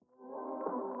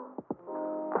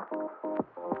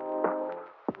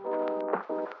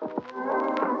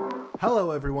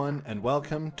Hello, everyone, and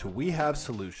welcome to We Have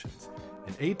Solutions,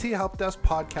 an AT Help Desk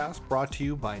podcast brought to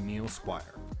you by Neil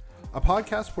Squire. A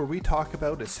podcast where we talk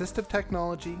about assistive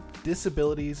technology,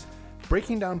 disabilities,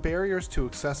 breaking down barriers to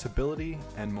accessibility,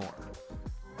 and more.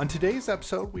 On today's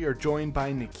episode, we are joined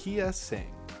by Nakia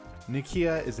Singh.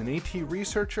 Nakia is an AT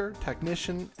researcher,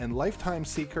 technician, and lifetime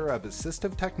seeker of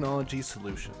assistive technology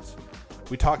solutions.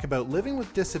 We talk about living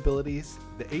with disabilities,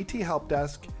 the AT Help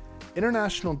Desk,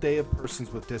 International Day of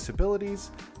Persons with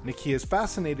Disabilities, Nakia's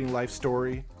fascinating life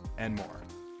story, and more.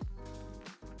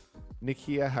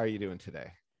 Nakia, how are you doing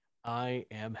today? I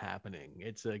am happening.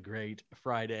 It's a great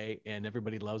Friday, and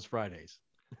everybody loves Fridays.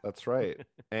 That's right.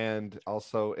 And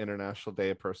also International Day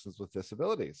of Persons with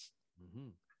Disabilities. Mm-hmm.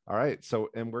 All right. So,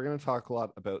 and we're going to talk a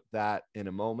lot about that in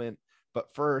a moment.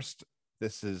 But first,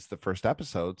 this is the first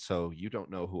episode, so you don't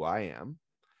know who I am.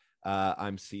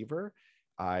 I'm Seaver.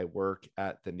 I work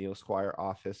at the Neil Squire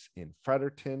office in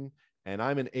Fredericton, and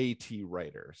I'm an AT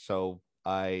writer. So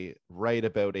I write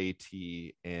about AT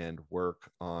and work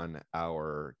on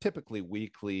our typically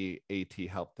weekly AT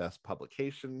Help Desk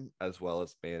publication, as well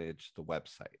as manage the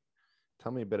website.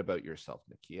 Tell me a bit about yourself,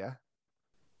 Nakia.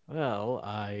 Well,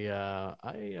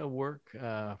 I work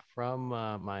from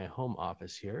my home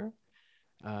office here.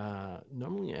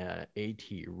 Normally a AT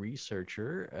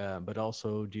researcher, but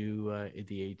also do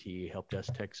the AT help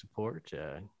desk tech support,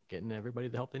 getting everybody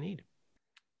the help they need.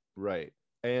 Right.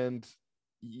 And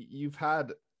you've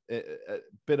had a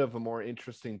bit of a more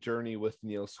interesting journey with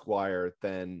Neil Squire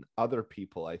than other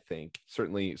people, I think.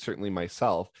 Certainly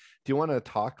myself. Do you want to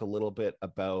talk a little bit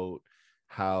about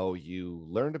how you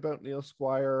learned about Neil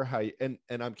Squire? And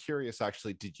I'm curious,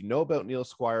 actually, did you know about Neil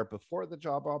Squire before the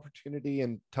job opportunity?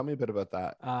 And tell me a bit about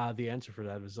that. The answer for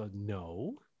that is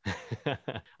no.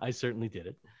 I certainly did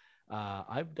it.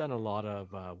 I've done a lot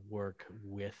of work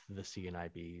with the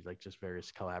CNIB, like just various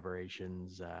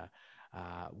collaborations,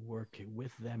 work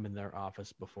with them in their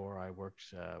office before I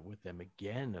worked with them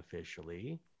again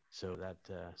officially. So that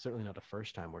certainly not the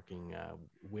first time working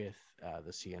with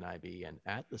the CNIB and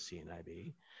at the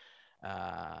CNIB.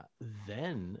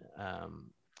 Then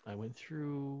I went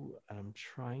through. I'm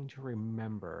trying to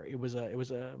remember. It was a.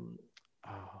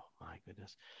 Oh my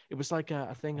goodness! It was like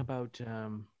a thing about.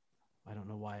 I don't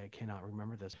know why I cannot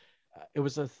remember this. It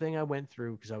was a thing I went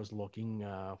through because I was looking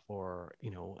for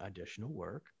additional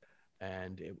work,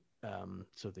 and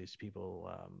so these people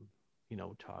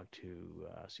talked to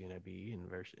CNIB and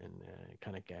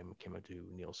kind of came up to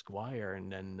Neil Squire,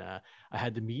 and then I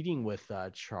had the meeting with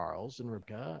Charles and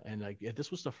Rebecca, and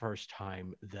this was the first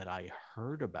time that I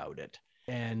heard about it.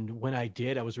 And when I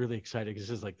did, I was really excited because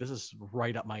this is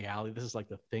right up my alley. This is like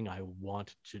the thing I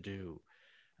want to do.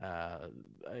 Uh,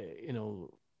 you know,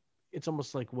 it's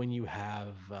almost like when you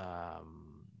have, a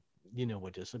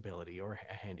disability or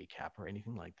a handicap or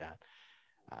anything like that,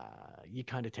 you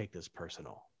kind of take this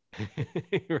personal,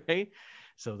 right?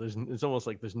 So it's almost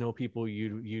like there's no people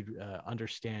you'd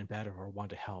understand better or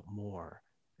want to help more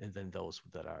than those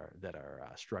that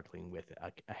are struggling with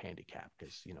a handicap,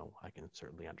 because I can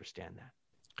certainly understand that.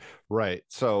 Right.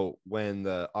 So when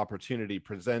the opportunity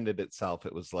presented itself,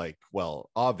 it was like,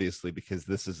 well, obviously, because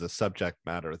this is a subject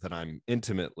matter that I'm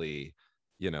intimately,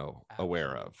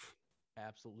 aware of.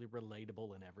 Absolutely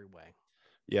relatable in every way.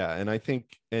 Yeah. And I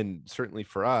think, and certainly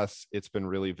for us, it's been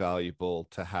really valuable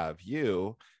to have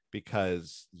you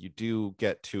because you do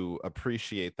get to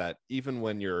appreciate that even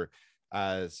when you're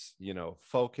as,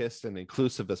 focused and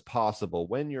inclusive as possible,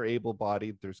 when you're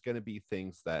able-bodied, there's going to be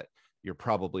things that you're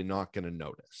probably not going to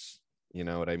notice. You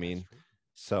know what I mean?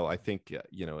 So I think,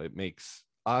 it makes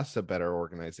us a better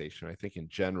organization. I think in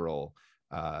general,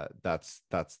 that's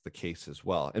the case as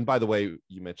well. And by the way,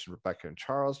 you mentioned Rebecca and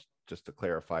Charles. Just to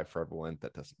clarify for everyone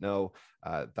that doesn't know,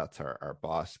 that's our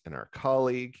boss and our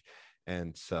colleague.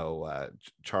 And so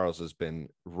Charles has been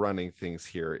running things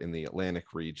here in the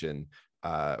Atlantic region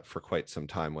for quite some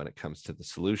time when it comes to the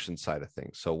solution side of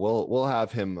things. So we'll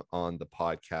have him on the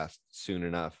podcast soon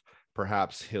enough.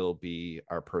 Perhaps he'll be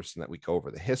our person that we go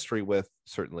over the history with.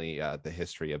 Certainly, the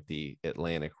history of the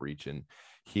Atlantic region.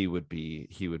 He would be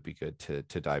good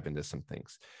to dive into some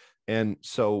things. And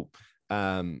so,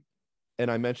 and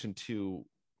I mentioned too,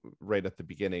 right at the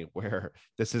beginning, where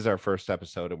this is our first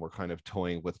episode and we're kind of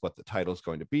toying with what the title is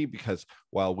going to be, because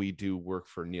while we do work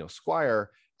for Neil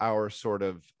Squire, our sort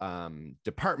of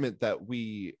department that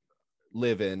we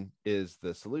live in is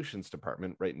the solutions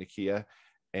department, right, Nakia?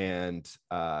 And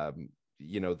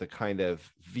the kind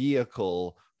of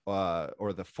vehicle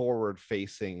or the forward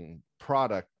facing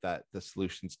product that the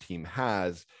solutions team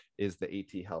has is the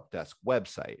AT Help Desk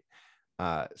website.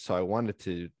 So I wanted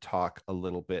to talk a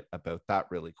little bit about that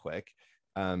really quick.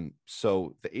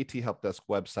 So the AT Help Desk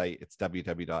website, it's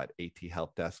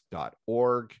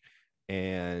www.athelpdesk.org.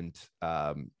 And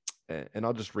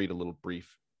I'll just read a little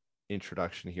brief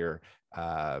introduction here.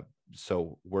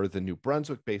 So we're the New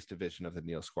Brunswick-based division of the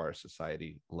Neil Squire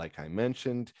Society, like I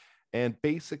mentioned. And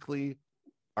basically,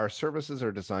 our services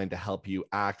are designed to help you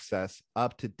access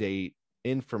up-to-date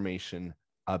information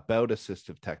about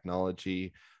assistive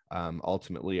technology.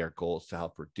 Ultimately, our goal is to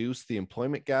help reduce the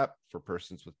employment gap for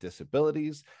persons with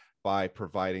disabilities by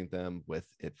providing them with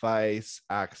advice,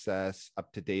 access,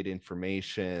 up-to-date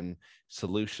information,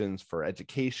 solutions for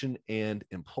education and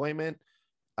employment.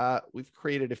 We've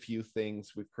created a few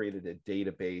things. We've created a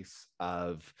database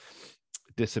of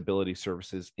disability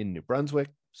services in New Brunswick.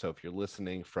 So if you're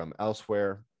listening from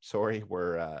elsewhere, sorry,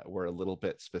 we're a little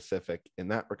bit specific in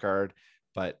that regard,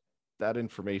 but that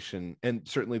information, and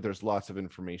certainly there's lots of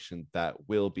information that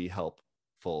will be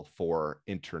helpful for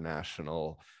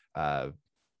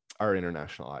our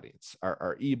international audience.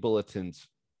 Our e-bulletins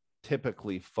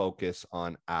typically focus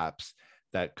on apps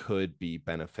that could be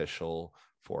beneficial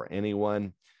for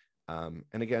anyone. And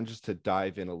again, just to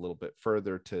dive in a little bit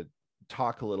further, to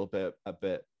talk a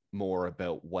bit more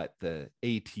about what the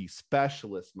AT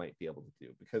specialist might be able to do.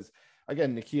 Because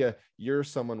again, Nakia, you're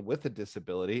someone with a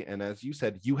disability. And as you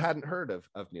said, you hadn't heard of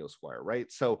Neil Squire,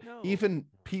 right? So even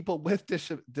people with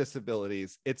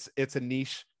disabilities, it's a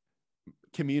niche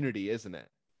community, isn't it?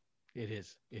 It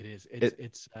is.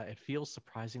 It feels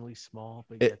surprisingly small,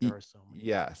 but yet there are so many.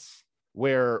 Yes.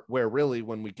 Where really,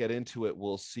 when we get into it,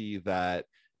 we'll see that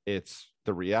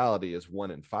the reality is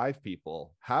 1 in 5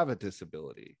 people have a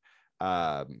disability.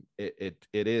 It's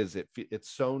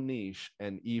so niche,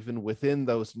 and even within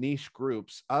those niche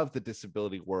groups of the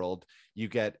disability world, you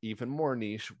get even more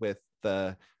niche with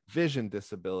the vision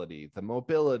disability, the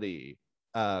mobility.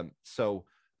 So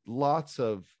lots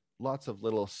of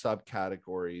little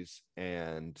subcategories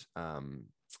and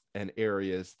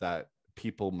areas that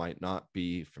people might not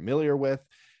be familiar with.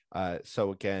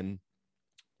 So again,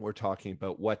 we're talking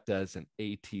about what does an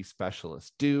AT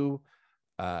specialist do.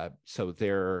 So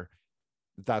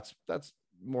that's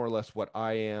more or less what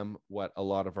I am, what a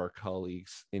lot of our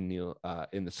colleagues in the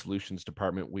solutions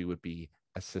department, we would be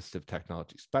assistive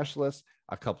technology specialists.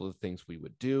 A couple of things we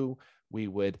would do, we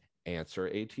would answer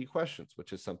AT questions,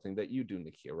 which is something that you do,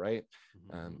 Nakia, right?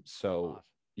 So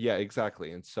yeah,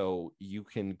 exactly. And so you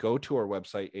can go to our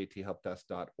website,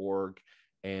 athelpdesk.org,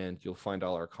 and you'll find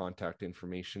all our contact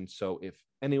information. So if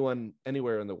anyone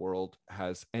anywhere in the world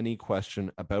has any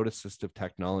question about assistive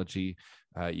technology,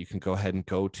 you can go ahead and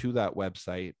go to that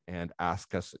website and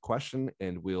ask us a question,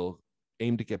 and we'll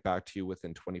aim to get back to you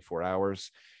within 24 hours.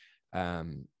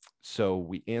 So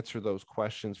we answer those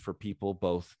questions for people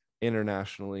both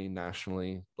internationally,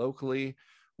 nationally, locally.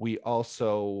 We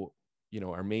also,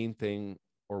 our main thing,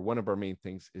 or one of our main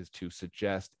things, is to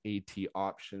suggest AT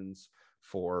options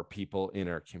for people in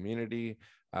our community.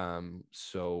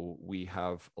 So we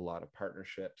have a lot of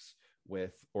partnerships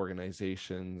with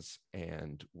organizations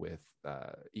and with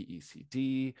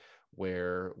EECD,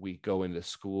 where we go into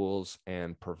schools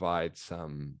and provide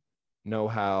some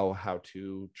know-how,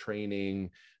 how-to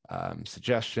training,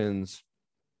 suggestions,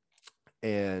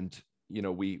 and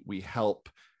we help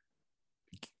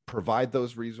provide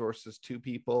those resources to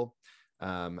people.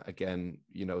 Again,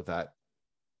 that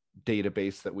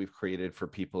database that we've created for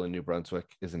people in New Brunswick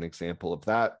is an example of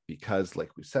that, because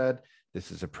like we said,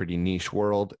 this is a pretty niche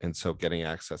world, and so getting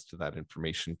access to that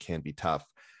information can be tough.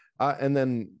 And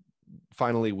then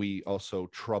finally, we also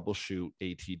troubleshoot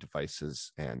AT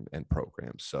devices and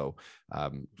programs. So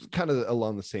kind of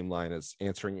along the same line as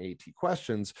answering AT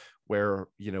questions, where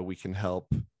we can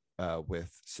help with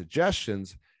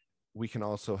suggestions, we can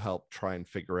also help try and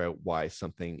figure out why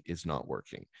something is not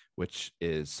working, which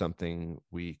is something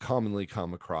we commonly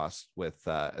come across with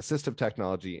assistive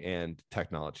technology and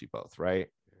technology both, right?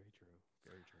 Very true.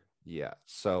 Very true. Yeah.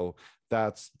 So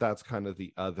that's kind of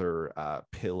the other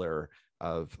pillar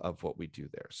of what we do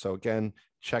there. So again,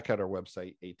 check out our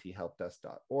website,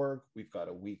 athelpdesk.org. We've got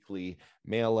a weekly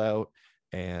mail out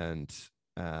and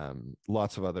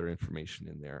lots of other information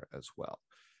in there as well.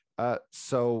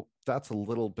 So that's a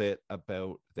little bit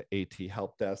about the AT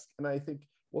Help Desk, and I think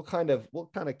we'll kind of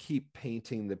keep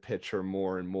painting the picture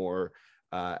more and more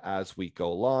as we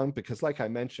go along, because like I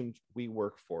mentioned, we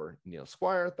work for Neil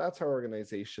Squire. That's our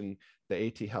organization. The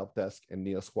AT Help Desk and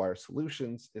Neil Squire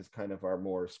Solutions is kind of our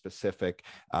more specific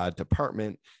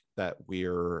department that we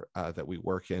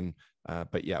work in.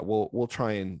 But yeah, we'll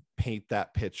try and paint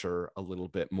that picture a little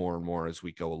bit more and more as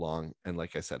we go along. And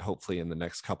like I said, hopefully in the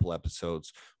next couple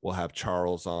episodes, we'll have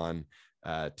Charles on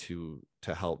to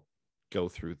help go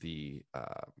through the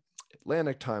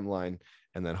Atlantic timeline,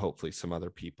 and then hopefully some other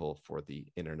people for the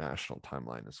international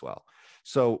timeline as well.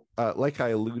 So, like I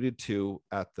alluded to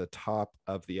at the top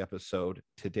of the episode,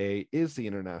 today is the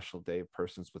International Day of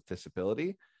Persons with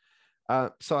Disability.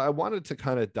 So I wanted to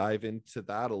kind of dive into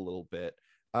that a little bit.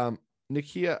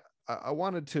 Nakia, I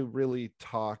wanted to really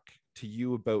talk to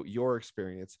you about your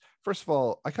experience. First of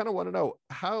all, I kind of want to know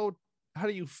how do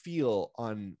you feel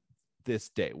on this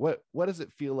day? What does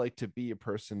it feel like to be a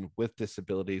person with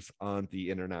disabilities on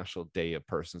the International Day of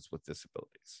Persons with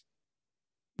Disabilities?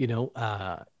 You know,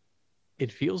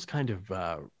 it feels kind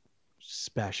of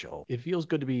special. It feels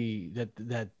good to be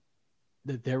that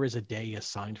there is a day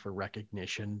assigned for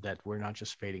recognition, that we're not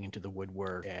just fading into the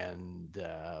woodwork, and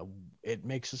it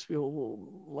makes us feel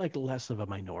like less of a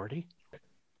minority.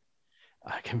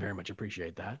 I can very much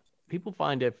appreciate that. People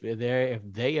find if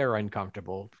they are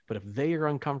uncomfortable, but if they are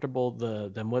uncomfortable,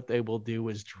 then what they will do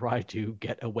is try to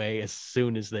get away as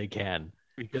soon as they can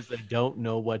because they don't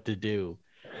know what to do.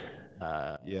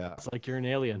 Yeah, It's like you're an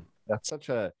alien. that's such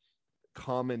a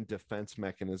common defense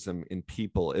mechanism in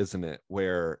people, isn't it?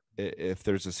 Where if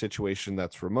there's a situation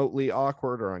that's remotely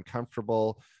awkward or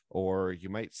uncomfortable, or you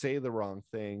might say the wrong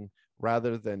thing,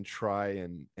 rather than try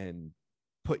and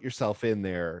put yourself in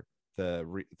there,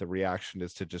 the reaction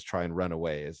is to just try and run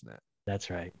away, isn't it? That's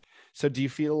right. So do you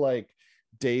feel like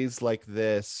days like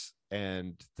this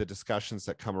and the discussions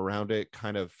that come around it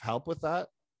kind of help with that?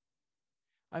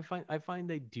 I find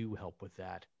they do help with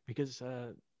that because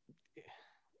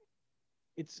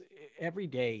it's every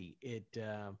day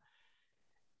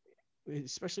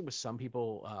especially with some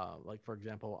people, like for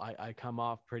example, I come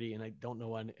off pretty and I don't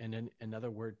know another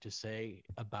word to say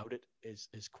about it is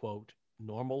quote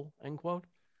normal end quote.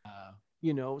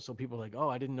 So people are like, oh,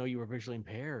 I didn't know you were visually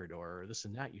impaired or this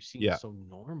and that. You seem Yeah, so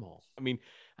normal. I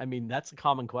mean that's a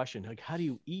common question. Like, how do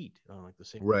you eat? I'm like, the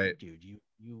same way you right. do.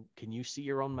 You can you see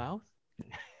your own mouth?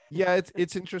 Yeah,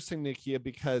 it's interesting, Nikia,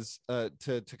 because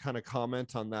to kind of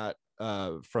comment on that,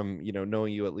 from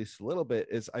knowing you at least a little bit,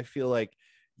 is I feel like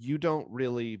you don't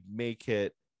really make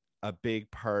it a big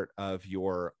part of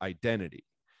your identity.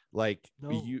 Like No.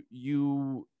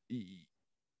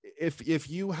 if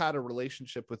you had a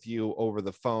relationship with you over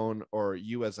the phone, or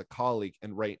you as a colleague,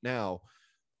 and right now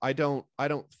I don't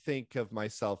think of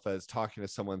myself as talking to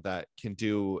someone that can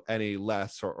do any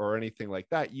less, or anything like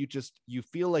that. You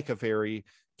feel like a very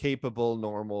capable,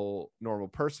 normal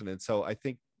person. And so I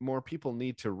think more people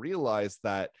need to realize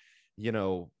that, you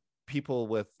know, people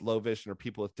with low vision or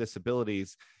people with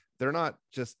disabilities, they're not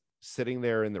just sitting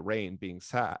there in the rain being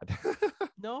sad.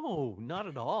 No, not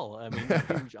at all.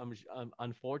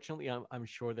 Unfortunately, I'm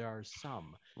sure there are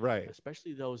some, Right.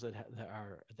 especially those that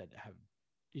have,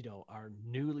 are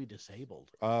newly disabled.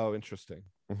 Oh, interesting.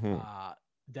 Hmm. Uh,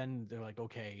 then they're like,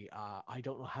 okay, I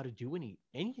don't know how to do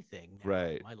anything now.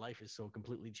 Right. My life is so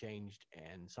completely changed,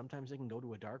 and sometimes they can go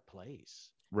to a dark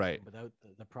place, Right. and without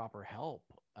the proper help,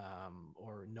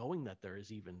 or knowing that there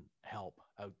is even help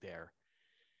out there,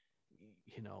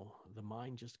 the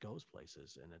mind just goes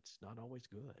places, and it's not always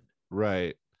good.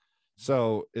 Right.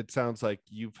 So it sounds like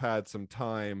you've had some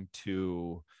time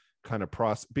to kind of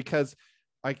process, because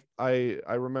I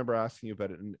remember asking you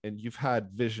about it, and you've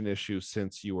had vision issues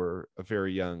since you were a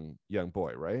very young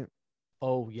boy, right?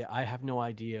 Oh yeah, I have no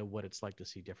idea what it's like to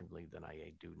see differently than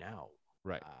I do now.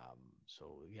 Right.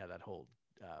 So yeah, that whole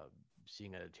uh,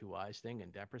 seeing out of two eyes thing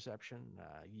and depth perception.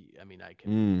 I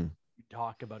can Mm.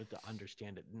 talk about it to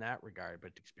understand it in that regard,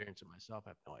 but to experience it myself, I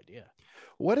have no idea.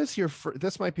 What is your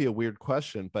this might be a weird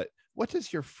question, but what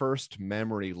does your first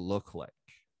memory look like?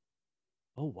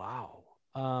 Oh wow.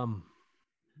 Um,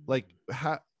 Like,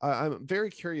 how I'm very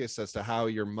curious as to how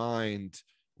your mind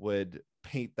would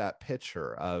paint that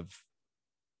picture of,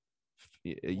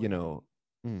 you when I know.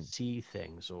 Mm. see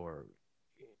things, or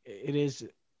it is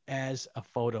as a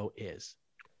photo is.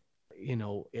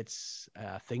 It's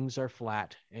things are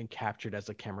flat and captured as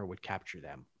a camera would capture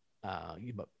them.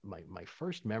 But my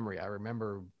first memory, I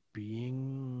remember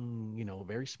being,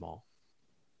 very small,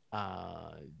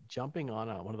 uh, jumping on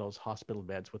one of those hospital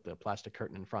beds with the plastic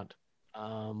curtain in front.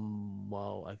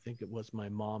 Well, I think it was my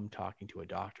mom talking to a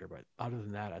doctor, but other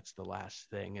than that, that's the last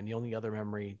thing. And the only other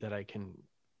memory that I can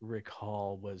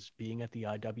recall was being at the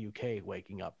IWK,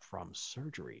 waking up from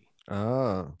surgery.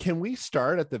 Can we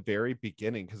start at the very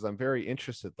beginning? Because I'm very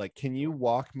interested. Like, can you Sure.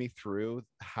 walk me through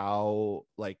how,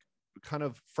 like, kind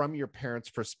of from your parents'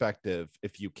 perspective,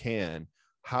 if you can,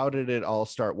 how did it all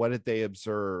start? What did they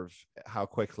observe? How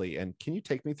quickly? And can you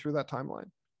take me through that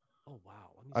timeline? Oh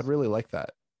wow, let me I'd really see. like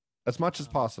that as much as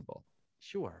Um, possible.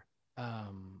 sure.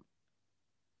 Um,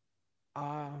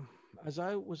 uh, as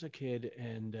I was a kid,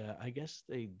 and I guess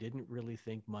they didn't really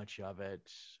think much of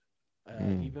it,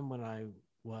 Mm. even when I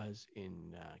was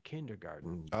in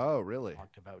kindergarten. Oh, really?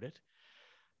 Talked about it.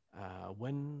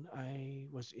 When I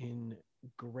was in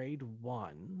grade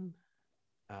one,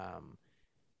 um,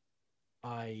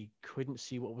 I couldn't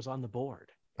see what was on the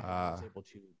board, and I was Uh, able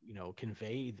to,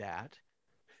 convey that.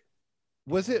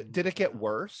 did And it get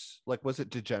worse? Like, was it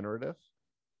degenerative?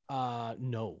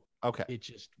 no, Okay. it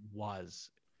just was.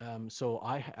 So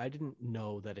I didn't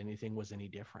know that anything was any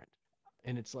different.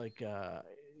 And it's like,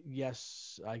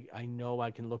 yes, I know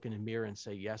I can look in a mirror and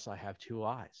say, yes, I have two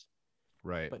eyes,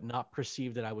 Right. but not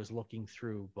perceive that I was looking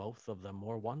through both of them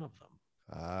or one of them.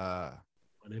 Ah,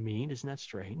 What I mean, isn't that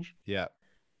strange? yeah.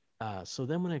 So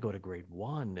then when I go to grade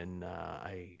one and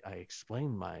I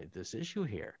explain this issue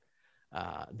here,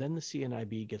 then the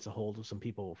CNIB gets a hold of some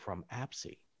people from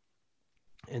APSI,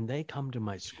 and they come to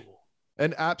my school.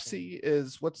 And And APSI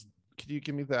is what's? Can you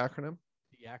give me the acronym?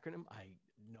 the acronym, I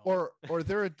know. Or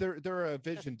they're a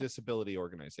vision disability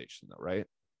organization, though, right?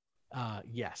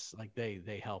 Yes, like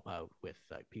they help out with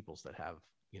peoples that have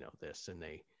this, and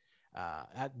they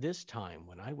at this time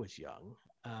when I was young,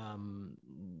 um,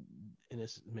 and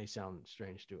this may sound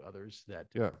strange to others that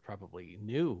Yeah. are probably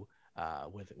new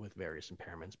with various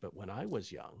impairments, but when I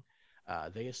was young,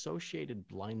 they associated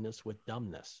blindness with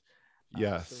dumbness, so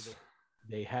Yes.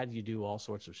 they had you do all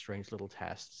sorts of strange little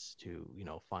tests to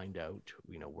find out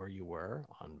where you were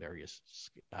on various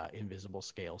invisible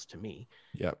scales to me.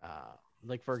 Yep.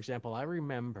 Like for example, I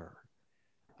remember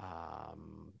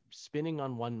spinning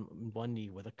on one knee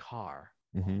with a car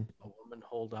while Mm-hmm. a woman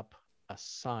hold up a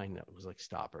sign that was like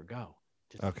 "Stop or Go"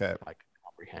 to see Okay. if I could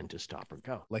comprehend to stop or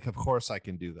go. Like, of course I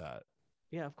can do that.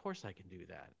 Yeah, of course I can do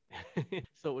that.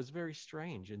 So it was very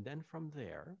strange. And then from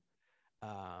there,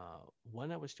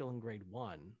 when I was still in grade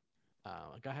one,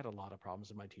 like I had a lot of problems,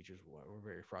 and my teachers were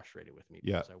very frustrated with me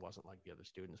Yeah. because I wasn't like the other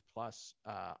students. Plus,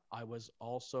 I was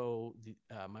also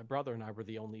my brother and I were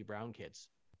the only brown kids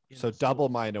in So the double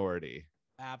school. minority.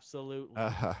 Absolutely.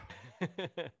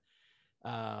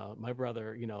 Uh, My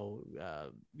brother,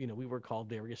 we were called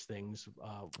various things,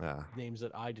 uh, names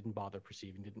that I didn't bother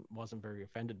perceiving, wasn't very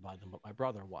offended by them, but my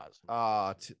brother was.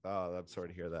 I'm sorry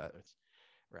to hear that.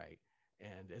 Right.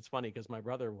 And it's funny because my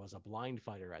brother was a blind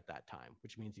fighter at that time,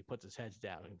 which means he puts his heads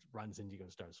down and runs into you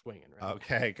and starts swinging, right?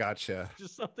 Okay, gotcha.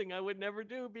 Just something I would never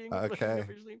do being a Okay.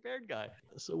 visually impaired guy.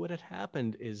 So what had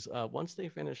happened is once they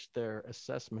finished their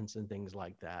assessments and things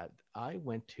like that, I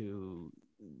went to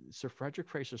Sir Frederick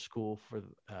Fraser School for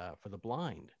the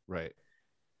blind. Right.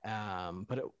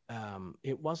 But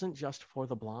it wasn't just for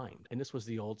the blind. And this was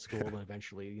the old school. And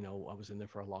eventually, I was in there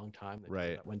for a long time.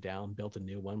 Right. That went down, built a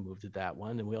new one, moved to that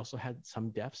one. And we also had some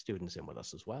deaf students in with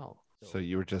us as well. So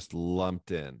you were just lumped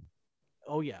in.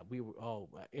 Oh, yeah.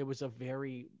 It was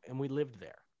and we lived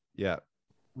there. Yeah.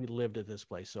 We lived at this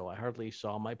place. So I hardly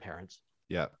saw my parents,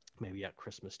 Yeah. maybe at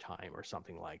Christmas time or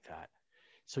something like that.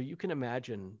 So you can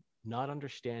imagine not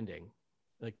understanding,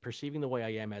 like perceiving the way I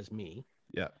am as me,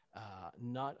 Yeah.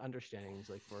 not understanding,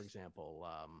 like for example,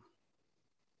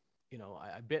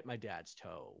 I bit my dad's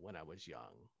toe when I was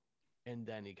young, and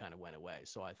then he kind of went away.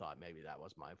 So I thought maybe that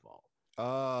was my fault.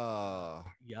 Oh.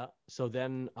 Yeah. So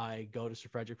then I go to Sir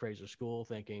Frederick Fraser School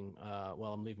thinking,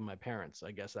 well, I'm leaving my parents.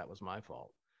 I guess that was my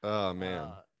fault. Oh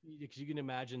man. Because you can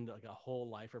imagine like a whole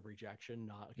life of rejection.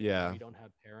 Not okay, Yeah. you don't have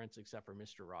parents except for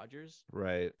Mr. Rogers.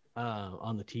 Right.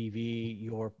 On the TV,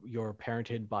 you're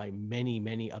parented by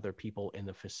many other people in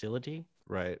the facility.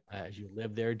 Right. As you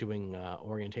live there doing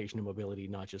orientation and mobility,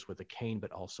 not just with a cane,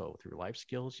 but also through life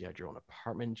skills. You had your own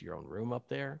apartment, your own room up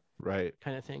there, Right.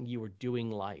 kind of thing. You were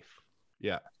doing life,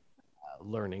 Yeah.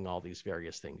 learning all these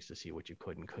various things to see what you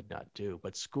could and could not do.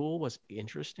 But school was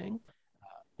interesting.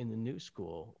 In the new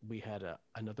school, we had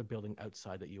another building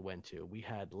outside that you went to. We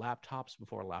had laptops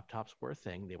before laptops were a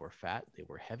thing. They were fat, they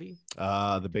were heavy.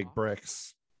 The big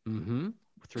bricks. Mm-hmm.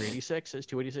 386s,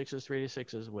 286s,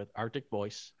 386s with Arctic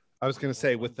voice. I was gonna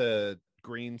say with the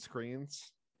green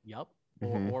screens. Yep.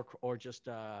 Mm-hmm. Or just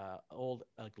old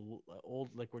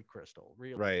old liquid crystal,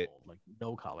 really right. old, like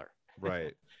no color.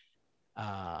 Right.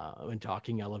 And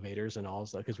talking elevators and all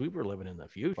stuff because we were living in the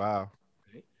future. Wow.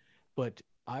 Right? But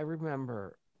I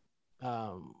remember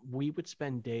we would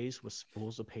spend days with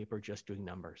spools of paper just doing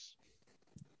numbers.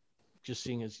 Just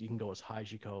seeing as you can go as high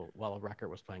as you go while a record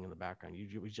was playing in the background.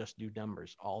 You would just do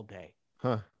numbers all day.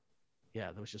 Huh.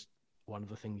 Yeah, that was just one of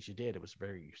the things you did. It was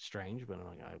very strange, but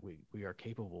we are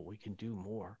capable. We can do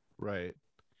more. Right.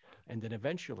 And then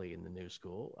eventually in the new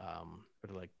school,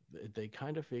 like they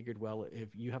kind of figured, well, if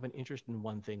you have an interest in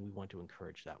one thing, we want to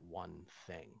encourage that one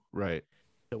thing. Right.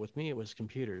 So with me, it was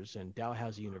computers, and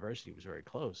Dalhousie University was very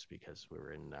close because we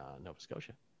were in Nova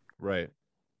Scotia. Right.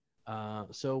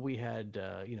 So we had,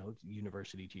 the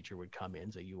university teacher would come in,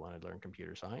 say, you want to learn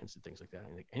computer science and things like that.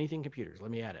 And like, anything computers,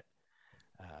 let me at it.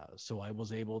 So I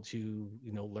was able to,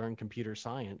 learn computer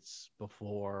science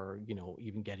before,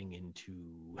 even getting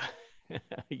into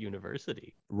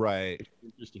university. Right.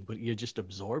 Interesting, but you just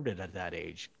absorbed it at that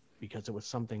age because it was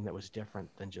something that was different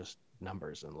than just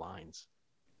numbers and lines,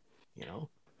 you know?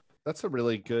 That's a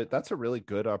really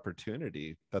good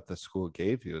opportunity that the school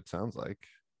gave you, it sounds like.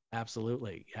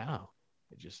 Absolutely. Yeah.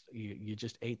 You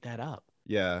just ate that up.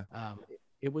 Yeah.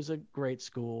 It was a great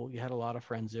school. You had a lot of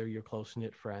friends there, your close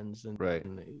knit friends, and Right.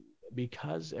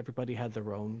 because everybody had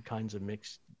their own kinds of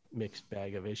mixed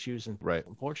bag of issues, and Right.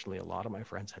 unfortunately, a lot of my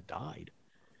friends had died.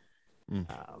 Mm.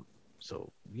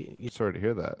 So Sorry to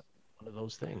hear that. one of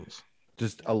those things.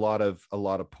 Just Yeah. a lot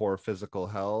of poor physical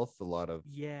health, a lot of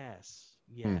Yes,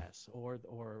 Hmm. yes. Or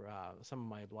some of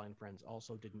my blind friends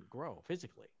also didn't grow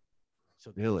physically,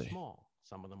 so they were Really? small.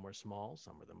 Some of them were small.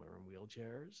 Some of them were in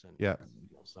wheelchairs, and Yeah.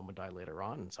 some would die later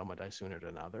on, and some would die sooner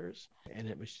than others. And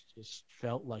it was just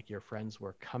felt like your friends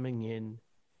were coming in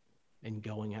and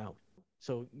going out.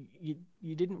 So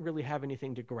you didn't really have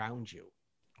anything to ground you.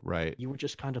 Right. You were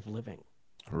just kind of living.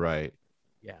 Right.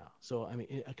 Yeah. So I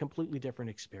mean, a completely different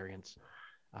experience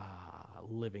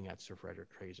living at Sir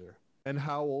Frederick Fraser. And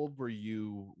how old were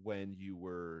you when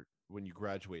you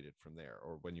graduated from there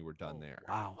or when you were done Oh there?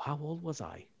 wow, how old was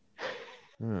I?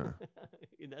 Huh.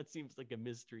 That seems like a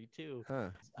mystery too. Huh.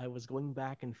 I was going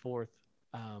back and forth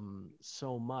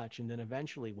so much, and then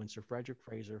eventually, when Sir Frederick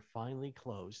Fraser finally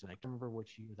closed, and I can't remember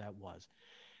which year that was,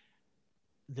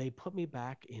 they put me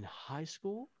back in high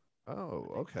school, Oh,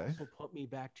 but they okay. also put me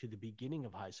back to the beginning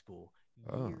of high school,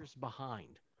 Oh. years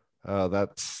behind, Oh,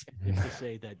 that's as if to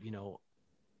say that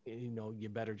you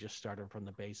better just start them from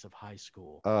the base of high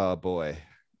school. oh boy.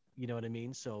 You know what I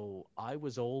mean? So I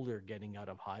was older getting out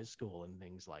of high school and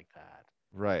things like that,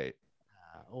 Right.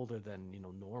 older than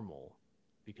normal,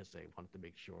 because they wanted to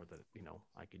make sure that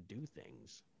I could do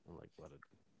things. I'm like,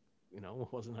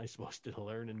 wasn't I supposed to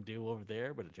learn and do over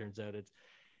there? But it turns out it's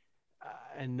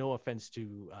and no offense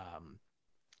to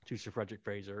Sir Frederick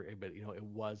Fraser, but it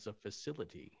was a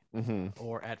facility, Mm-hmm.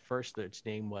 or at first its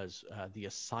name was the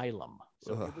asylum.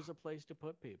 So Ugh. it was a place to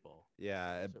put people.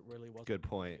 Yeah, So it really wasn't good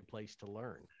point. a place to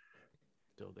learn.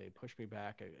 So they pushed me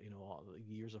back, all the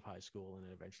years of high school, and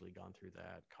then eventually gone through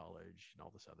that college and all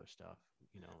this other stuff.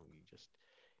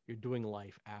 You're doing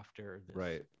life after this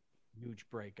Right. huge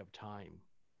break of time.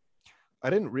 I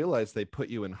didn't realize they put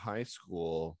you in high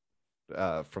school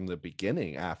from the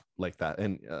beginning after like that.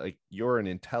 And like you're an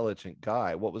intelligent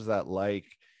guy. What was that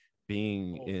like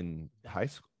being Oh, in that high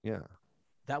school? Yeah.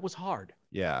 that was hard.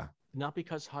 Yeah. Not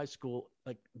because high school,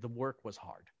 like the work was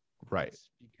hard. Right. It's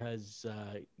because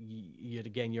yet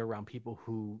again you're around people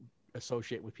who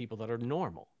associate with people that are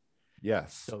normal.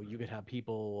 Yes. So you could have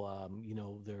people,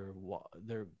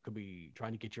 they're could be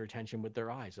trying to get your attention with their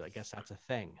eyes. I guess that's a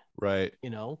thing, Right. you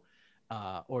know.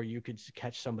 Or you could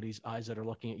catch somebody's eyes that are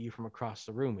looking at you from across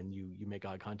the room, and you make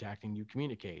eye contact and you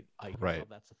communicate. Right.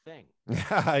 That's a thing.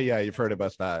 Yeah, you've That's heard a about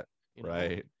mystery, that. you know.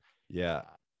 Right. Yeah. Uh,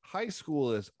 High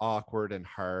school is awkward and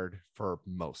hard for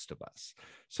most of us.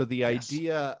 So the yes.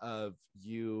 idea of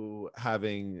you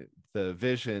having the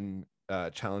vision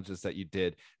challenges that you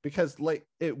did, because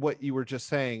what you were just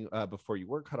saying before you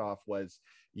were cut off was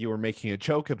you were making a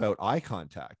joke about eye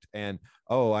contact. And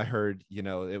oh, I heard,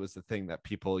 it was the thing that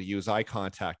people use eye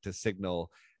contact to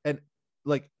signal. And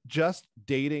like just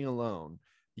dating alone,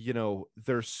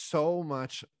 there's so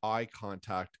much eye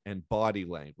contact and body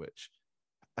language.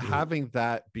 Having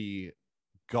that be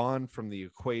gone from the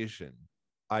equation,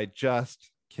 I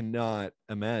just cannot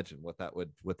imagine what that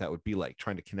would be like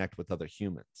trying to connect with other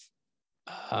humans.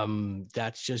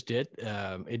 That's just it.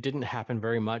 It didn't happen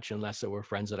very much unless it were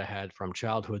friends that I had from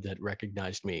childhood that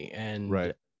recognized me. And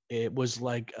Right. it was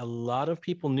like a lot of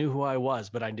people knew who I was,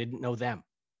 but I didn't know them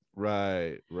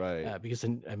Right. Right. because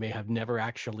I may have never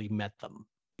actually met them.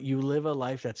 You live a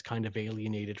life that's kind of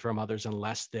alienated from others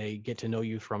unless they get to know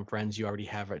you from friends you already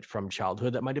have it from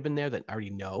childhood that might have been there that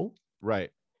already know. Right.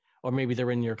 Or maybe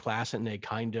they're in your class and they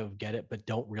kind of get it, but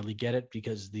don't really get it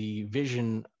because the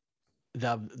vision,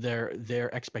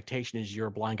 their expectation is you're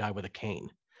a blind guy with a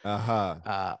cane.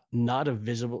 Uh-huh. Not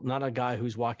a guy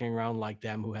who's walking around like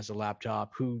them, who has a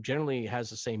laptop, who generally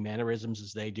has the same mannerisms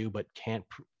as they do, but can't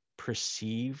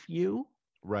perceive you,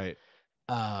 Right.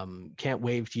 can't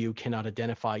wave to you, cannot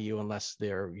identify you unless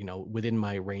they're, within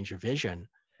my range of vision.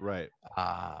 Right.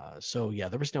 So yeah,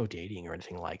 there was no dating or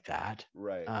anything like that.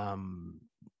 Right. Um,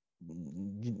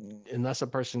 unless a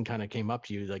person kind of came up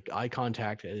to you, like eye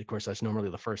contact, of course, that's normally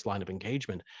the first line of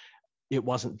engagement. It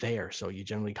wasn't there. So you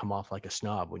generally come off like a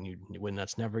snob when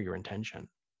that's never your intention.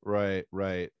 Right,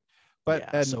 right. But Yeah.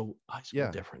 and So high school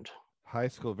yeah, different. high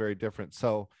school very different.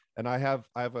 So, and I have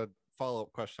a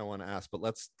follow-up question I want to ask, but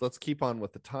let's keep on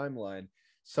with the timeline.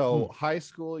 So, Hmm. high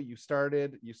school, you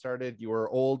were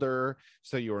older,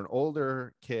 so you were an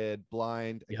older kid,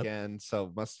 blind Yep. again,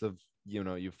 so must have,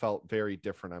 you felt very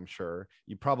different, I'm sure.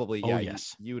 You probably, Oh, yeah,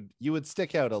 yes. you would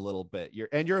stick out a little bit. You're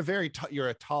a you're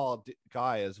a tall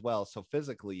guy as well, so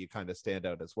physically you kind of stand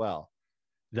out as well.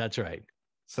 That's right.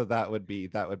 So that would be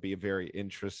a very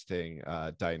interesting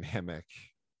dynamic.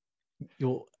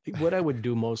 What I would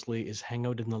do mostly is hang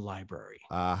out in the library,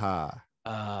 Aha.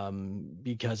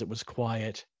 because it was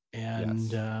quiet.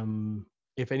 And Yes.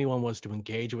 if anyone was to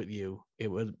engage with you, it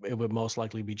would most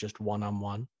likely be just one on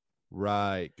one,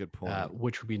 Right. Good point.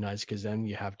 which would be nice because then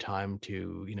you have time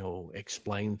to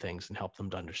explain things and help them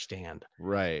to understand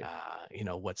Right.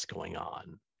 what's going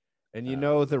on. And the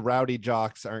Um, rowdy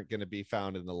jocks aren't going to be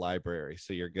found in the library,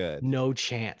 so you're good. no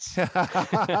chance.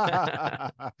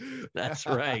 That's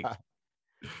right.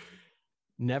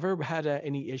 Never had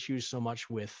any issues so much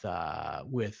with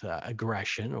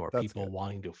aggression or That's people good.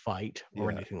 wanting to fight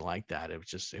or Yeah. anything like that.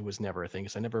 It was never a thing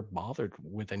because I never bothered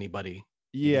with anybody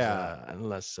because Yeah.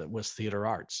 unless it was theater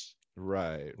arts,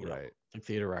 Right. you know, Right. like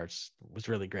theater arts was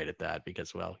really great at that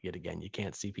because, well, yet again, you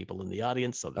can't see people in the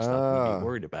audience, so there's nothing to be Uh,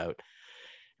 worried about,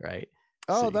 right?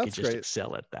 So oh, you could that's just great.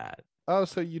 excel at that. Oh,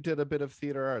 so you did a bit of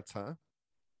theater arts, huh?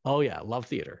 Oh yeah, love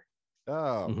theater.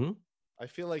 Oh, Hmm. I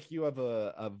feel like you have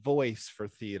a voice for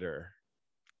theater.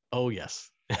 Oh yes,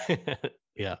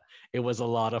 yeah, it was a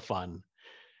lot of fun.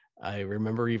 I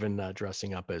remember even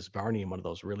dressing up as Barney in one of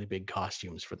those really big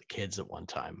costumes for the kids at one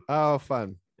time. Oh,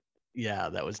 fun. Yeah,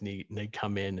 that was neat. And they'd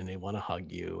come in and they want to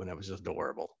hug you, and it was just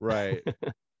adorable. Right.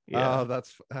 Yeah. Oh,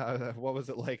 that's what was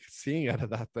it like seeing out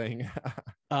of that thing?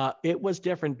 It was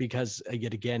different because,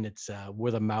 yet again, it's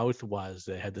where the mouth was.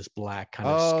 They had this black kind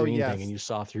of Oh, screen thing, and yes. you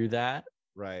saw through that.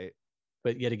 Right.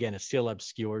 But yet again, it still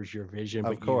obscures your vision.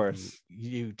 Of But you course.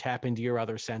 you tap into your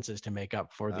other senses to make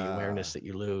up for the Uh, awareness that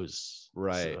you lose.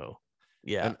 right. So,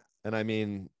 yeah, And I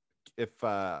mean, if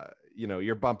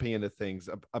you're bumping into things,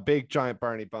 a big giant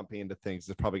Barney bumping into things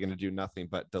is probably going to do nothing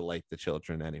but delight the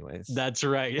children anyways. that's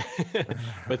right.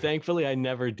 But thankfully, I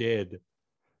never did.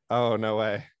 Oh, no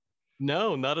way.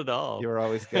 No, not at You all. were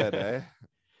always good, eh?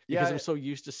 Because I'm Yeah. so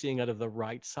used to seeing out of the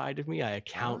right side of me, I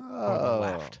account for the Oh,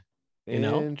 left, you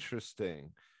know?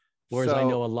 interesting. Whereas I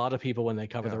know So, a lot of people when they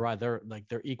cover the yeah, right,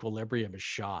 their equilibrium is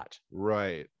shot.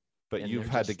 right. But And you've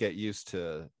they're had to just get used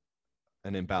to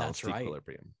an that's imbalanced right.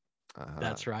 equilibrium. Uh-huh.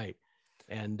 That's right.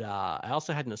 And I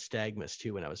also had nystagmus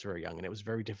too when I was very young, and it was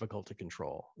very difficult to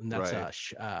control. And that's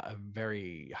Right. a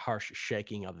very harsh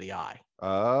shaking of the eye.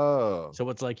 Oh, So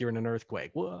it's like you're in an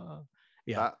earthquake. Whoa.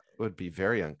 Yeah. that would be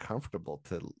very uncomfortable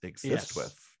to exist with,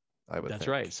 Yes. I would That's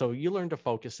think. right. So you learn to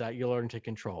focus that. You learn to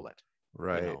control it. You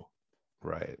Right. know.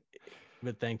 Right.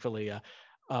 But thankfully,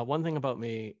 one thing about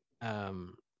me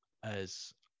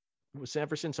is was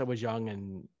ever since I was young,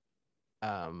 and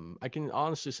I can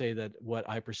honestly say that what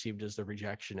I perceived as the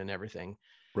rejection and everything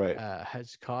Right.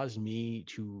 has caused me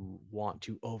to want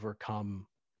to overcome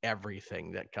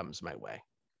everything that comes my way.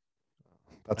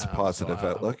 That's a So positive I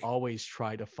will outlook. always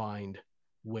try to find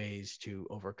ways to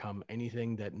overcome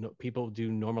anything that people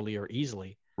do normally or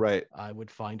easily. Right. I would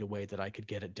find a way that I could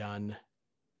get it done,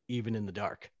 even in the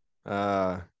dark.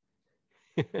 Uh,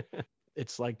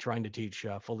 It's like trying to teach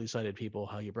fully sighted people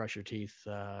how you brush your teeth,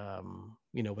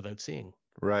 without seeing.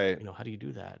 right. How do you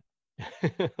do that?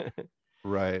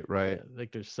 Right. Right.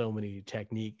 Like there's so many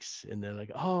techniques, and they're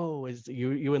like, oh, is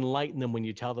you enlighten them when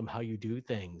you tell them how you do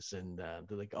things, and they're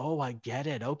like, oh, I get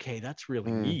it. Okay, that's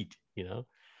really Mm. neat.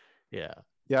 Yeah,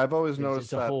 Yeah, I've always it's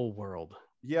noticed a that. whole world.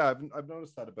 Yeah, I've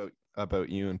noticed that about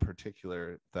you in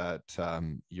particular, that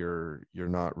you're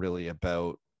not really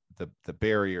about the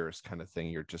barriers kind of thing.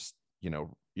 You're just,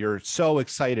 you're so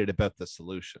excited about the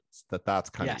solutions that's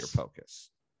kind of your Yes, focus.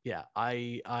 yeah.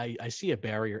 I see a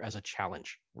barrier as a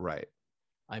challenge. Right.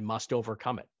 I must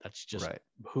overcome it. That's just Right.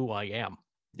 who I am.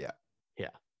 Yeah.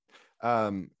 Yeah.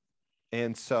 Um,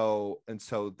 and so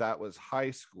that was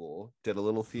high school. Did a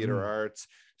little theater Mm. arts.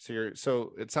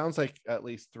 So it sounds like at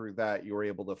least through that you were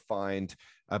able to find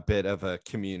a bit of a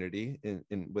community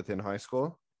in within high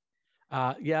school.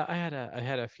 Yeah, I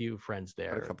had a few friends Had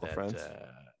a there couple that friends.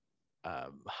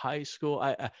 high school.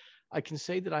 I can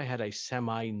say that I had a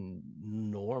semi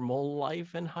normal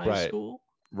life in high Right. school.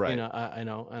 Right. I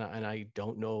know, and I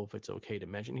don't know if it's okay to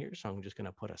mention here, so I'm just going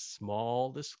to put a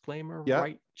small disclaimer Yeah.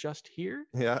 right just here.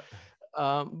 Yeah.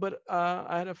 But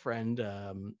I had a friend,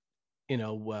 you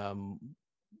know,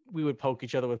 we would poke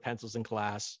each other with pencils in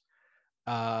class.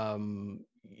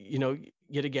 You know,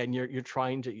 yet again, you're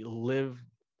trying to live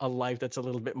a life that's a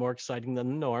little bit more exciting than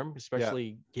the norm, Yeah.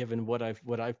 especially given what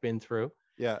I've been through.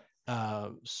 Yeah.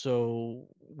 So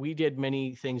we did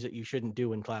many things that you shouldn't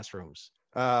do in classrooms.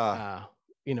 Ah. Uh,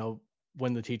 you know,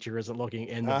 when the teacher isn't looking.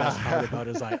 And the best part about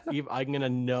it is Ah. I'm gonna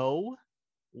know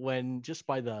when just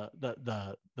by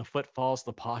the footfalls,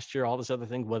 the posture, all this other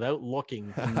thing, without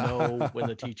looking, to know when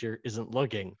the teacher isn't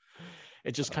looking.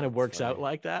 It just kind of That's works out funny.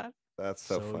 like that. That's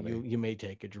so So funny. you may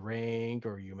take a drink,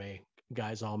 or you may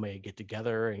guys all may get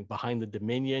together, and behind the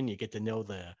Dominion, you get to know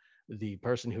the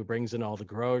person who brings in all the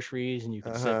groceries, and you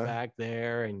can sit Uh-huh. back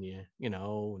there and you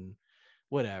know and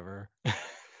whatever.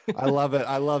 I love it.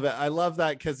 I love it. I love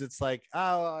that because it's like,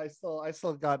 oh, I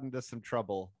still got into some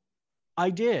trouble. I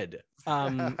did.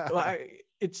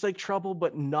 It's like trouble,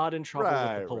 but not in trouble with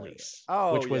the Right. police,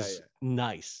 Oh, which yeah, was yeah.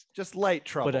 nice. Just light But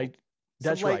trouble. Some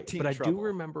that's light right. But teen I do trouble.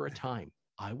 remember a time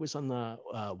I was on the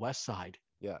west side,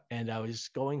 Yeah. and I was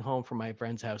going home from my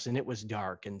friend's house, and it was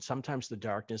dark. And sometimes the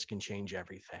darkness can change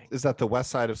everything. Is that the west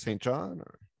side of St. John?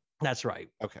 Or? That's right.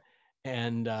 Okay.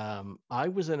 And I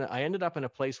ended up in a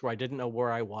place where I didn't know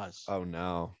where I was. Oh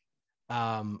no.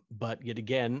 But yet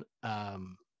again,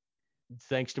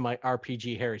 thanks to my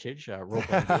RPG heritage, role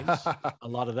playing games, a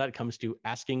lot of that comes to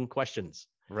asking questions.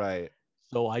 Right.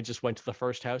 So I just went to the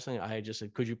first house and I just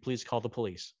said, "Could you please call the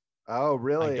police? Oh,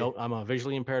 really? I'm a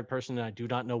visually impaired person and I do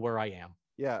not know where I am."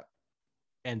 Yeah.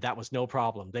 And that was no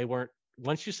problem. They weren't,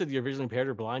 once you said you're visually impaired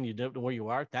or blind, you don't know where you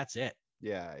are. That's it.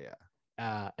 Yeah.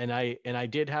 Yeah. And I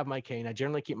did have my cane. I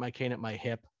generally keep my cane at my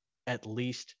hip, at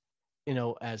least,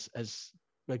 as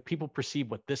like people perceive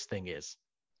what this thing is.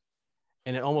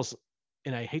 And it almost,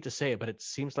 and I hate to say it, but it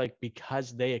seems like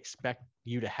because they expect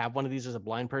you to have one of these as a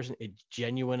blind person, it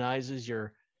genuinizes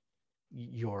your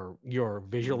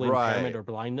visual impairment Right. or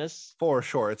blindness. For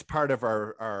sure. It's part of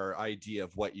our idea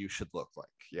of what you should look like.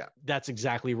 Yeah. That's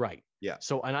exactly right. Yeah.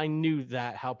 So, and I knew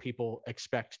that how people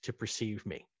expect to perceive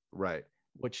me, Right.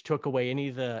 which took away any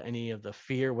of the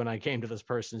fear when I came to this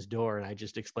person's door, and I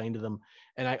just explained to them.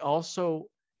 And I also,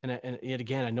 and yet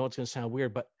again, I know it's going to sound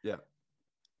weird, but Yeah.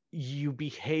 you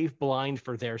behave blind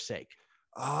for their sake.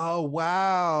 Oh,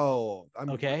 wow.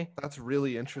 Okay. That's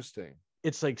really interesting.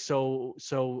 It's like, so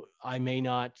I may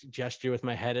not gesture with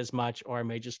my head as much, or I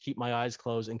may just keep my eyes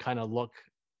closed and kind of look,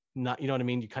 not, you know what I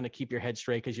mean? You kind of keep your head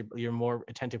straight because you're more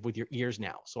attentive with your ears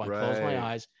now. So I close my Right.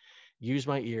 eyes, use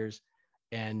my ears,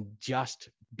 and just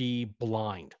be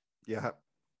blind. Yeah.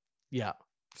 Yeah.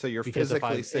 So you're Because if physically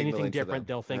I'm anything signaling to different,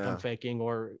 them. they'll think I'm Yeah. faking,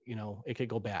 or it could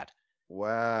go bad.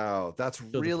 Wow. That's So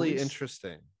the really police,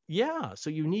 interesting. yeah. So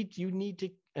you need to,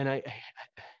 and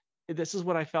this is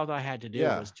what I felt I had to do,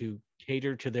 Yeah. was to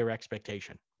cater to their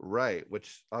expectation. Right.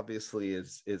 Which obviously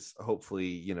is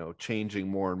hopefully, changing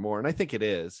more and more. And I think it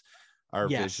is our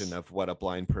vision Yes. of what a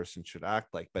blind person should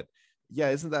act like. But yeah,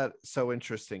 isn't that so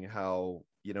interesting how,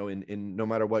 in no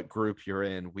matter what group you're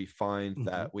in, we find Hmm.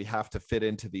 that we have to fit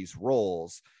into these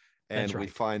roles. And That's we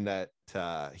right. find that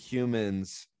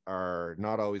humans are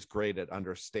not always great at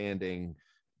understanding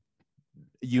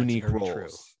That's unique very true.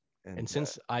 roles. And And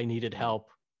since I needed yeah. help,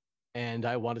 and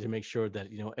I wanted to make sure that,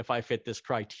 if I fit this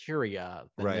criteria,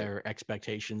 then Right. their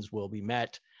expectations will be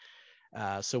met.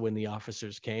 So when the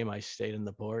officers came, I stayed in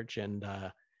the porch, and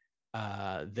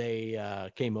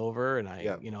they came over, and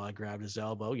Yeah. I grabbed his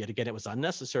elbow. Yet again, it was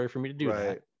unnecessary for me to do that.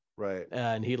 Right. Right.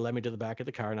 And he led me to the back of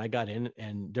the car, and I got in,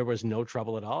 and there was no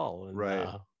trouble at all. And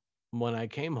Right. when I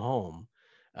came home,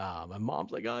 my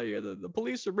mom's like, "Oh, yeah, the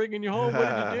police are bringing you home. What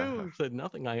did you do?" I said,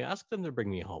 "Nothing. I asked them to bring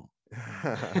me home."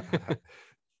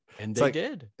 And It's they like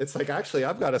did. actually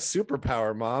I've got a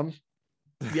superpower, mom.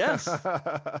 Yes.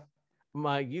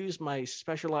 Use my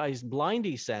specialized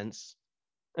blindy sense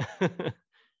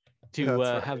to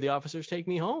That's have right. the officers take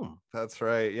me home. That's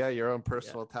right. Yeah, your own Yeah.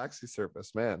 personal taxi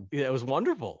service, man. Yeah, it was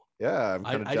wonderful. Yeah, I'm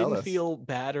kind of I didn't jealous. feel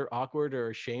bad or awkward or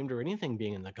ashamed or anything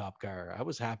being in the cop car. I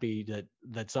was happy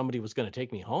that somebody was going to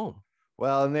take me home.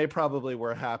 Well, and they probably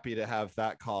were happy to have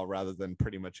that call rather than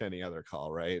pretty much any other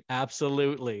call, right?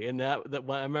 Absolutely. And that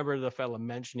I remember the fella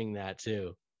mentioning that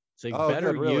too. It's like, Oh,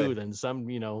 better good, really. you than some,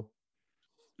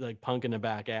 like punk in the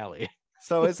back alley.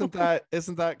 So isn't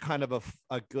that kind of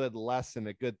a good lesson,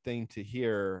 a good thing to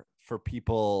hear for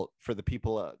the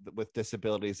people with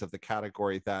disabilities of the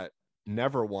category that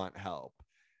never want help?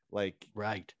 Like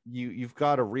Right. you've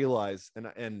got to realize,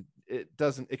 and it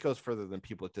goes further than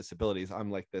people with disabilities. I'm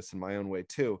like this in my own way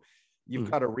too.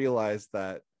 you've got to realize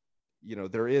that,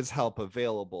 there is help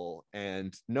available,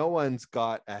 and no one's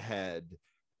got ahead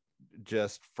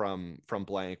just from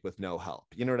blank with no help.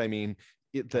 You know what I mean?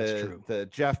 That's true. The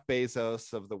Jeff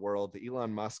Bezos of the world, the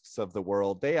Elon Musks of the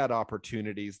world, they had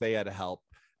opportunities, they had help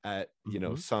at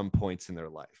some points in their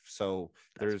life. So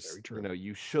That's there's very true.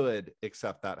 you should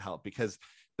accept that help, because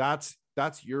that's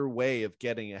your way of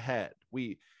getting ahead.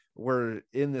 We're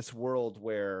in this world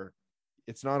where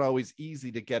it's not always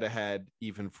easy to get ahead,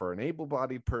 even for an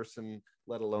able-bodied person,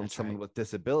 let alone That's someone right. with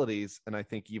disabilities. And I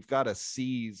think you've got to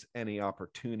seize any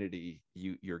opportunity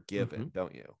you're given,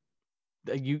 don't you?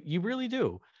 You really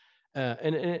do.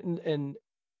 And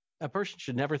a person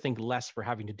should never think less for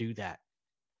having to do that.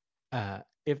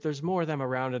 If there's more of them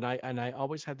around, and I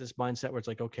always had this mindset where it's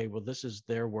like, okay, well, this is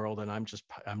their world, and I'm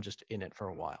just in it for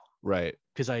a while, Right?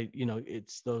 Because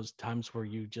it's those times where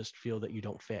you just feel that you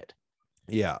don't fit.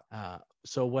 Yeah.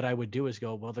 So what I would do is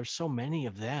go, well, there's so many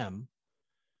of them,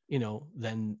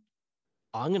 then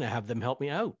I'm going to have them help me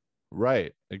out.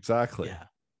 Right. Exactly. Yeah.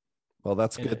 Well,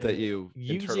 that's And, good that you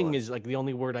using is like the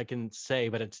only word I can say,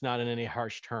 but it's not in any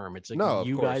harsh term. It's like, no, of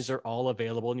you guys course. are all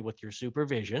available with your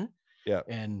supervision. Yeah.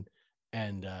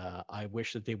 And I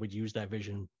wish that they would use that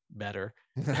vision better.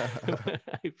 I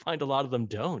find a lot of them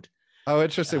don't. Oh,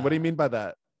 interesting. What do you mean by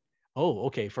that? Oh,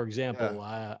 okay. For example,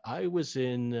 Yeah. I was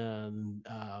in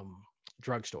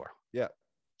drugstore. Yeah.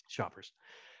 Shoppers.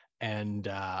 And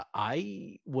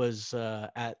I was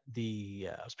I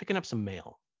was picking up some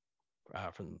mail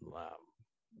from,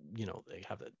 they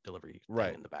have the delivery thing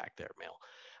Right. in the back there, mail.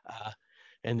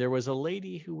 And there was a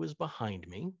lady who was behind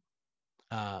me.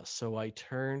 So I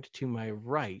turned to my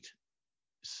right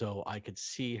so I could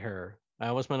see her. I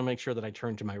always want to make sure that I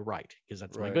turn to my right because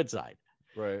that's my Right. good side.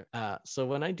 Right. So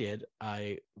when I did,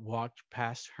 I walked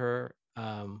past her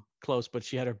close, but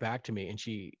she had her back to me,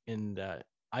 and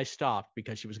I stopped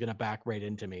because she was going to back right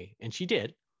into me, and she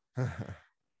did.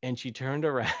 And she turned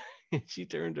around. She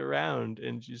turned around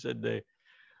and she said,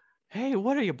 "Hey,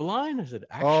 what are you, blind?" I said,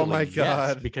 Oh "Actually, my yes,"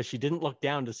 God. because she didn't look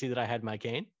down to see that I had my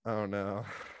cane. Oh no.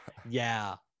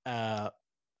 Yeah.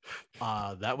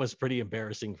 That was pretty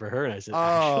embarrassing for her. And I said, Oh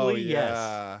 "Actually, yes."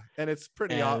 yeah. And it's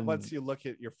pretty odd And once you look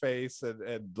at your face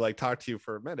and like talk to you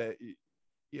for a minute.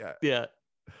 Yeah. yeah,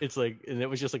 it's like, and it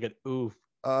was just like an oof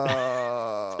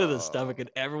to the stomach, Oh.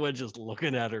 and everyone just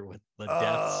looking at her with the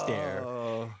death stare,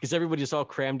 Oh. because everybody just all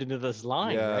crammed into this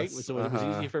line, right? Yes. So it was easy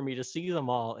Uh-huh. for me to see them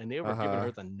all, and they were giving Uh-huh.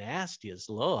 her the nastiest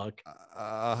look.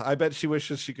 I bet she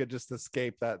wishes she could just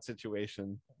escape that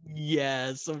situation.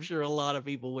 Yes, I'm sure a lot of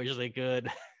people wish they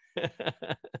could.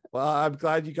 Well, I'm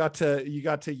glad you got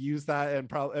to use that, and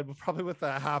probably with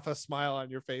a half a smile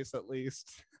on your face at least.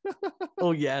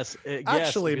 Oh yes, yes,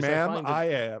 Actually, because I ma'am, find that, I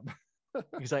am.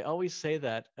 because I always say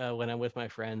that when I'm with my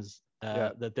friends,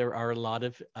 Yeah. that there are a lot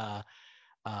of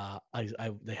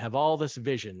they have all this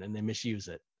vision and they misuse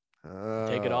it,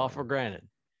 take it all for Oh, granted,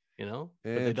 but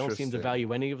they don't seem to interesting.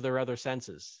 value any of their other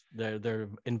senses. Their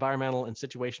environmental and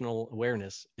situational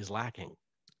awareness is lacking.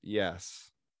 Yes.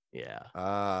 Yeah.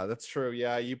 That's true.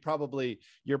 Yeah, you're probably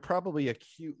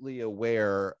acutely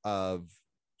aware of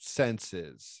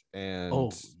senses, and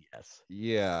Oh yes.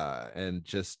 yeah, and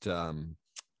just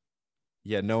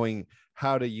yeah, knowing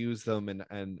how to use them,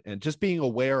 and just being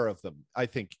aware of them. I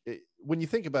think when you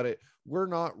think about it, we're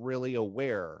not really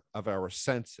aware of our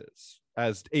senses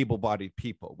as able-bodied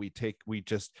people.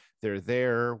 They're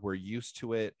there, we're used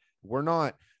to it.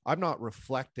 I'm not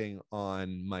reflecting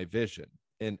on my vision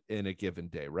in a given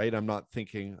day, right? I'm not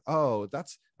thinking, oh,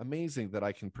 that's amazing that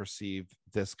I can perceive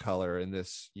this color and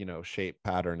this, shape,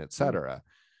 pattern, etc.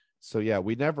 So yeah,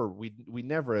 we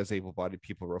never as able-bodied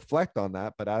people reflect on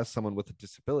that, but as someone with a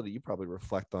disability, you probably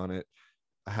reflect on it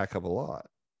a heck of a lot.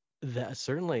 That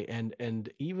certainly, and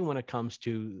even when it comes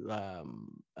to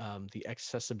the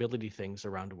accessibility things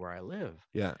around where I live,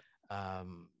 Yeah.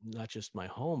 not just my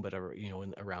home, but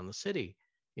around the city,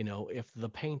 if the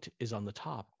paint is on the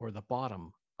top or the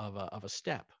bottom of a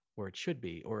step where it should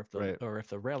be, Right. or if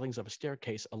the railings of a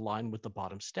staircase align with the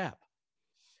bottom step,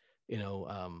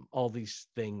 all these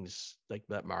things like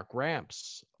that mark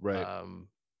ramps, Right. um,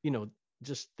 you know,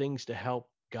 just things to help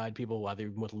guide people,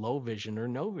 whether with low vision or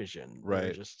no vision. There are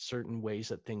Right. just certain ways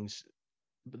that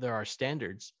there are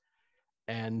standards,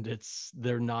 and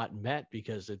they're not met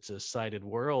because it's a sighted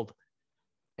world,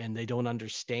 and they don't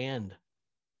understand,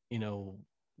 you know,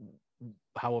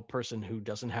 how a person who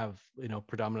doesn't have,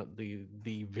 predominantly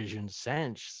the vision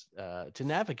sense to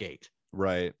navigate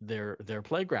Right. their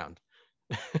playground.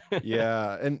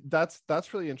 Yeah, and that's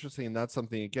really interesting, and that's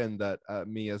something again that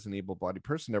me as an able-bodied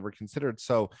person never considered.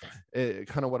 So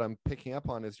kind of what I'm picking up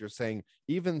on is you're saying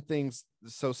even things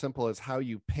so simple as how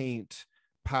you paint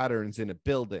patterns in a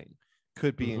building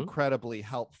could be Hmm. incredibly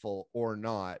helpful or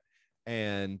not.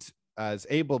 And as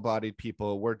able-bodied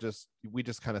people, we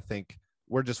just kind of think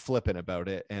we're just flippant about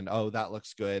it, and oh, that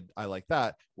looks good, I like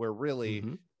that, where really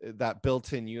Hmm. that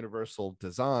built-in universal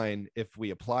design, if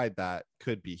we applied that,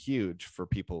 could be huge for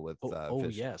people with Oh,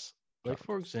 vision yes. Like, for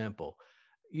challenges. example,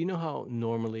 you know how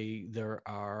normally there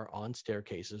are on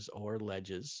staircases or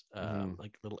ledges, Hmm.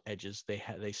 like little edges,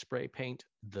 they spray paint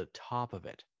the top of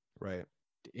it Right,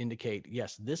 to indicate,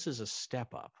 yes, this is a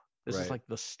step up. This is right, like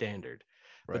the standard.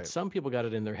 But right. some people got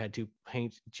it in their head to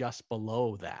paint just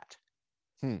below that.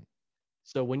 Hmm.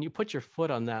 So when you put your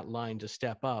foot on that line to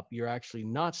step up, you're actually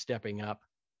not stepping up,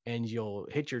 and you'll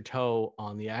hit your toe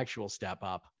on the actual step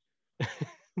up,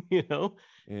 you know,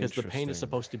 because the paint is Interesting.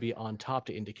 supposed to be on top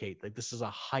to indicate like this is a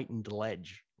heightened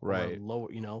ledge or a Right. lower,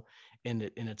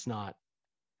 and it's not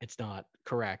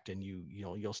correct, and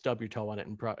you'll stub your toe on it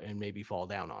and maybe fall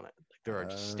down on it. Like, there are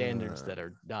just standards uh,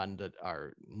 that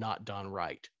are not done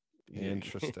right.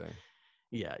 Interesting.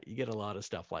 Yeah, you get a lot of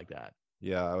stuff like that.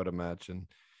 Yeah, I would imagine.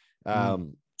 Mm.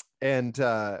 um and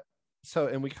so,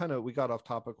 and we got off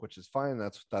topic, which is fine.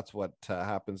 That's what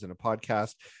happens in a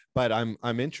podcast. But I'm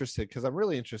interested, because I'm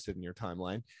really interested in your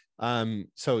timeline.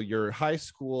 So your high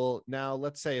school now,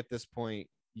 let's say at this point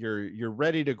you're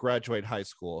ready to graduate high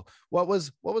school. What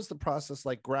was the process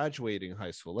like graduating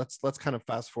high school? Let's kind of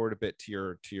fast forward a bit to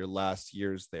your last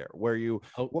years there. Where you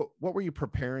Oh, what were you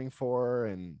preparing for?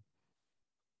 And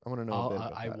I want to know a bit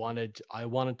about I that.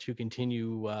 wanted to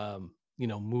continue,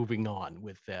 moving on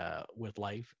with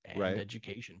life and Right.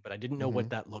 education, but I didn't know Hmm. what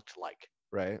that looked like.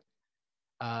 Right.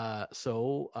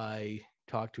 So I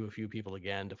talked to a few people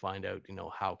again to find out,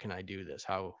 how can I do this?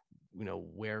 How,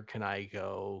 where can I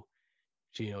go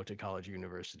to college or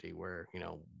university, where,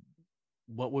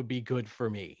 what would be good for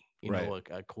me? Right.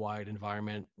 A quiet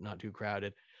environment, not too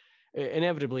crowded.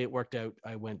 Inevitably, it worked out.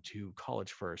 I went to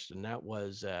college first, and that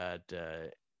was at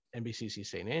NBCC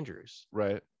St. Andrews.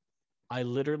 Right. I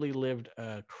literally lived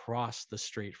across the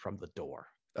street from the door,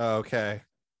 Okay.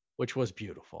 which was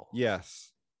beautiful.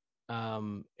 Yes.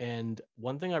 And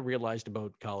one thing I realized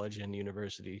about college and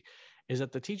university is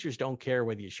that the teachers don't care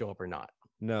whether you show up or not.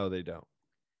 No, they don't.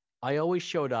 I always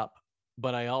showed up,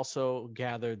 but I also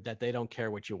gathered that they don't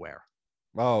care what you wear.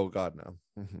 Oh God,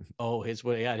 no. Oh, it's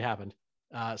what yeah, it happened.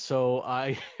 So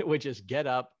I would just get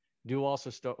up, do all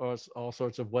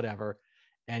sorts of whatever,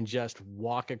 and just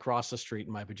walk across the street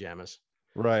in my pajamas.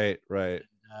 Right. Right.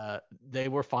 They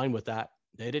were fine with that.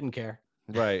 They didn't care.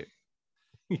 Right.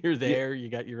 You're Yeah. there, you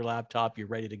got your laptop, you're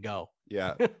ready to go.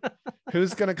 Yeah. Yeah,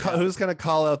 who's gonna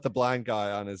call out the blind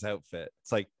guy on his outfit?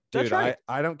 It's like, that's dude, right.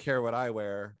 I don't care what I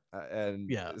wear, and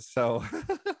Yeah, so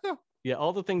yeah.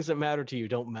 All the things that matter to you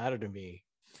don't matter to me.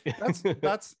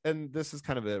 that's and this is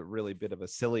kind of a really bit of a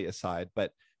silly aside,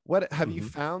 but what have you Hmm.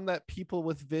 found that people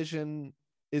with vision,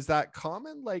 is that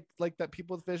common? Like that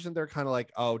people with vision, they're kind of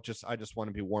like, oh, I just want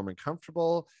to be warm and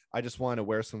comfortable. I just want to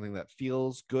wear something that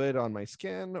feels good on my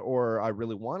skin, or I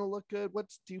really want to look good. What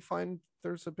do you find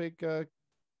there's a big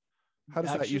how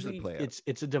does that usually Actually, play out?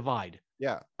 it's a divide.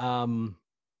 Yeah. Um,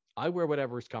 I wear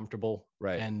whatever is comfortable,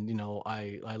 Right. and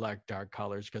I like dark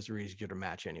colors because they're easier to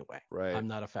match anyway. Right. I'm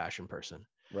not a fashion person.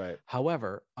 Right.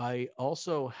 However, I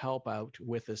also help out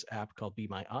with this app called Be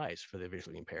My Eyes for the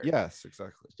visually impaired. Yes,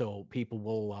 exactly. So people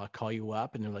will call you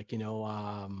up and they're like,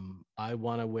 I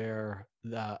want to wear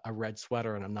a red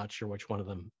sweater and I'm not sure which one of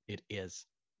them it is.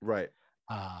 Right.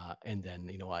 And then,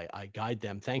 I guide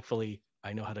them. Thankfully,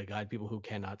 I know how to guide people who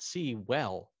cannot see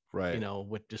well, Right.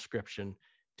 with description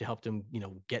to help them,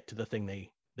 get to the thing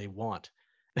they want.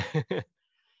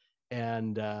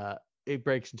 And it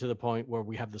breaks into the point where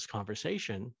we have this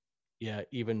conversation. Yeah,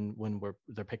 even when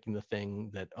they're picking the thing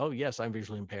that, oh yes, I'm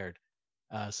visually impaired,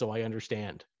 so I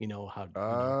understand,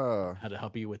 Ah, how to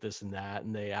help you with this and that,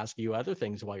 and they ask you other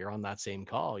things while you're on that same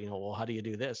call. Well, how do you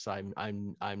do this? I'm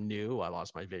new. I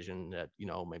lost my vision at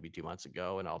maybe 2 months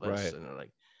ago, and all this, right. and they're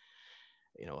like,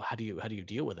 how do you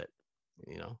deal with it?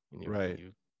 And Right.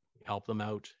 you help them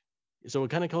out. So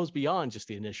it kind of goes beyond just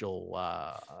the initial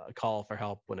call for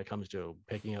help when it comes to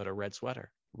picking out a red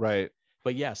sweater. Right.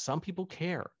 But yeah, some people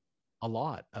care a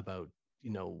lot about,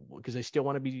 because they still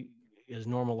want to be as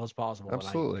normal as possible. And I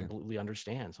Absolutely. completely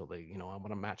understand. So they, I want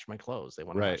to match my clothes. They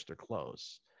want to Right. match their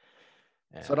clothes.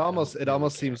 So I don't it really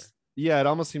almost care. seems, yeah, it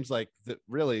almost seems like that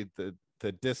really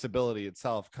the disability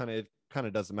itself kind of kind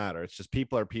of doesn't matter. It's just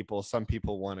people are people. Some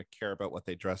people want to care about what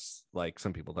they dress like.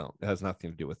 Some people don't. It has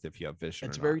nothing to do with if you have vision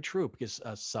It's or not. very true, because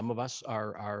some of us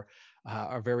are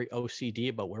very OCD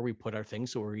about where we put our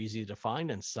things, so we're easy to find.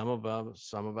 And some of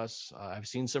us, I've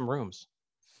seen some rooms.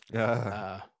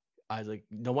 I was like,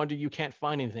 no wonder you can't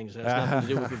find anything. So it has nothing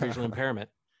to do with your visual impairment.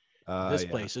 This Yeah.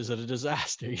 place is a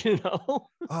disaster, you know?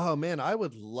 Oh man, I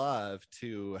would love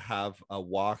to have a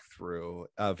walkthrough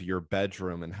of your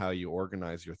bedroom and how you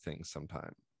organize your things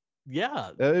sometime. Yeah,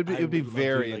 It I would be would love to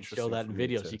very like show interesting that for in me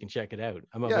video so to. you can check it out.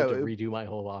 I'm about to Yeah. redo my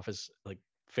whole office like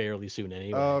fairly soon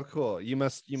anyway. Oh, cool. You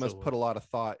must So put a lot of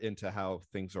thought into how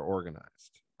things are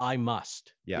organized. I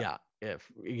must. Yeah.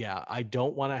 Yeah. I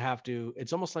don't want to have to.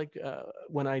 It's almost like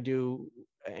when I do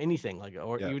anything, like,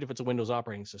 or Yeah. even if it's a Windows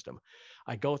operating system,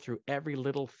 I go through every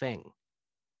little thing,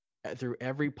 through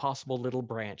every possible little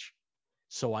branch,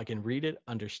 so I can read it,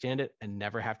 understand it, and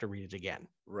never have to read it again.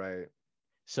 Right.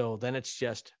 So then it's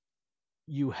just,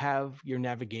 you have your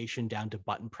navigation down to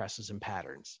button presses and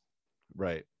patterns.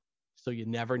 Right. So you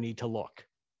never need to look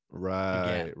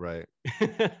Right. again. Right.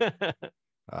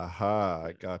 Aha,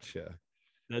 I gotcha.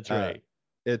 That's Uh, right.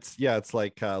 it's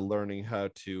like learning how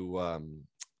to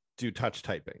do touch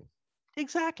typing.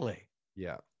 Exactly.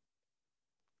 Yeah.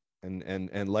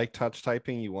 And like touch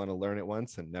typing, you want to learn it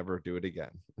once and never do it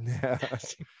again.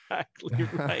 That's exactly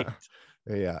right.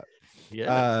 Yeah.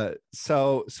 Yeah.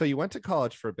 So you went to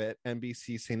college for a bit,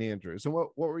 NBC St. Andrews. And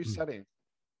what were you studying?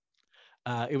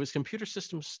 It was computer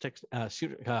systems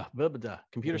computer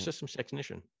Mhm. systems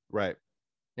technician Right.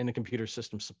 and a computer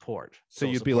system support. So So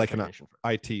you'd be support like an technician.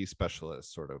 IT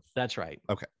specialist, sort of. That's right.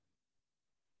 Okay.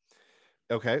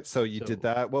 Okay. So you did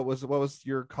So that. What was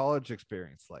your college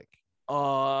experience like?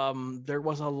 there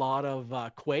was a lot of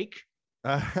Quake,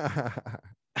 a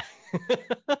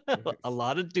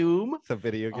lot of Doom So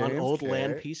video on games. old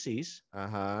LAN Okay. PCs,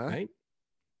 Uh-huh. right?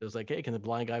 It was like, hey, can the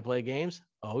blind guy play games?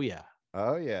 Oh yeah.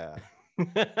 Oh yeah.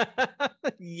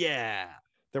 Yeah.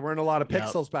 There weren't a lot of Yeah.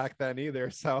 pixels back then either.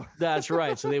 So That's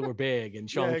right. So they were big and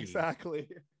yeah, chunky. exactly.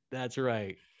 That's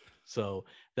right. So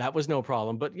that was no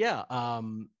problem. But yeah,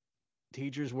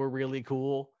 teachers were really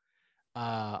cool.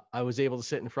 I was able to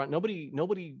sit in front.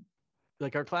 Nobody,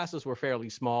 like, our classes were fairly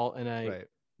small, and I Right.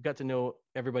 got to know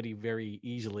everybody very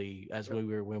easily as Yep.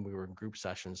 when we were in group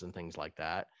sessions and things like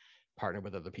that, partner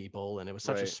with other people. And it was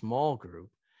such a Right. small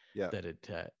group Yeah. that it,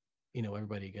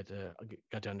 everybody got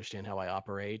to understand how I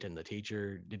operate, and the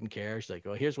teacher didn't care. She's like,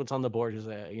 well, here's what's on the board. Here's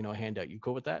a handout. You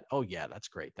cool with that? Oh yeah, that's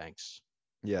great. Thanks.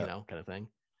 Yeah. Kind of thing.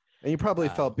 And you probably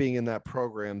Um, felt being in that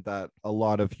program that a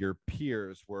lot of your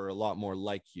peers were a lot more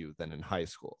like you than in high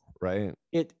school, right?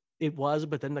 it was,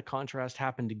 but then the contrast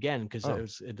happened again, because Oh.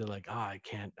 they're like, oh, I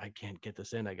can't get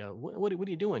this in. I go, what are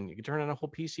you doing? You can turn on a whole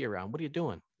PC around. What are you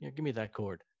doing? Yeah, give me that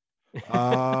cord.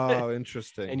 Oh, And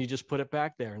interesting. you just put it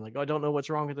back there and like, oh, I don't know what's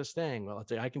wrong with this thing. Well,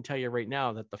 I can tell you right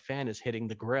now that the fan is hitting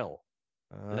the grill.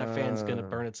 And that fan's going to Uh,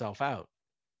 burn itself out,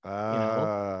 you know?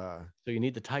 uh, So you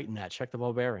need to tighten that, check the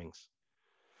ball bearings,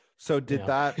 so you did know?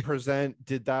 that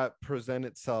present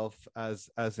itself as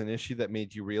an issue that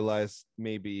made you realize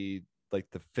maybe like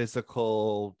the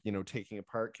physical, taking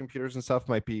apart computers and stuff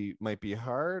might be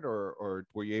hard, or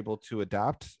were you able to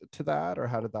adapt to that, or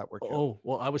how did that work out? Oh,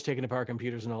 well, I was taking apart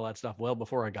computers and all that stuff well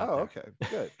before I got Oh, there.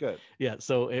 okay. Good. Yeah,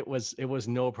 so it was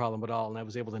no problem at all, and I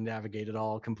was able to navigate it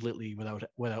all completely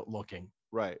without looking.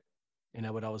 Right. And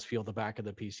I would always feel the back of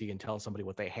the PC and tell somebody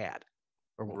what they had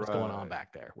or what was going on Right.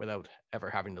 back there without ever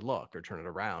having to look or turn it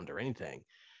around or anything.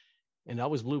 And it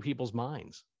always blew people's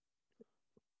minds.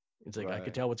 It's like I could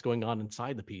Right. tell what's going on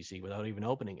inside the PC without even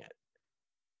opening it.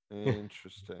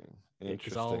 Interesting. Because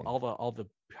Interesting. all the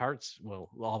parts, well,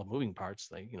 all the moving parts,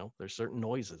 there's certain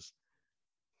noises.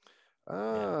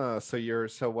 Yeah.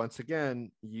 So once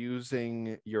again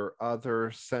using your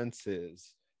other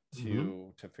senses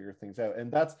Mm-hmm. to figure things out,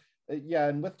 and that's yeah.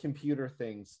 And with computer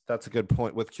things, that's a good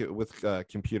point. With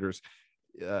computers,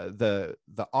 the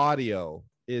audio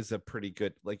is a pretty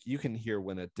good. Like you can hear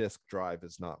when a disk drive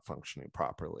is not functioning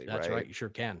properly, That's right? right. You sure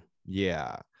can.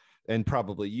 Yeah, and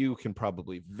you can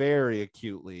probably very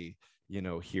acutely,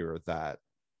 hear that.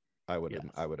 I would Yes.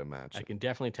 I would I imagine. can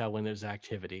definitely tell when there's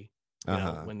activity,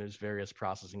 Uh-huh. when there's various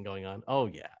processing going on. Oh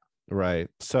yeah. Right.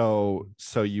 So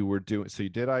you did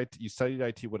you studied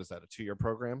IT. What is that? A 2-year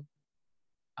program?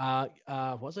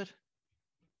 Was it?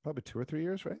 Probably 2 or 3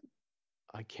 years, right?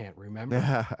 I can't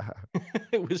remember.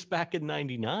 It was back in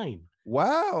 '99.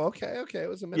 Wow. Okay. It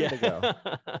was a minute Yeah.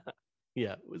 ago.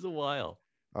 Yeah, it was a while.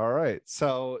 All right.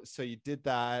 So you did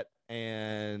that,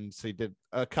 and so you did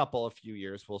a few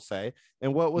years, we'll say.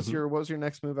 And what was Mhm. your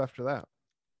next move after that?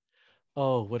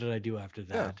 Oh, what did I do after Yeah.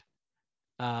 that?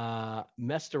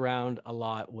 Messed around a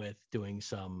lot with doing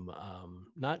some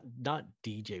not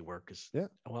DJ work, because Yeah.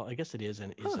 well, I guess it is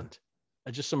and Huh. isn't.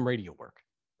 Just some radio work.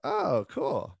 Oh,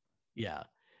 cool. Yeah.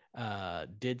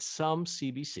 Did some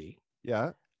CBC.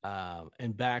 Yeah.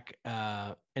 And back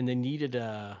and they needed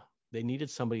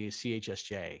somebody at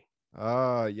CHSJ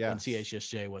Oh, when yes.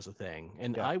 CHSJ was a thing.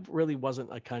 And Yeah. I really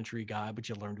wasn't a country guy, but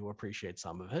you learn to appreciate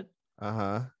some of it,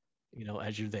 Uh-huh.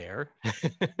 as you're there.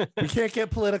 We can't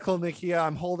get political, Nakia.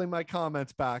 I'm holding my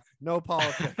comments back. No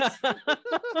politics.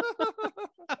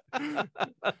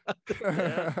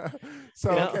 Yeah.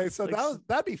 So Yeah. okay, so Like,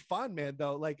 that'd be fun, man.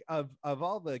 Though, like of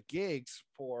all the gigs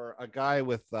for a guy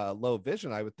with low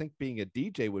vision, I would think being a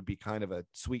DJ would be kind of a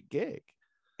sweet gig.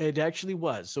 it actually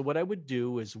was. So what I would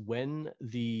do is when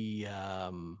the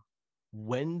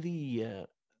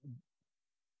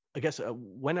I guess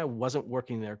when I wasn't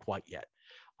working there quite yet,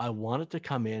 I wanted to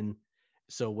come in.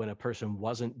 So when a person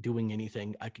wasn't doing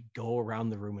anything, I could go around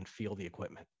the room and feel the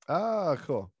equipment. Oh,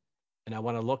 cool. And I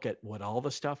want to look at what all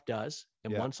the stuff does.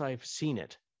 And Yeah. once I've seen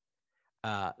it,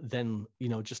 then,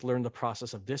 just learn the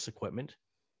process of this equipment.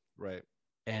 Right.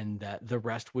 And the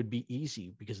rest would be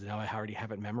easy because now I already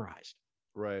have it memorized.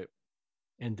 Right.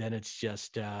 And then it's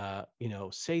just,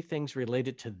 say things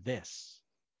related to this.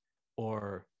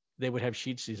 Or they would have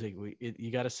sheets. He's like,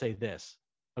 you got to say this.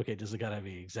 Okay, does it got to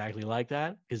be exactly like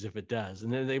that? Because if it does,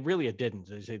 and then it didn't.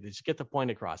 They say, just get the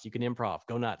point across. You can improv,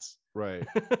 go nuts. Right.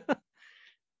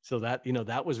 So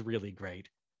that was really great.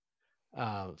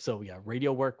 So yeah,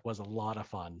 radio work was a lot of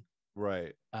fun.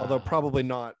 Right. Although probably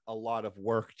not a lot of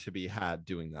work to be had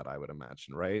doing that, I would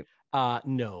imagine, right?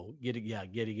 No, yet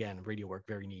again, radio work,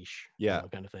 very niche, Yeah.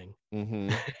 kind of thing. Mm-hmm.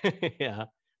 Yeah.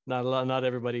 Not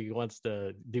everybody wants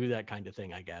to do that kind of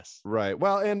thing, I guess. Right.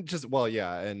 Well, and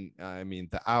yeah, and I mean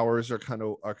the hours are kind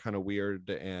of weird,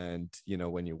 and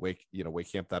when you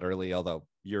waking up that early, although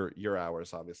your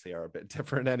hours obviously are a bit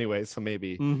different anyway, so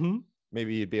maybe Mm-hmm.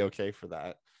 maybe you'd be okay for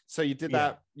that. So you did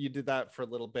that. You did that for a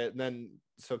little bit, and then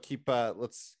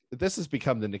this has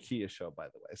become the Nakia show, by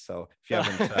the way. So if you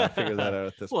haven't figured that out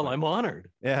at this well, point, I'm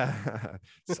honored. Yeah.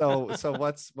 So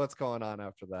what's going on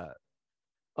after that?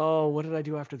 Oh, what did I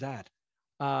do after that?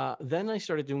 Then I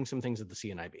started doing some things at the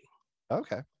CNIB.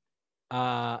 Okay.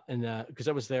 And because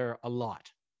I was there a lot.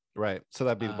 Right. So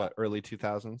that'd be what, early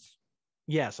 2000s?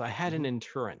 Yes, I had an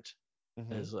interrant.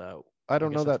 Mm-hmm. As I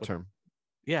don't know that term.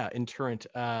 Yeah, interrant.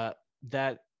 Well,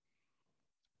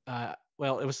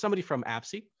 it was somebody from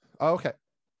APSI. Oh, okay.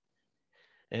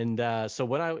 And so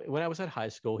when I was at high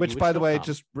school, which, by the way,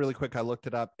 just really quick, I looked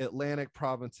it up. Atlantic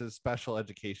Provinces Special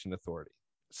Education Authority.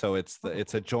 So it's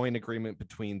a joint agreement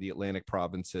between the Atlantic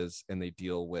provinces, and they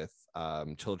deal with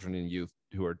children and youth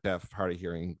who are deaf, hard of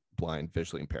hearing, blind,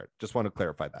 visually impaired. Just want to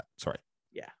clarify that. Sorry.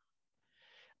 Yeah.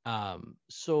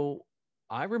 So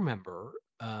I remember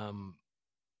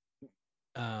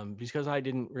because I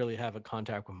didn't really have a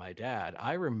contact with my dad.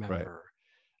 I remember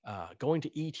going to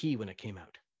ET when it came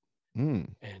out.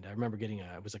 And I remember getting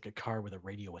it was like a car with a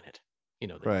radio in it.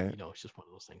 It's just one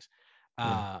of those things.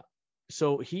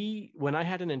 So when I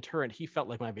had an interrant, he felt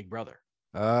like my big brother.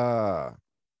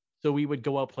 So we would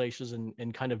go out places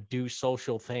and kind of do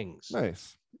social things.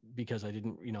 Nice. Because I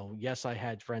didn't, yes, I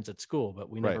had friends at school, but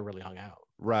we never really hung out.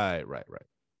 Right.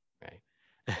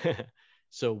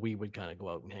 So we would kind of go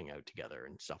out and hang out together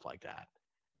and stuff like that,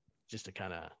 just to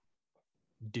kind of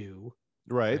do.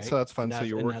 Right. So that's fun. So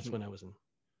you're working. That's when I was in.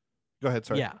 Go ahead.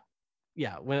 Sorry.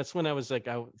 Yeah. That's when I was like,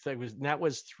 that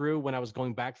was through when I was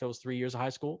going back those 3 years of high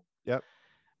school. Yep.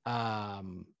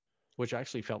 Which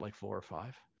actually felt like 4 or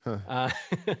 5.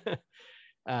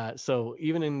 Huh. So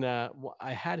even in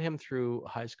I had him through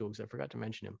high school because I forgot to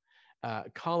mention him.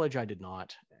 College, I did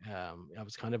not. I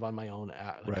was kind of on my own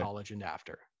at college and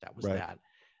after. That was that.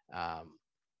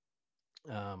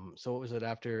 So what was it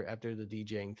after the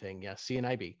DJing thing? Yeah,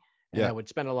 CNIB. And I would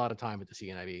spend a lot of time at the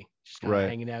CNIB, just kind of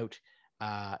hanging out.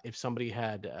 If somebody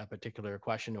had a particular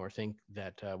question or think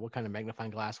that what kind of magnifying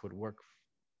glass would work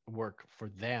for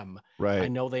them, I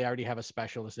know they already have a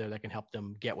specialist there that can help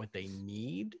them get what they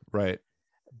need. Right.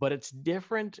 But it's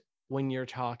different when you're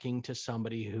talking to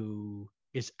somebody who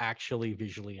is actually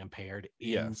visually impaired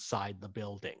inside the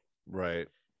building. Right.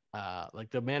 Like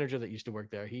the manager that used to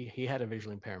work there, he had a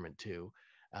visual impairment too.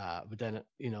 But then,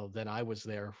 then I was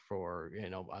there for,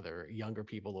 other younger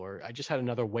people, or I just had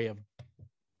another way of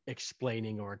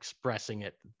explaining or expressing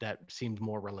it that seemed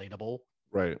more relatable.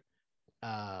 Right.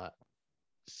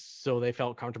 So they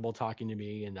felt comfortable talking to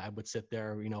me, and I would sit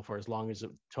there, for as long as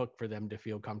it took for them to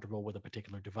feel comfortable with a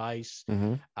particular device.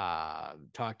 Mm-hmm.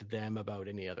 Talk to them about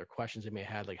any other questions they may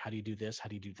have, like how do you do this, how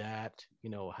do you do that,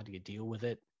 how do you deal with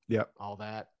it, all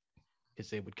that, because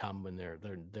they would come when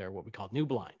they're what we call new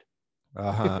blind.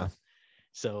 Uh-huh.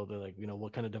 So they're like,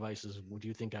 what kind of devices would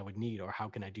you think I would need, or how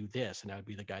can I do this? And I would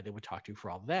be the guy that would talk to you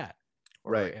for all of that.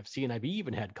 Or Right. if CNIB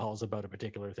even had calls about a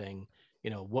particular thing,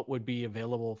 what would be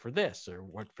available for this or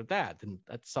what for that? Then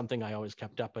that's something I always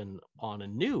kept up on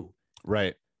and knew.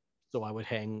 Right. So I would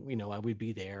I would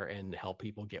be there and help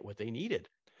people get what they needed.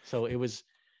 So it was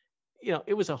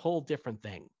a whole different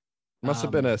thing. Must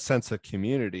have been a sense of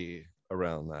community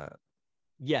around that.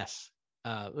 Yes.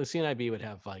 The CNIB would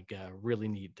have really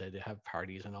neat to have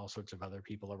parties, and all sorts of other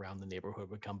people around the neighborhood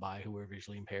would come by who were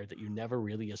visually impaired that you never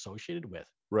really associated with.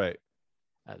 Right.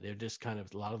 They're just kind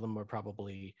of, a lot of them were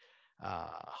probably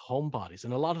homebodies,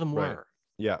 and a lot of them Right. were.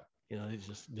 Yeah. It's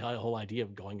just the whole idea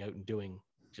of going out and doing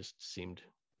just seemed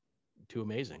too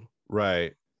amazing.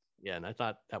 Right. Yeah, and I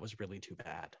thought that was really too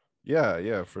bad.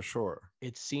 Yeah, for sure.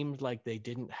 It seemed like they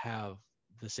didn't have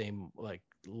the same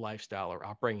lifestyle or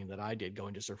upbringing that I did,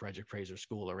 going to Sir Frederick Fraser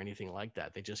School or anything like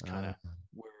that. They just kind of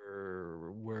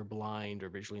were blind or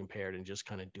visually impaired and just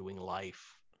kind of doing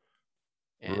life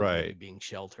and maybe being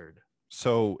sheltered.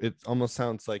 So it almost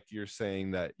sounds like you're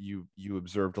saying that you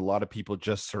observed a lot of people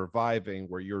just surviving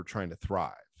where you're trying to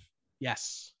thrive.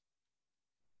 Yes.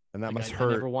 And that must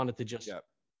hurt. I never wanted to just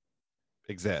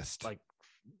exist.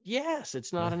 Yes,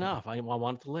 it's not enough. I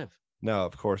want it to live. No,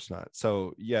 of course not.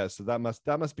 So so that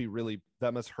must be really,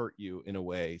 that must hurt you in a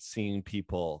way, seeing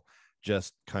people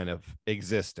just kind of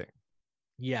existing.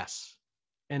 Yes.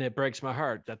 And it breaks my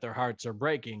heart that their hearts are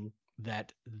breaking,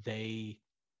 that they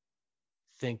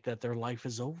think that their life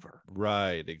is over.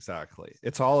 Right, exactly.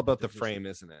 It's all about the frame,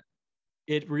 isn't it?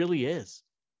 It really is.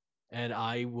 And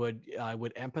I would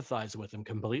empathize with them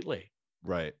completely.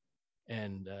 Right.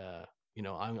 And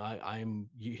I'm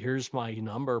here's my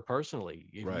number personally.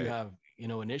 If you have,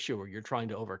 an issue or you're trying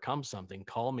to overcome something,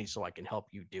 call me so I can help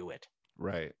you do it.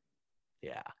 Right.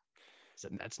 Yeah. So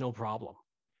that's no problem.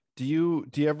 Do you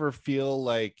ever feel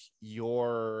like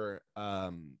your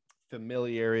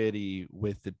familiarity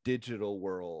with the digital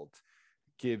world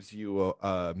gives you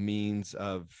a means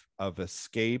of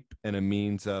escape and a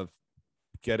means of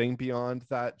getting beyond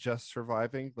that just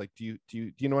surviving? Like, do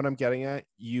you know what I'm getting at?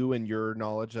 You and your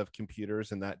knowledge of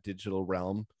computers and that digital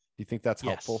realm, do you think that's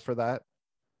helpful for that?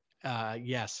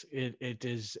 Yes, it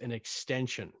is an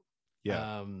extension.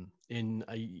 Yeah. And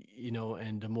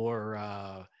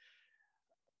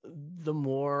the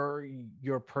more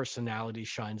your personality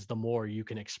shines, the more you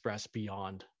can express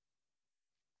beyond,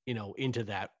 into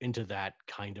that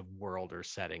kind of world or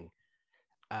setting.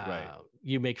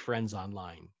 You make friends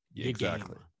online. Yeah,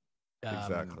 exactly.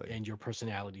 Exactly. And your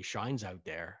personality shines out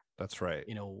there. That's right.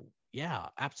 Yeah,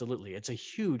 absolutely. It's a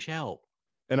huge help.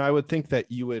 And I would think that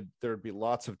there'd be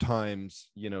lots of times,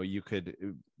 you could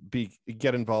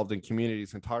get involved in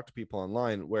communities and talk to people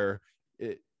online where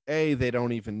A, they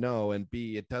don't even know, and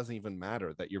B, it doesn't even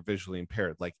matter that you're visually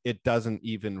impaired. Like, it doesn't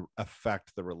even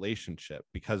affect the relationship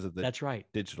because of the That's right.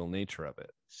 digital nature of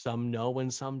it. Some know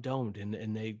and some don't,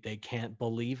 and they can't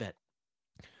believe it.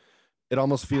 It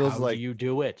almost feels How like, do you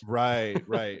do it? Right.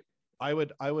 I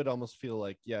would almost feel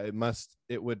like,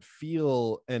 it would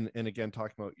feel, and again,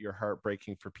 talking about your heart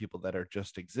breaking for people that are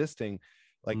just existing.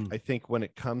 Like, I think when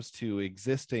it comes to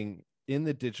existing in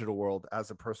the digital world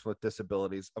as a person with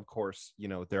disabilities, of course,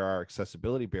 there are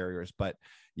accessibility barriers, but,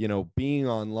 being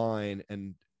online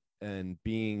and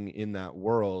being in that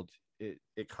world,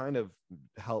 it kind of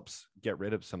helps get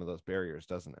rid of some of those barriers,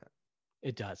 doesn't it?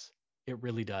 It does. It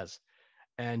really does.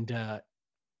 And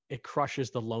it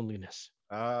crushes the loneliness.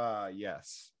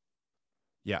 Yes.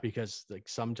 Yeah. Because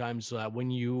sometimes when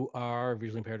you are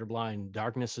visually impaired or blind,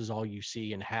 darkness is all you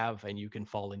see and have, and you can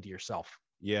fall into yourself.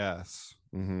 Yes.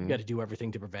 You got to do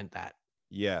everything to prevent that.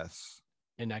 Yes.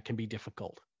 And that can be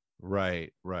difficult.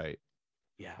 Right.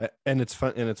 Yeah. And it's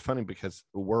fun. And it's funny because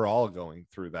we're all going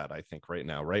through that, I think, right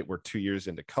now, right? We're 2 years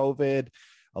into COVID.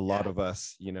 A lot of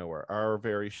us, are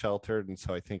very sheltered. And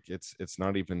so I think it's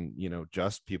not even,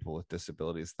 just people with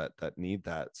disabilities that need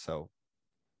that. So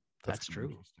that's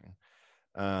true.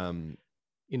 Interesting.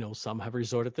 Some have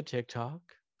resorted to TikTok.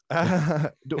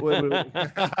 Do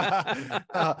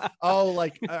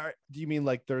you mean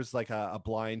like there's like a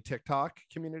blind TikTok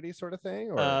community sort of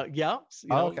thing? Or yeah.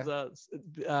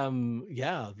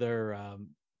 They're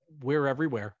we're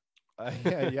everywhere.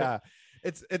 Yeah.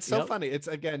 It's so funny. It's,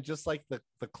 again, just like the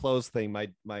clothes thing. My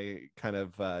kind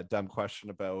of dumb question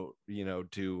about,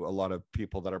 do a lot of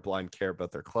people that are blind care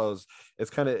about their clothes?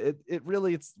 It's kind of it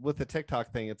really, it's with the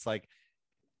TikTok thing. It's like,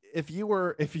 if you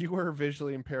were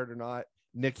visually impaired or not,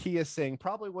 Nakia Singh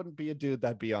probably wouldn't be a dude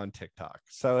that'd be on TikTok.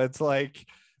 So it's like,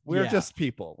 we're just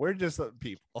people. We're just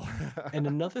people. And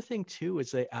another thing too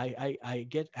is that I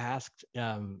get asked,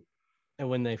 and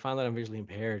when they find that I'm visually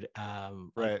impaired, like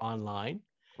Right. online,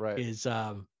 Right. is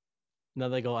now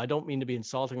they go, I don't mean to be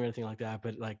insulting or anything like that,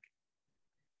 but like,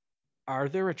 are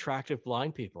there attractive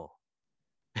blind people?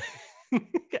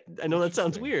 I know that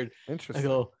sounds Interesting. weird. I Interesting.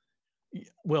 go,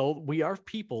 well, we are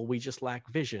people. We just lack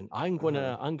vision. I'm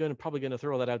gonna probably gonna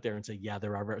throw that out there and say, yeah,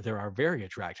 there are very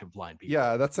attractive blind people.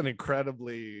 Yeah, that's an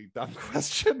incredibly dumb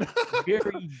question.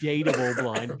 Very dateable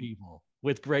blind people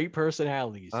with great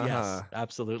personalities. Uh-huh. Yes,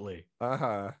 absolutely.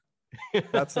 Uh-huh.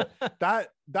 That's a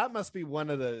that must be one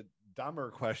of the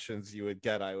dumber questions you would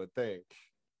get, I would think.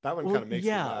 That one kind Well, of makes me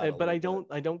yeah, mad a but I little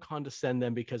bit. don't condescend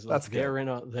them because like That's good.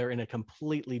 they're in a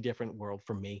completely different world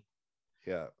from me.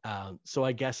 Yeah. So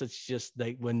I guess it's just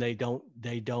when they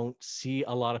don't see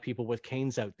a lot of people with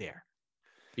canes out there,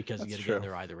 because That's yet again true.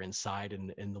 they're either inside,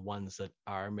 and the ones that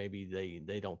are, maybe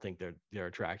they don't think they're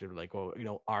attractive. Like,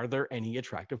 well, are there any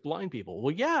attractive blind people?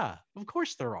 Well, yeah, of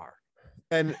course there are.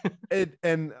 And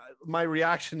and my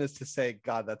reaction is to say,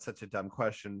 God, that's such a dumb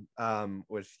question.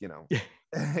 Which,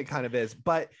 it kind of is.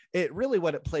 But it really,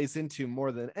 what it plays into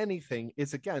more than anything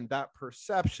is, again, that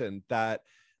perception that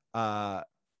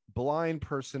blind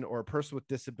person or a person with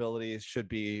disabilities should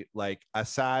be like a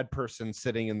sad person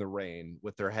sitting in the rain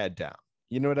with their head down.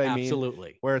 You know what I mean?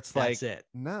 Absolutely, Where it's that's like, it.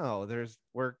 no,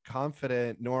 we're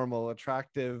confident, normal,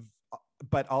 attractive,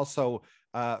 but also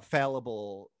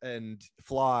fallible and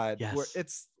flawed.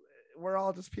 Yes, We're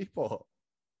all just people.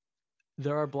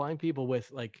 there are blind people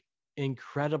with like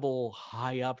incredible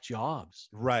high up jobs.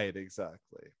 Right,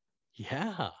 exactly.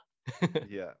 Yeah.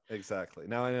 Yeah, exactly.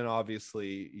 Now, and then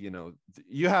obviously,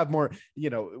 you have more,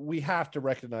 we have to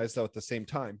recognize, though, at the same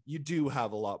time, you do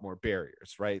have a lot more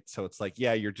barriers, right? So it's like,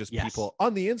 yeah, you're just Yes. people.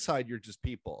 On the inside, you're just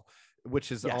people,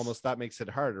 which is Yes. almost, that makes it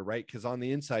harder, right? Because on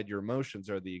the inside, your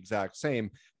emotions are the exact same,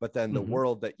 but then the Hmm.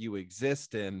 world that you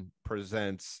exist in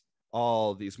presents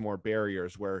all these more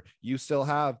barriers where you still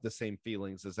have the same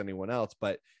feelings as anyone else,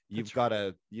 but That's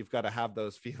right. you've got to have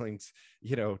those feelings,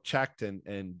 checked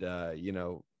and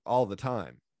all the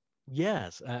time.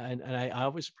 Yes, and I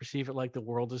always perceive it like the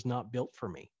world is not built for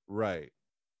me, Right.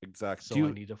 Exactly. so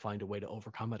I need to find a way to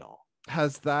overcome it all.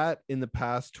 Has that in the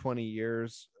past 20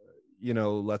 years,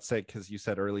 let's say, because you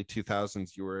said early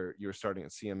 2000s, you were starting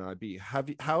at CNIB.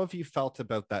 How have you felt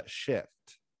about that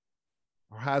shift?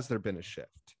 Or has there been a shift?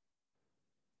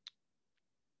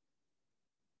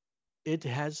 It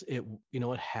has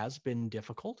been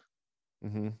difficult,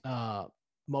 Mm-hmm. uh,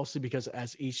 mostly because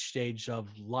as each stage of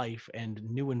life and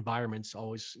new environments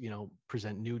always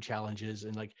present new challenges,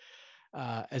 and like,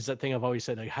 as that thing I've always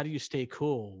said, like, how do you stay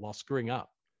cool while screwing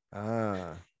up?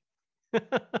 Ah.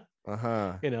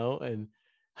 Uh-huh. And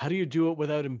how do you do it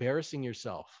without embarrassing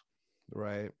yourself?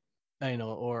 Right.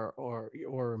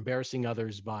 Or embarrassing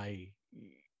others by,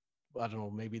 I don't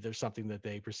know, maybe there's something that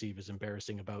they perceive as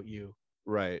embarrassing about you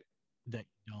Right. that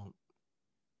you don't.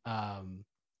 Um,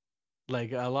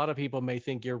 like, a lot of people may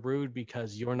think you're rude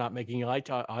because you're not making eye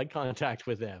contact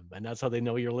with them, and that's how they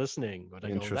know you're listening. But I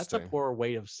go, that's a Interesting. poor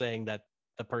way of saying that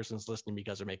the person's listening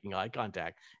because they're making eye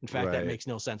contact. In fact, that Right. makes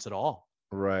no sense at all.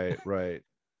 Right. Right.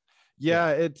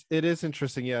 Yeah, Yeah. it is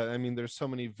interesting. Yeah, I mean, there's so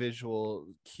many visual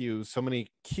cues, so many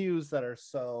cues that are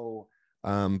so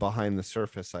behind the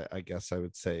surface. I guess I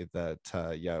would say that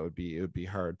yeah, it would be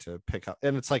hard to pick up.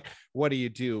 And it's like, what do you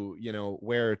do?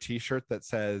 Wear a T-shirt that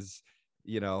says,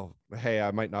 hey,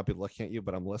 I might not be looking at you,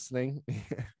 but I'm listening.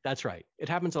 That's right. It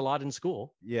happens a lot in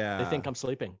school. They think Yeah. I'm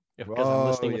sleeping because I'm Oh,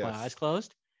 listening with my eyes yes.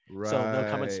 closed. So they'll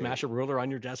come and Right. smash a ruler on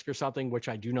your desk or something, which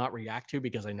I do not react to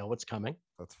because I know what's coming.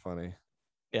 That's funny.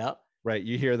 Yeah. Right.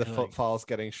 You hear the And like, footfalls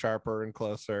getting sharper and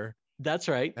closer that's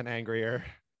right. and angrier.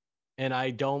 And I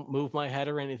don't move my head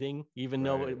or anything, even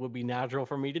though Right. it would be natural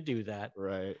for me to do that.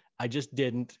 Right. I just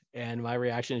didn't. And my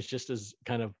reaction is just as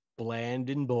kind of bland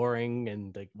and boring.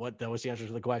 And like, what? That was the answer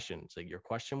to the question. It's like, your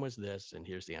question was this, and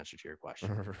here's the answer to your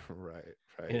question. Right.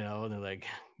 Right. And they're like,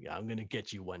 yeah, I'm going to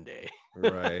get you one day.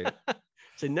 Right.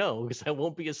 Say no, because I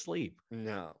won't be asleep.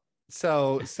 No.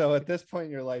 So at this point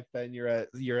in your life, then you're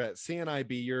at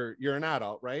CNIB. You're an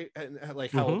adult, right? And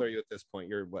like, how old Mm-hmm. are you at this point?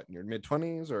 You're what, in your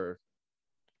mid-20s or?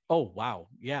 Oh, wow.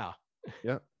 Yeah.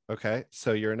 Yeah. Okay.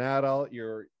 So you're an adult.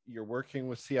 You're working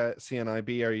with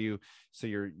CNIB.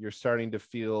 You're starting to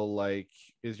feel like,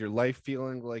 is your life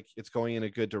feeling like it's going in a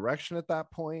good direction at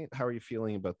that point? How are you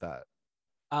feeling about that?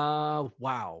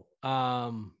 Wow.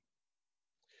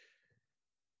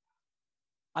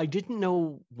 I didn't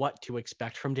know what to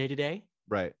expect from day to day.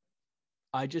 Right.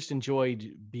 I just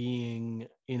enjoyed being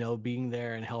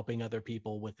there and helping other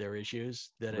people with their issues,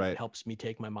 that it Right. helps me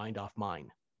take my mind off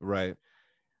mine. Right.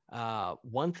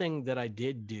 One thing that I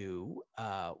did do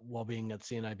while being at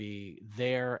CNIB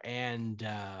there and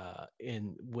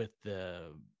in with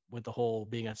the whole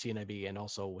being at CNIB and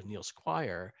also with Neil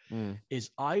Squire Mm. is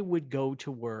I would go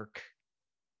to work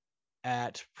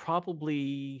at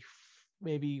probably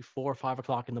maybe 4 or 5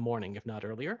 o'clock in the morning, if not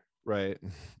earlier. Right.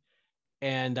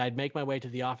 And I'd make my way to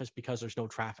the office because there's no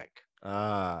traffic.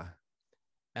 Ah.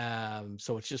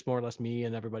 So it's just more or less me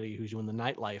and everybody who's doing the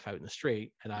nightlife out in the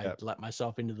street. And I'd Yep. let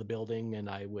myself into the building and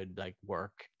I would like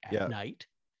work at Yep. night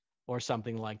or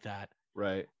something like that.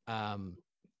 Right. Um,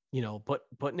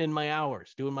 putting in my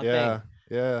hours, doing my thing,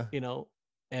 Yeah. Yeah.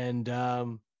 and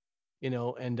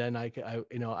and then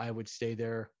I would stay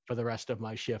there for the rest of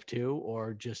my shift too,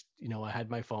 or just, I had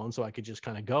my phone so I could just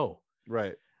kind of go.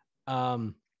 Right.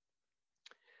 Um,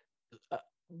 uh,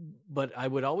 but I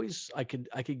would always,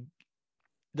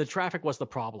 the traffic was the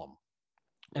problem.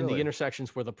 And the Really.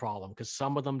 intersections were the problem because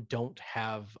some of them don't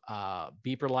have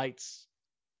beeper lights,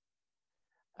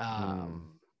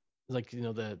 Mm. like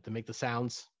to make the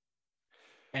sounds.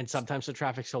 And sometimes the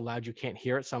traffic's so loud you can't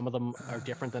hear it. Some of them are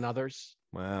different than others,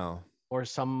 Wow. or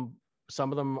some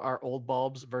of them are old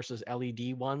bulbs versus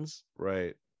LED ones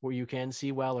Right. where you can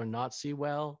see well or not see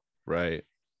well. Right.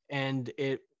 And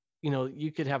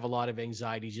you could have a lot of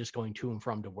anxiety just going to and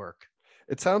from to work.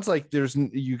 It sounds like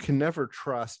you can never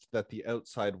trust that the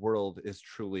outside world is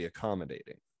truly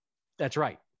accommodating, That's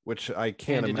right. which I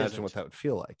can't And it imagine isn't. what that would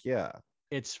feel like. Yeah.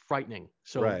 It's frightening.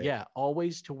 So Right. yeah,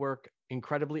 always to work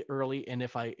incredibly early. And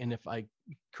if I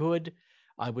could,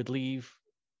 I would leave.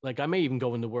 Like I may even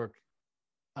go into work.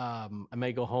 I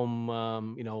may go home,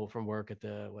 from work at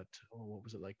what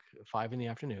was it, like 5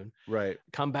 p.m. Right.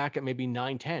 Come back at maybe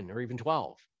 9, 10, or even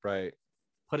 12. Right.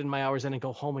 Put in my hours in and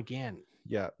go home again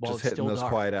Yeah. while Just it's hitting still those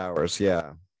dark. quiet hours.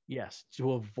 Yeah. Yes,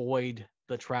 to avoid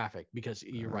the traffic, because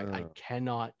you're right. I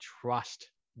cannot trust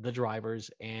the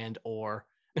drivers and or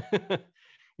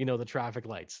the traffic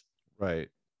lights. Right.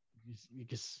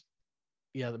 Because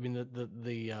yeah, I mean the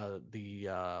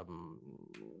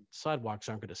sidewalks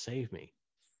aren't going to save me,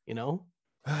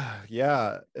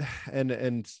 Yeah.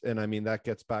 And I mean, that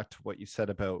gets back to what you said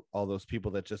about all those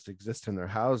people that just exist in their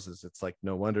houses. It's like,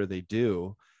 no wonder they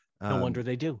do. No wonder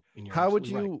they do. And you're How would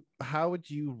absolutely right. how would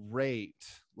you rate,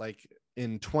 like,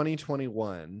 in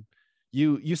 2021,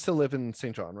 you still live in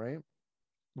St. John, right?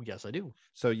 Yes, I do.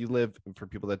 So you live, for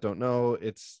people that don't know,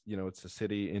 it's it's a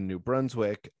city in New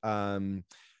Brunswick. How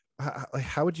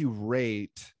would you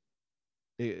rate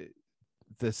the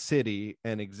city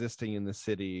and existing in the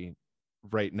city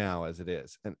right now as it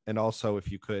is, and also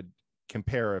if you could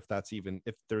compare, if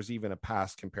there's even a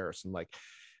past comparison, like,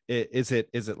 is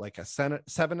it like a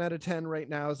 7 out of 10 right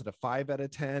now? Is it a 5 out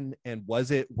of 10? And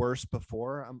was it worse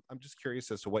before? I'm just curious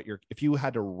as to if you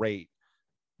had to rate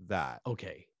that.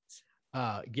 Okay.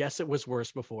 Yes, it was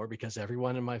worse before because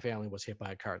everyone in my family was hit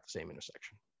by a car at the same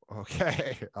intersection.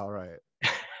 Okay. All right.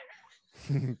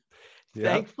 Yep.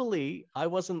 Thankfully, I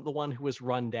wasn't the one who was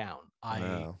run down.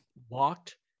 I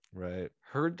walked, right,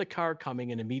 heard the car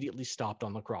coming, and immediately stopped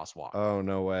on the crosswalk. Oh,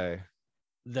 no way.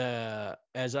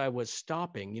 As I was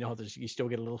stopping, you still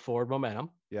get a little forward momentum.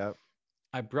 Yep.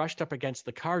 I brushed up against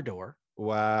the car door.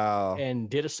 Wow. And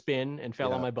did a spin and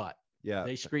fell on my butt. Yeah.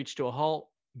 They screeched to a halt.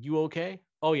 You okay?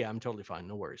 Oh yeah, I'm totally fine.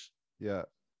 No worries. Yeah.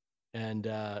 And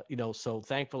so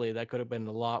thankfully that could have been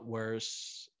a lot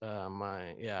worse.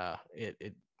 My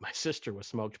sister was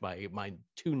smoked by my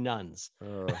 2 nuns.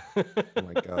 Oh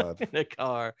my God. In a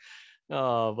car.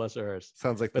 Oh, bless her.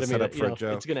 Sounds like the setup for a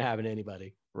joke. It's gonna happen to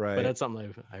anybody. Right. But that's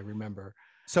something I remember.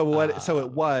 So what? So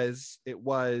it was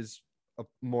a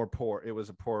more poor. It was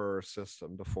a poorer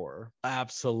system before.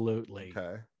 Absolutely.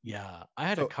 Okay. Yeah, I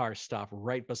had a car stop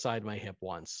right beside my hip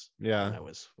once. Yeah. When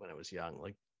I was young.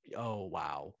 Like, oh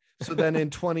wow. So then in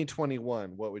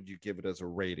 2021, what would you give it as a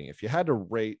rating? If you had to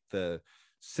rate the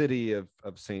city of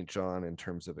St. John in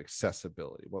terms of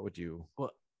accessibility, what would you?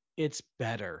 Well, it's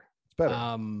better. It's better.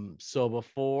 So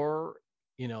before,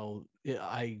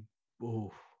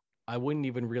 I wouldn't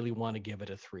even really want to give it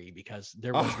a 3 because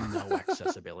there was no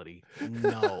accessibility.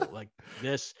 No, like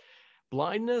this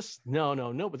blindness.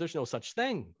 No, but there's no such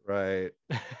thing. Right.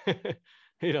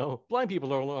 Blind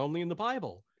people are only in the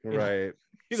Bible. Right.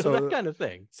 So that kind of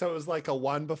thing. So it was like a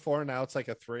 1 before, now it's like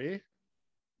a 3.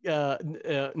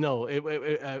 No,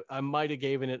 I might have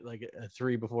given it like a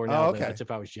 3 before now. Oh, okay. But that's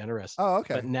if I was generous. Oh,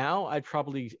 okay. But now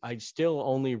I'd still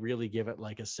only really give it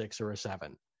like a 6 or a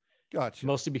 7. Gotcha.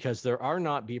 Mostly because there are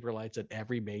not beeper lights at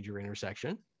every major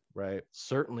intersection. Right.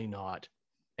 Certainly not.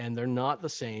 And they're not the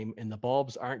same, and the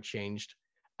bulbs aren't changed.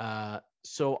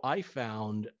 So I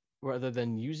found rather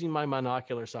than using my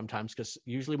monocular sometimes, because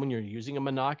usually when you're using a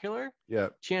monocular, Yeah.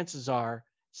 chances are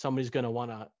somebody's going to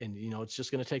want to, and it's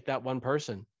just going to take that one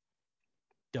person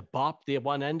to bop the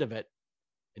one end of it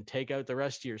and take out the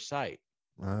rest of your sight,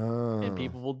 and Oh.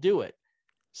 people will do it.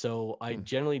 So I Hmm.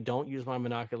 generally don't use my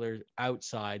monoculars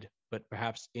outside, but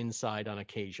perhaps inside on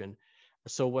occasion.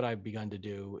 So what I've begun to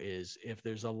do is, if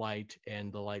there's a light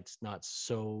and the light's not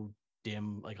so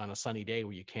dim, like on a sunny day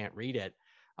where you can't read it,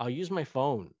 I'll use my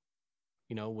phone,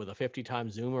 with a 50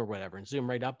 times zoom or whatever, and zoom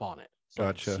right up on it so I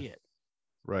can Gotcha. see it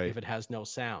Right. if it has no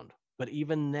sound. But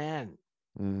even then,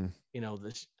 Mm,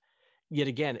 this, yet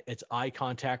again, it's eye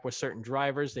contact with certain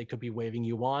drivers. They could be waving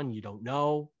you on, you don't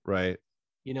know, right.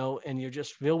 and you're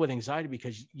just filled with anxiety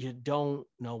because you don't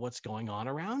know what's going on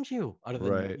around you, other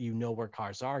than Right. where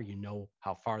cars are,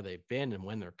 how far they've been and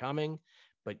when they're coming,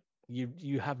 but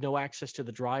you have no access to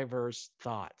the driver's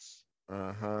thoughts,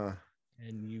 Uh-huh.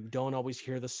 and you don't always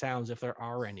hear the sounds if there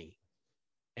are any,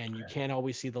 and you can't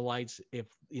always see the lights if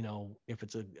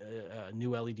it's a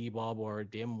new LED bulb or a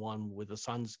dim one with the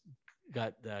sun's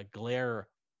got the glare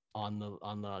on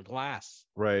the glass,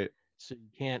 Right. so you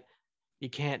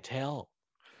can't tell.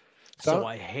 So So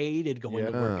I hated going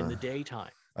to work in yeah, the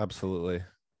daytime. absolutely.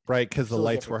 Right, because the Still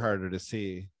lights different were now. harder to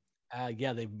see.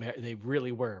 Yeah, they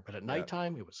really were. But at Yeah.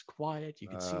 nighttime, it was quiet. You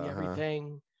could see Uh-huh.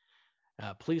 everything.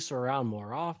 Police are around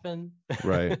more often.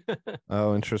 Right.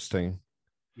 Oh, interesting.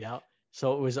 Yeah.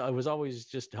 So it was always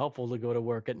just helpful to go to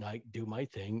work at night, do my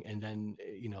thing, and then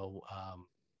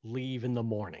leave in the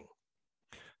morning.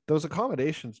 Those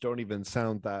accommodations don't even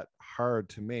sound that hard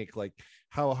to make. Like,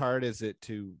 how hard is it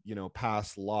to,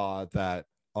 pass law that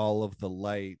all of the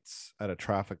lights at a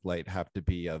traffic light have to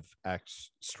be of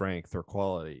X strength or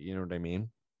quality? You know what I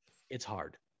mean? It's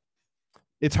hard.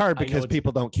 It's hard I know because it's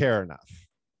people don't care enough.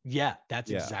 Yeah,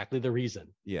 that's Yeah. exactly the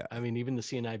reason. Yeah. I mean, even the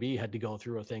CNIB had to go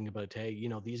through a thing about, hey,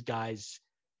 these guys,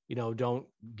 don't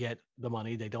get the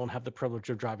money. They don't have the privilege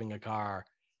of driving a car.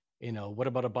 What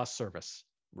about a bus service?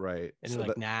 Right. And they're So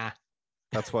like, nah.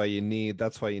 that's why you need the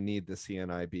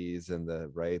CNIBs and the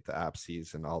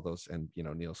APSEs and all those, and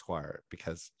Neil Squire,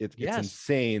 because it's Yes,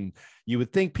 insane. You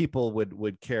would think people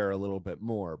would care a little bit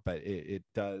more, but it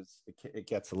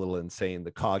gets a little insane,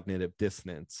 the cognitive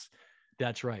dissonance.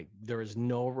 that's right. There is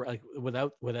no, like,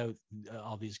 without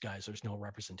all these guys, there's no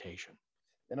representation.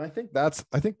 And I think that's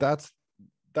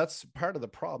part of the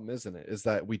problem, isn't it? Is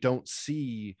that we don't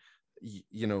see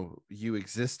you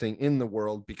existing in the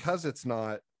world because it's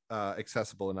not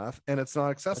accessible enough, and it's not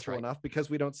That's accessible right. enough because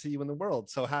we don't see you in the world.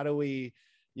 So how do we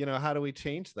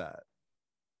change that?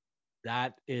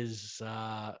 That is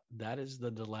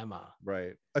the dilemma.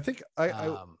 Right. I think We change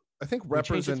it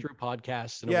represent through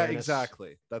podcasts and Yeah, awareness.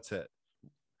 exactly, that's it.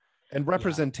 And Yeah.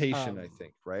 representation, I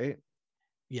think, right?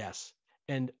 Yes.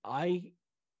 And I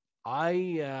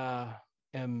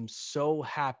am so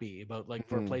happy about, like,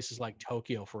 for Mm-hmm. places like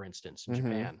Tokyo, for instance, in Mm-hmm.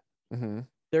 Japan. Mm-hmm.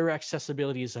 Their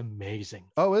accessibility is amazing,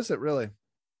 Oh, is it really?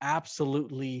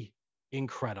 absolutely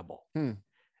incredible. Hmm.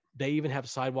 They even have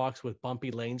sidewalks with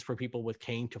bumpy lanes for people with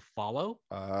cane to follow,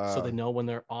 so they uh know when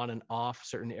they're on and off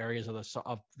certain areas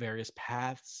of various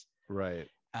paths. right.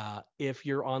 If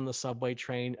you're on the subway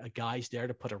train, a guy's there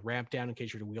to put a ramp down in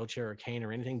case you're in a wheelchair or cane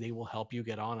or anything. They will help you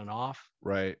get on and off.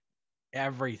 Right.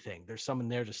 Everything. There's someone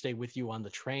there to stay with you on the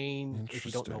train if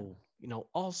you don't Interesting. know,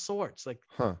 all sorts, like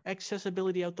Huh.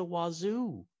 accessibility out the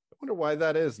wazoo. I wonder why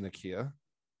that is, Nakia.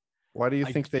 Why do you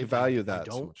I think they I value I that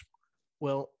so don't. much?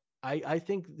 Well, I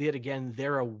think that, again,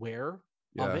 they're aware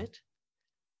of Yeah. it.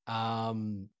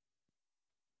 Um,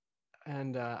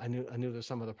 and I knew there's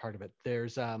some other part of it.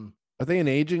 There's Are they an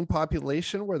aging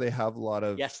population where they have a lot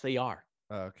of? Yes, they are.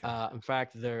 Oh, okay. In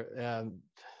fact, the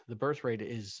birth rate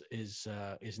is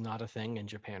not a thing in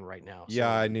Japan right now. Yeah,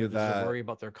 So I knew there's a that. worry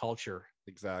about their culture.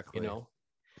 You Exactly. know,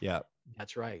 Yeah.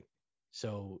 that's right.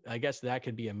 So I guess that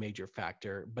could be a major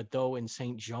factor. But though in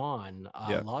St. John,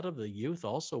 a Yeah. lot of the youth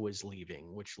also is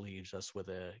leaving, which leaves us with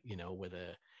a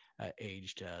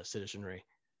aged citizenry.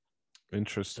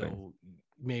 Interesting. So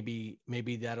maybe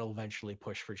that'll eventually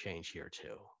push for change here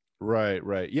too. Right.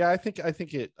 Right. Yeah. I think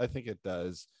it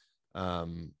does.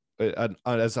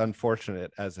 As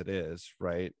unfortunate as it is,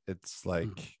 right? It's Mhm.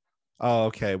 like, oh,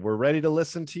 okay, we're ready to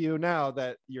listen to you now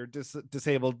that you're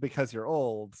disabled because you're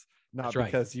old, That's not right.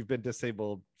 because you've been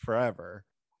disabled forever.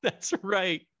 That's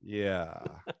right.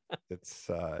 Yeah.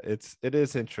 It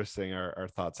is interesting, our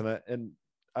thoughts. I'm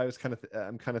kind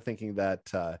of thinking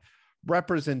that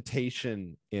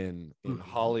representation in Mhm.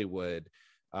 Hollywood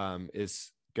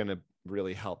is going to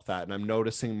really help that. And I'm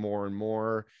noticing more and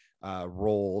more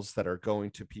roles that are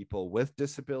going to people with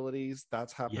disabilities.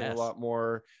 That's happening a Yes. lot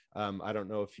more. I don't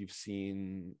know if you've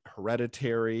seen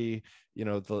Hereditary. You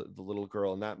know, the little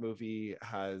girl in that movie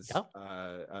has Yep.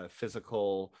 a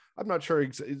physical, I'm not sure,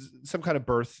 some kind of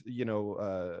birth,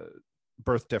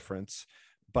 birth difference,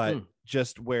 but Mm,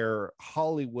 just where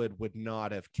Hollywood would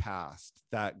not have cast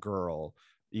that girl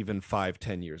even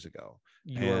 5-10 years ago.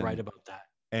 you are right and about that.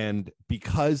 and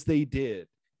because they did,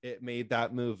 it made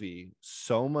that movie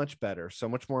so much better, so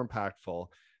much more impactful.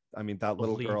 I mean, that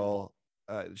little Believable.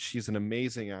 girl, she's an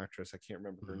amazing actress. I can't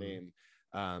remember her Mhm. name,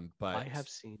 but I have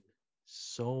seen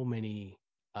so many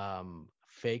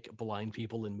fake blind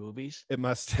people in movies. it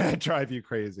must drive you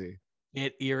crazy.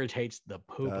 It irritates the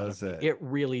poop out of Does me. it It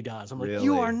really does. I'm like,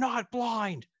 you are really? not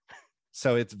blind.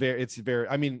 So it's very,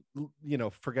 I mean,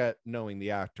 forget knowing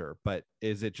the actor, but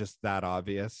is it just that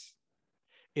obvious?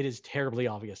 It is terribly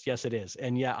obvious. Yes, it is.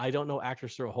 And yeah, I don't know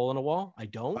actors through a hole in a wall. I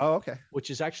don't, Oh, okay. which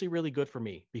is actually really good for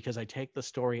me because I take the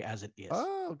story as it is.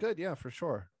 Oh, good. Yeah, for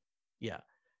sure. Yeah.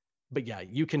 But yeah,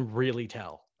 you can really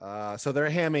tell. So they're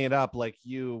hamming it up like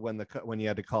you when you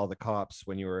had to call the cops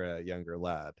when you were a younger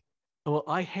lad. Well,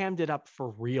 I hammed it up for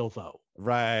real though.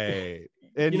 Right.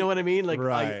 You know And what I mean? Like I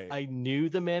right. I knew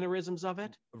the mannerisms of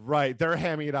it. Right. They're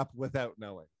hamming it up without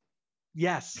knowing.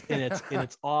 Yes, and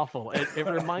it's awful. It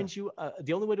reminds you.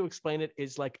 The only way to explain it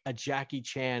is like a Jackie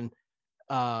Chan,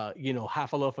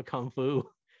 half a loaf of kung fu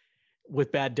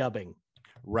with bad dubbing.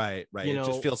 Right, right. You It just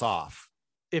know, feels off.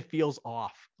 it feels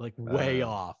off, like way Uh,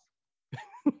 off.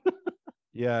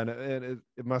 yeah, and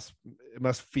it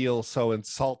must feel so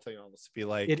insulting almost to be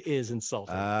like, It is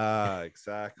insulting. Yes,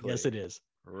 exactly. it is.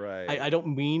 I Right.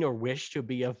 don't mean or wish to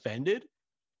be offended.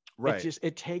 Right.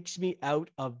 It takes me out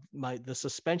of the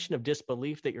suspension of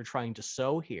disbelief that you're trying to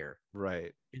sow here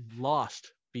Right. is lost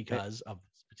And, because of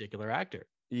this particular actor.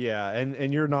 yeah,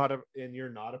 and you're not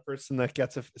a person that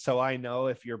gets so I know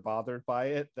if you're bothered by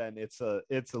it, then it's a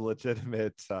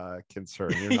legitimate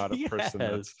concern. You're not a person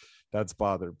that's Yes. that's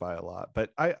bothered by a lot.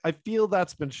 But I feel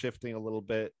that's been shifting a little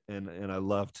bit, and I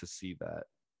love to see that.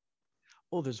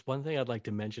 Oh, there's one thing I'd like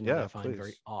to mention that I Yeah, find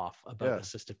very please. off about Yeah.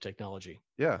 assistive technology.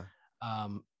 Yeah.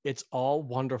 It's all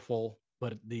wonderful,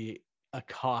 but the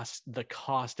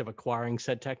cost of acquiring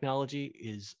said technology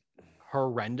is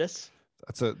horrendous.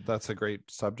 That's a great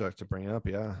subject to bring up.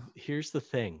 Yeah. Here's the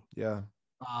thing: Yeah.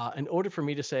 in order for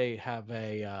me to say have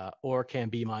a or can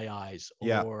be my eyes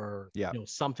Yeah. or Yeah.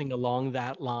 something along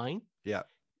that line. Yeah.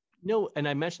 No, and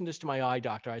I mentioned this to my eye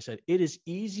doctor. I said it is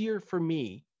easier for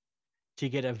me to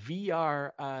get a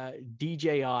VR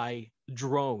DJI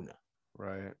drone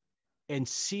Right. and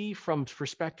see from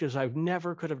perspectives I've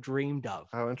never could have dreamed of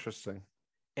How interesting.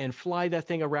 and fly that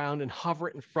thing around and hover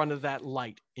it in front of that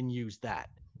light and use that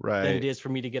than it Right. is for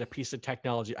me to get a piece of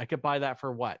technology. I could buy that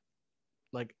for what?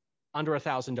 Like under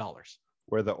 $1,000.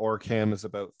 Where the Orcam is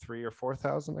about 3 or 4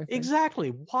 thousand, I think. Exactly.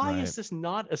 Why Right. is this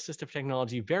not assistive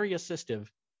technology? Very assistive,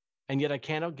 and yet I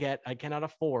cannot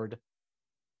afford.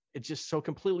 It's just so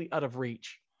completely out of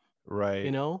reach. You Right.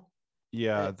 know,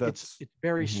 Yeah. It's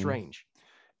very Mhm. strange.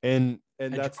 And A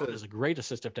that's drone is a great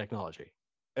assistive technology.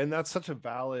 such a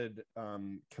valid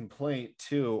complaint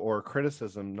too, or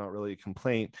criticism, not really a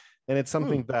complaint. And it's Hmm.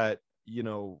 something that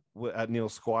at Neil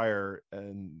Squire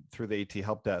and through the AT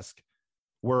Help Desk,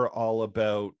 we're all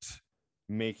about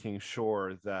making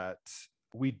sure that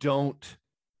we don't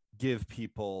give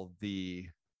people the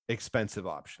expensive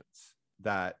options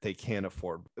that they can't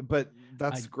afford. But I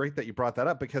that's great that you brought that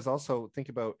up, because also think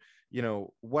about,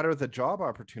 what are the job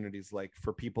opportunities like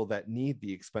for people that need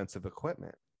the expensive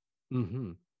equipment?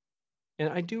 mm-hmm. And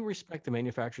I do respect the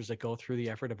manufacturers that go through the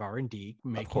effort of R&D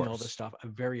Of making all this course. stuff. I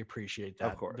very appreciate Of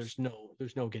that. course.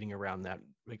 There's no getting around that.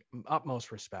 Like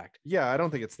utmost respect. Yeah, I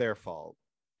don't think it's their fault.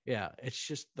 Yeah, it's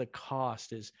just the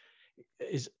cost is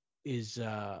is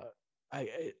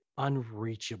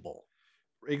unreachable.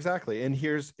 Exactly. And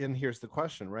here's the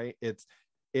question, right? It's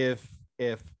if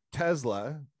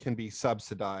Tesla can be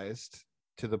subsidized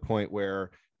to the point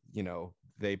where,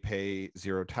 they pay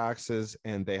zero taxes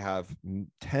and they have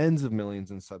tens of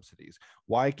millions in subsidies,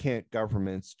 why can't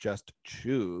governments just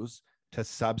choose to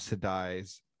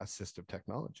subsidize assistive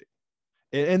technology?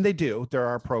 And they do. There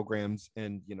are programs,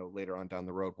 and later on down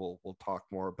the road we'll talk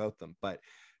more about them. But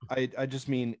I just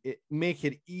mean make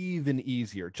it even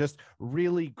easier. Just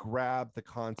really grab the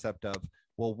concept of,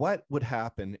 well, what would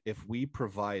happen if we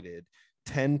provided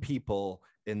 10 people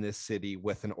in this city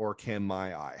with an Orcam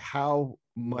My Eye? How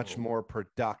much Whoa. more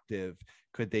productive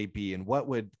could they be, and what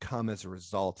would come as a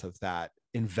result of that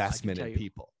I can investment tell in you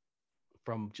people?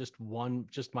 from just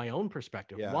my own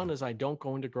perspective. Yeah. One is I don't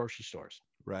go into grocery stores.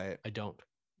 Right. I don't.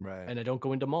 Right. and I don't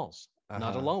go into malls, not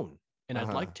Uh-huh. alone, and I'd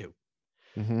Uh-huh. like to.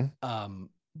 Mm-hmm.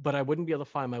 But I wouldn't be able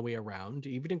to find my way around,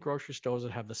 even in grocery stores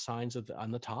that have the signs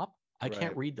on the top. I can't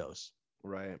Right. read those.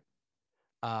 Right.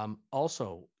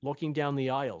 Also, looking down the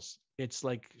aisles, it's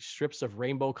like strips of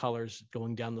rainbow colors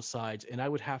going down the sides, and I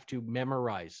would have to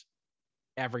memorize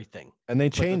everything. And they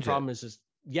But the change it. problem is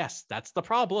yes, that's the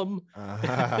problem.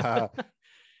 Uh,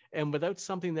 And without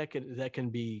something that can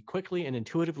be quickly and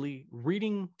intuitively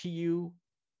reading to you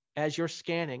as you're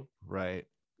scanning, right.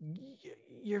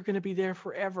 you're going to be there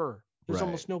forever. There's Right.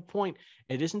 almost no point.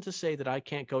 It isn't to say that I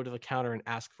can't go to the counter and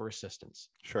ask for assistance,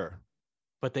 Sure.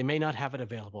 but they may not have it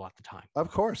available at the time. Of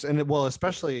course. And well,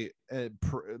 especially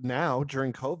now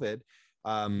during COVID,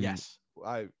 um, Yes.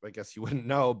 I guess you wouldn't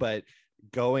know, but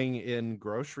going in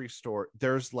grocery store,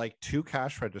 there's like 2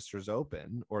 cash registers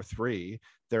open or 3.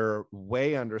 They're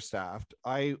way understaffed.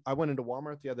 I went into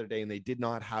Walmart the other day and they did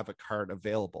not have a cart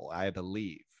available. I had to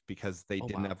leave because they Oh,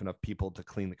 didn't wow. have enough people to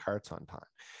clean the carts on time. And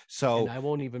So, I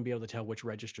won't even be able to tell which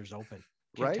register's open.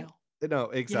 Can't right? tell.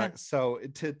 No, Yeah. exactly. So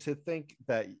to think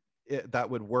that that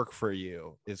would work for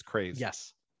you is crazy.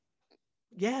 Yes.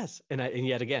 Yes. And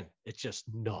yet again, it's just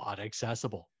not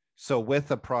accessible. So with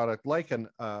a product like an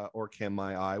Orcam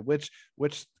My Eye, which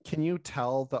can you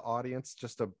tell the audience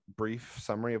just a brief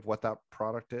summary of what that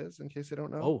product is in case they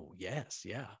don't know? Oh, yes.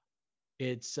 Yeah.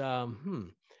 It's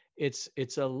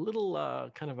it's a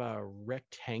little kind of a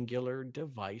rectangular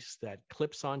device that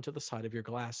clips onto the side of your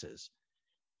glasses.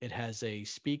 It has a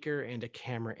speaker and a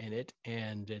camera in it,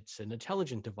 and it's an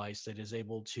intelligent device that is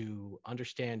able to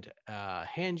understand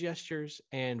hand gestures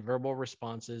and verbal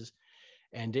responses,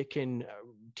 and it can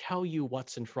tell you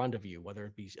what's in front of you, whether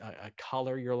it be a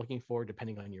color you're looking for,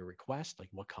 depending on your request, like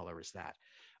what color is that,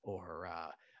 or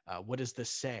what does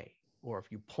this say, or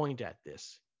if you point at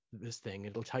this thing,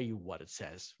 it'll tell you what it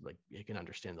says. Like it can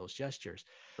understand those gestures,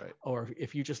 Right. or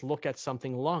if you just look at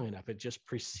something long enough, it just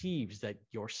perceives that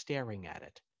you're staring at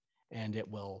it, and it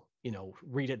will,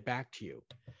 read it back to you.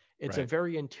 It's a Right.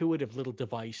 very intuitive little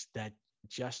device that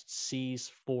just sees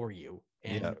for you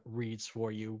Yeah. and reads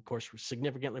for you, of course,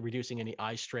 significantly reducing any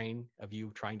eye strain of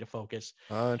you trying to focus.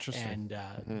 Oh, interesting. And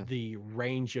Mhm. the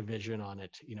range of vision on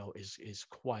it, is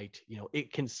quite,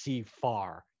 it can see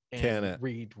far Can and it?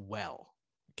 read well.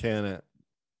 Can it?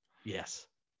 Yes.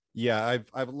 Yeah,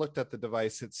 I've looked at the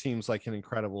device. It seems like an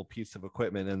incredible piece of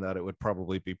equipment in that it would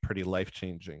probably be pretty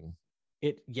life-changing.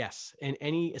 Yes. And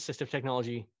any assistive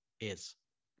technology is.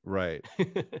 Right.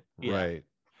 Yeah. Right.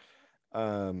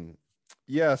 Um,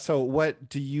 yeah, so what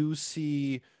do you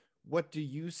see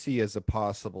as a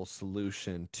possible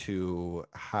solution to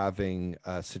having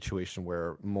a situation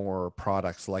where more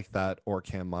products like that or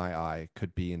Can My Eye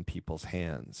could be in people's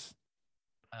hands?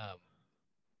 Um,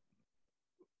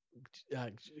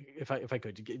 if I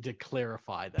could to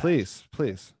clarify that. Please,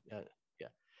 please. Yeah. Yeah.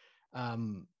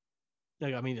 Um,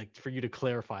 like, I mean, like, for you to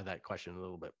clarify that question a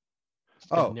little bit, just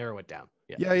kind of Oh, narrow it down.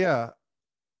 Yeah. yeah, yeah.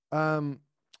 Um,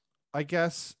 I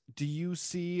guess, do you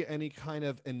see any kind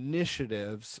of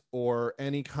initiatives or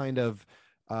any kind of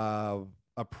uh,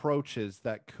 approaches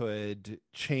that could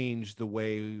change the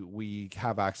way we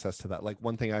have access to that? Like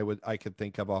one thing I could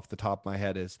think of off the top of my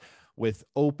head is with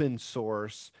open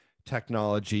source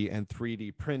technology and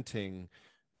 3D printing,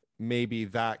 maybe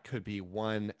that could be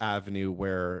one avenue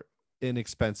where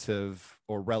inexpensive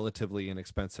or relatively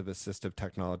inexpensive assistive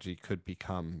technology could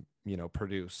become,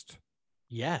 produced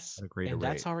Yes, at a greater and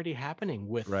that's rate. already happening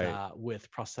Right. with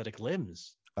prosthetic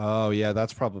limbs. Oh, yeah,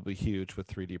 that's probably huge with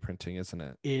 3D printing, isn't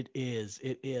it? It is.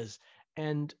 It is.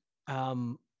 And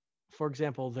for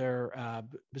example,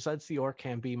 besides the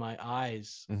Orcam Be My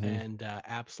Eyes Mm-hmm. and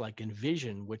apps like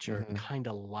Envision, which are Mm-hmm. kind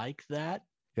of like that,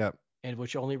 Yep. and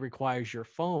which only requires your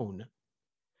phone,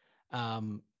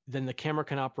 then the camera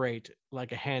can operate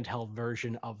like a handheld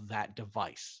version of that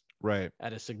device Right.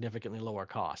 at a significantly lower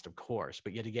cost, of course.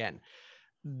 But yet again,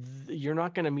 you're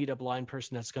not going to meet a blind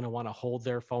person that's going to want to hold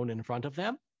their phone in front of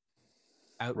them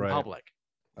out in Right. public.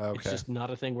 It's Okay. just not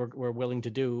a thing we're willing to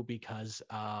do because,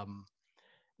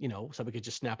 somebody could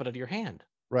just snap it out of your hand.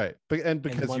 Right. But and And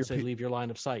because once they leave your line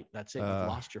of sight, that's it. You've uh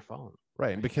lost your phone.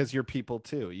 right, and Right. because you're people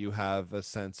too, you have a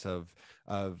sense of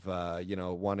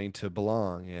wanting to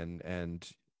belong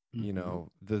and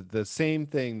Mm-hmm. the same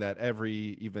thing that every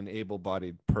even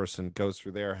able-bodied person goes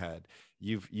through their head.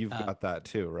 You've Uh, got that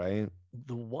too, right?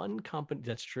 the one company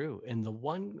that's true, and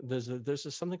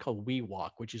there's something called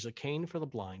WeWalk, which is a cane for the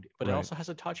blind, but it Right. also has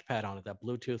a touchpad on it that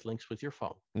Bluetooth links with your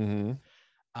phone. Mm-hmm.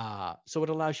 So it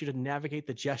allows you to navigate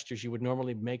the gestures you would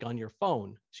normally make on your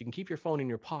phone. So you can keep your phone in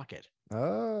your pocket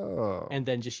Oh. and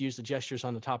then just use the gestures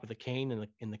on the top of the cane.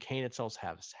 And the cane itself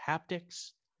has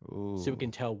haptics. so we Ooh.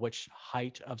 can tell which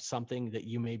height of something that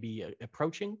you may be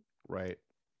approaching. Right.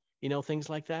 Things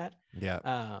like that.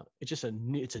 Yeah. It's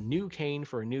a new cane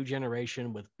for a new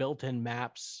generation with built-in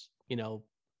maps.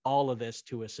 All of this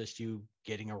to assist you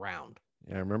getting around.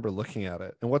 Yeah, I remember looking at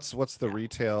it. And what's the Yeah.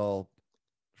 retail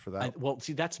for that? Well,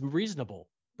 see, that's reasonable.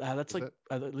 That's Is like it?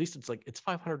 at least it's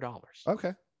 $500.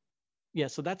 Okay. Yeah,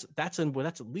 so that's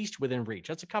at least within reach.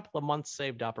 That's a couple of months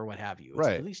saved up or what have you. It's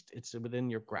at Right. least it's within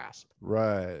your grasp.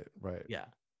 Right. Right. Yeah,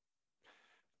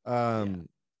 yeah. Um,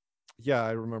 yeah,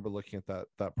 I remember looking at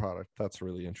that product. That's a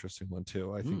really interesting one too.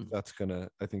 Mm.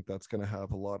 I think that's gonna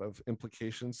have a lot of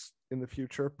implications in the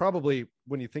future. Probably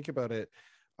when you think about it,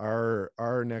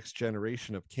 our next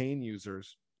generation of cane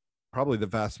users, probably the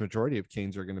vast majority of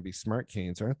canes are going to be smart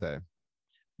canes, aren't they?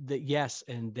 Yes,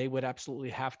 and they would absolutely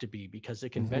have to be because the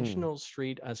Mm-hmm. conventional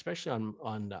street, especially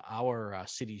on our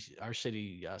city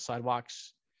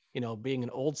sidewalks, being an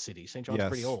old city, St. John's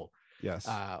pretty Yes. old. Yes.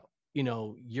 Uh,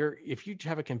 you're if you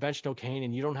have a conventional cane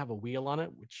and you don't have a wheel on it,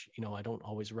 which I don't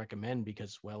always recommend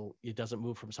because well, it doesn't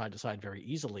move from side to side very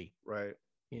easily. Right.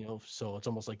 So it's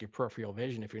almost like your peripheral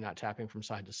vision. If you're not tapping from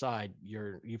side to side,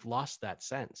 you've lost that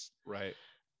sense. Right.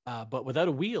 But without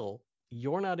a wheel,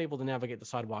 you're not able to navigate the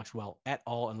sidewalks well at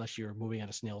all unless you're moving at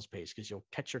a snail's pace because you'll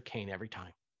catch your cane every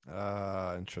time.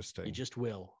 You Interesting. just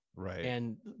will. Right.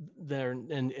 And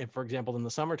if, for example, in the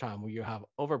summertime where you have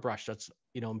overbrush that's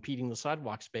impeding the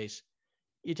sidewalk space,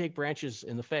 you take branches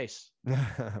in the face.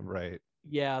 Right.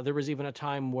 Yeah, there was even a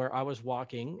time where I was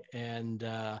walking and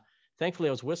thankfully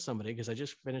I was with somebody because I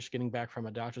just finished getting back from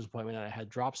a doctor's appointment and I had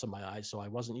drops in my eyes, so I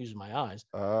wasn't using my eyes,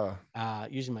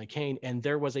 using my cane, and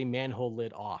there was a manhole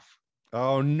lid off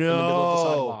Oh in the middle of the no.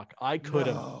 sidewalk. I could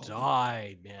have No.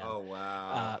 died, man. Oh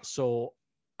wow. So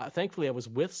thankfully I was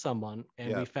with someone and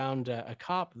Yeah. we found a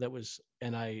cop that was,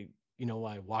 and I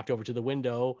walked over to the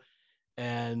window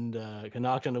and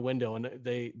knocked on the window, and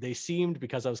they seemed,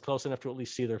 because I was close enough to at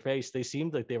least see their face, they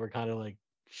seemed like they were kind of like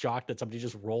shocked that somebody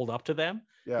just rolled up to them.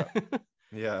 Yeah.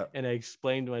 Yeah. And I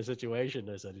explained my situation.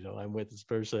 I said, I'm with this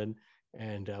person,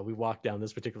 and we walked down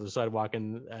this particular sidewalk,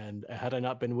 and had I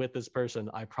not been with this person,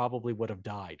 I probably would have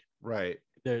died. Right.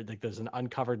 There's an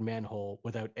uncovered manhole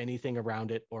without anything around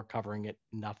it or covering it,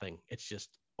 nothing. It's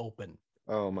just open.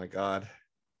 Oh my God.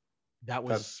 That That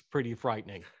was pretty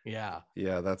frightening. Yeah,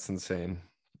 yeah, that's insane.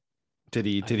 I've Did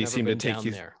he never seem to been take down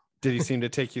you there. did he seem to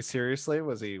take you seriously?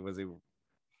 Was he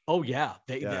Oh yeah,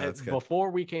 Yeah, that's good.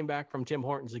 before we came back from Tim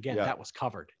Hortons again, Yeah. that was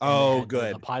covered, and they Oh, had the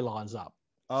good. pylons up,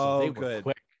 so they Oh, were good.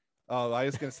 quick. Oh, I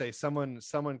was gonna say someone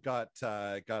got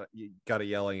a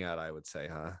yelling at, I would say,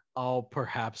 huh? Oh,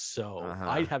 perhaps so. I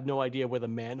Uh-huh. have no idea where the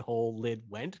manhole lid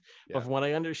went, but Yeah. from what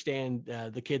I understand,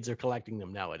 the kids are collecting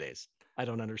them nowadays. I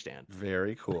don't understand.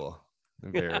 Very cool.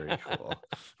 Very cool.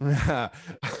 Yeah.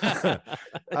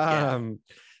 um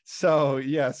so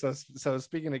yeah, so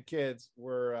speaking of kids,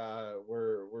 we're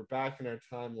back in our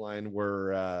timeline.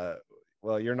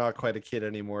 Well, you're not quite a kid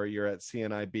anymore. You're at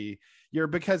CNIB. You're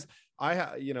because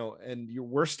and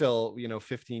we're still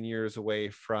 15 years away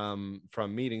from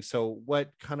meeting. So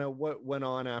what went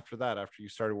on after that, after you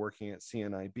started working at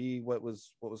CNIB? What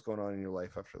was going on in your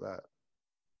life after that?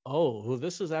 Oh, well,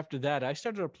 this is after that. I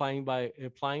started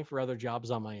applying for other jobs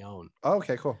on my own. Oh,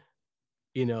 okay, cool.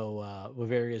 With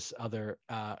various other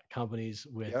companies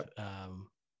with Yep.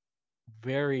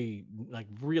 very like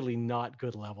really not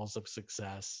good levels of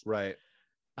success. Right.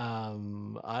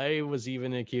 I was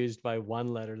even accused by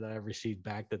one letter that I received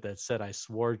back that said I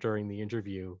swore during the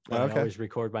interview, but I Okay. always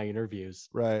record my interviews.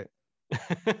 Right.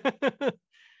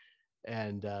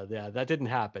 And yeah, that didn't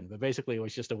happen. But basically, it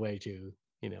was just a way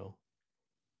you know,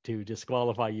 to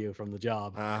disqualify you from the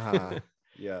job. Uh-huh.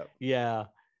 Yeah. Yeah,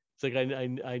 it's like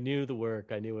I knew the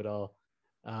work, I knew it all.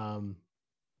 Um,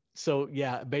 so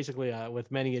yeah, basically,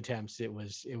 with many attempts, it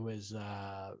was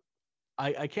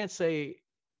I can't say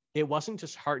it wasn't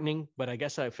disheartening, but I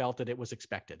guess I felt that it was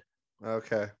expected.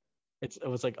 Okay. It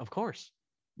was like, of course,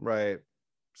 Right.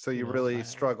 So you you know, really I,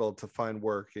 struggled to find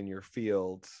work in your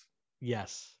field.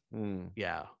 yes, Hmm.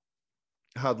 yeah.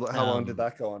 How long did Um,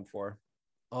 that go on for?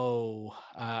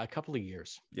 a couple of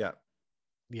years. Yeah.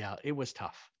 Yeah, it was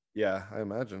tough. Yeah, I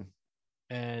imagine.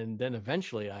 And then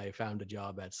eventually I found a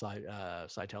job at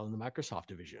Sitel in the Microsoft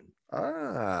division.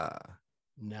 Ah.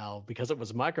 Now, because it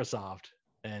was Microsoft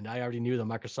and I already knew the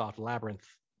Microsoft labyrinth,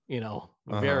 very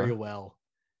Uh-huh. well.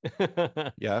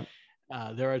 Yeah.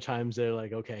 There are times they're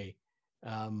like, okay,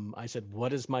 I said,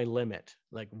 what is my limit?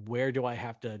 Like, where do I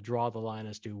have to draw the line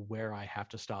as to where I have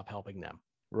to stop helping them?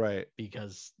 Right.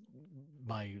 Because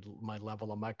my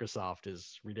level of Microsoft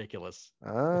is ridiculous.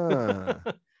 Ah.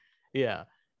 Yeah.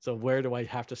 So where do I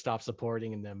have to stop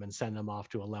supporting them and send them off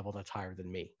to a level that's higher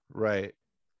than me? Right.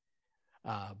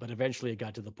 But eventually it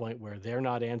got to the point where they're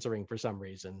not answering for some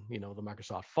reason. You know, the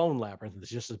Microsoft phone labyrinth is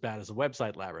just as bad as the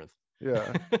website labyrinth.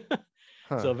 Yeah.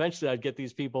 Huh. So eventually I'd get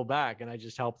these people back and I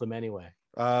just help them anyway.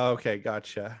 Okay,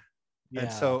 gotcha. And Yeah.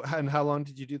 so, and how long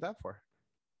did you do that for?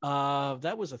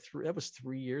 That was that was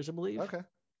 3 years, I believe. Okay.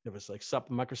 It was like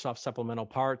Microsoft supplemental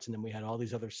parts, and then we had all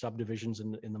these other subdivisions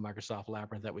in the Microsoft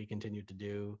labyrinth that we continued to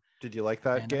do. Did you like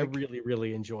that And I gig? really,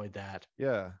 really enjoyed that.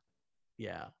 Yeah.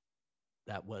 Yeah,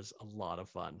 that was a lot of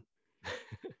fun.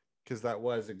 Because that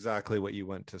was exactly what you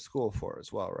went to school for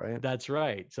as well, right? That's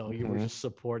right. So you were Mhm. just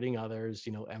supporting others,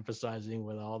 you know, emphasizing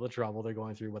with all the trouble they're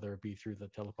going through, whether it be through the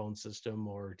telephone system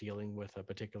or dealing with a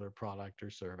particular product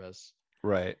or service,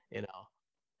 Right. you know,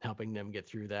 helping them get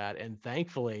through that. And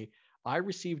thankfully, I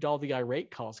received all the irate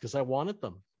calls because I wanted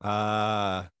them,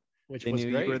 which They was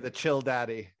knew you were great. the chill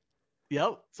daddy.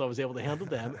 Yep. So I was able to handle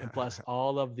them, and plus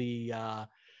all of the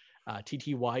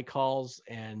TTY calls,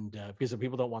 and because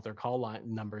people don't want their call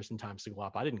line numbers and times to go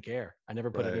up, I didn't care. I never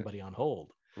put Right. anybody on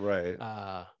hold, Right.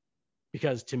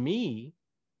 because to me,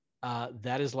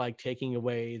 that is like taking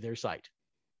away their sight,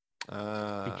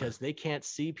 Uh, because they can't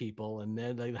see people, and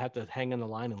then they have to hang on the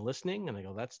line and listening. And I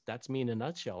go, that's me in a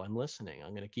nutshell. I'm listening.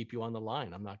 I'm going to keep you on the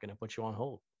line. I'm not going to put you on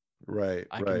hold. right.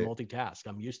 I can Right. multitask.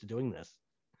 I'm used to doing this.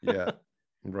 Yeah.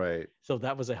 Right. So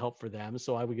that was a help for them.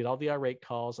 So I would get all the irate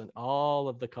calls and all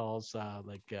of the calls, um,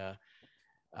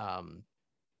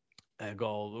 I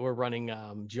go, we're running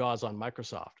JAWS on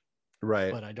Microsoft,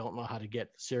 Right. but I don't know how to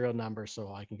get the serial number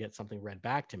so I can get something read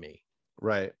back to me.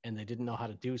 Right. And they didn't know how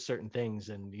to do certain things.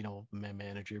 And, you know, my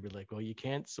manager would be like, well, you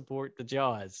can't support the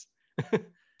JAWS. I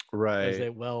Right. say,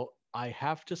 well, I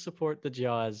have to support the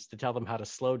JAWS to tell them how to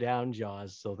slow down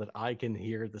JAWS so that I can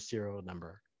hear the serial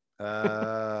number.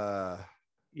 Uh,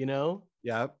 You know,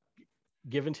 yep.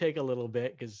 give and take a little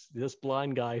bit, because this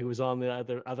blind guy who was on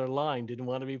the other line didn't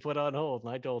want to be put on hold.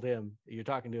 And I told him, you're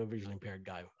talking to a visually impaired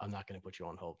guy. I'm not going to put you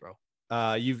on hold, bro.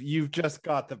 You've just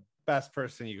got the best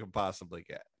person you could possibly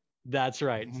get. That's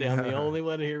right. Say, I'm the only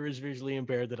one here who's visually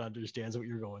impaired that understands what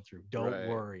you're going through. Don't Right.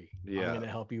 worry. I'm Yeah. going to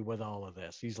help you with all of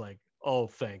this. He's like, oh,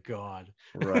 thank God.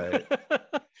 Right.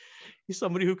 He's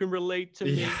somebody who can relate to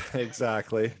me. Yeah,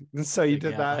 exactly. And so you Like,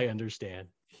 did yeah, that. I understand.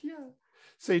 Yeah.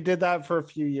 So you did that for a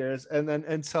few years,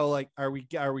 and so like, are we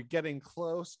getting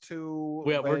close to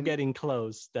We're when getting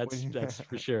close. when That's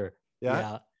for sure. yeah?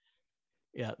 Yeah.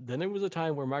 Yeah. Then there was a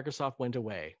time where Microsoft went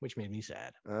away, which made me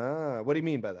sad. What do you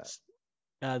mean by that?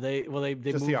 They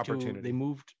Just the they opportunity.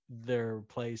 moved their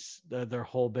place, their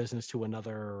whole business to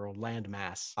another land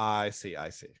mass. I see. I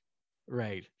see.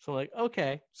 Right. So like,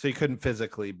 okay, So you couldn't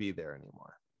physically be there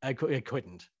anymore. I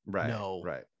couldn't. Right. No.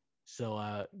 Right. So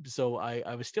I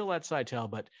was still at Sitel,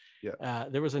 but Yeah.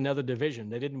 there was another division.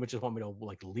 They didn't just want me to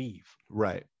like leave,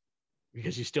 Right.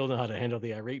 because you still know how to handle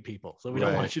the irate people. So we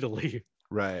don't Right. want you to leave.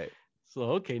 Right. So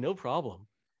okay, no problem.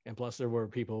 And plus, there were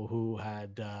people who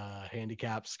had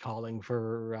handicaps calling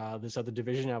for this other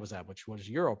division I was at, which was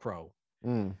Europro.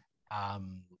 Mm.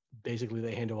 Um, Basically,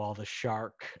 they handle all the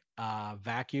Shark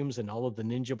vacuums and all of the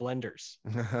Ninja blenders.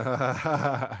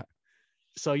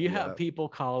 So you Yeah. have people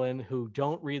calling who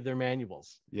don't read their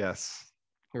manuals, Yes.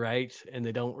 right? And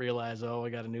they don't realize, oh, I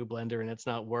got a new blender and it's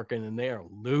not working, and they are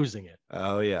losing it.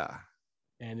 Oh yeah.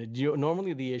 And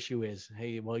normally the issue is,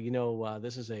 hey, well,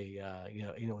 this is a,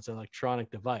 it's an electronic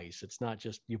device. It's not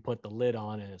just you put the lid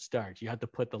on and it starts. You have to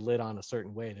put the lid on a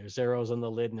certain way. There's zeros on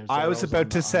the lid and there's I was zeros on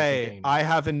about to the say container. I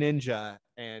have a Ninja,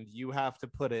 and you have to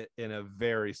put it in a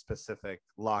very specific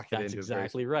lock. That's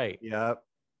exactly right. Yep.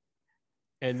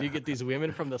 And you get these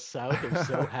women from the South. They're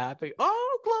so happy.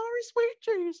 Oh, glory,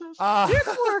 sweet Jesus. Ah.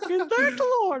 It's working. Thank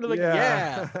the Lord. I'm like,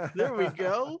 Yeah. yeah, there we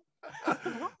go.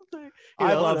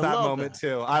 I love that moment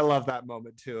too. I love that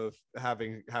moment too of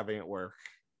having it work.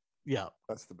 Yeah.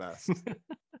 That's the best.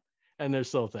 And they're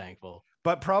so thankful.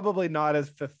 But probably not as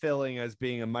fulfilling as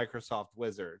being a Microsoft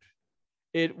wizard.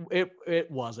 It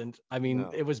wasn't. I mean,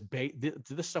 No. it was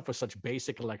this stuff was such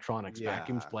basic electronics, Yeah.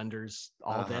 vacuums, blenders,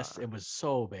 all this. It was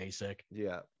so basic.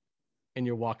 Yeah. And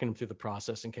you're walking them through the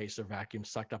process in case their vacuum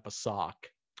sucked up a sock.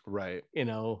 Right. And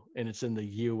it's in the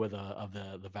U of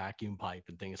the vacuum pipe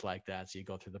and things like that. So you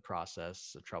go through the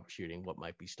process of troubleshooting what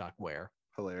might be stuck where.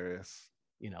 Hilarious.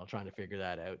 Trying to figure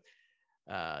that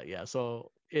out. Yeah.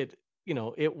 So it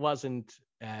wasn't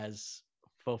as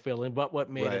fulfilling, but what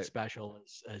made it special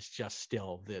is just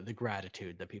still the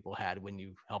gratitude that people had when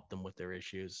you helped them with their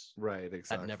issues. Right.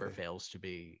 Exactly. That never fails to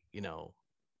be,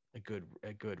 a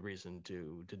good reason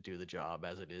to do the job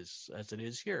as it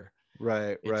is here.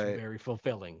 Right. It's very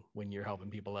fulfilling when you're helping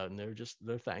people out, and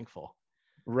they're thankful.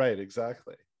 Right,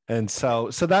 exactly. And so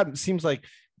that seems like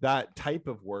that type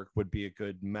of work would be a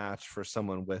good match for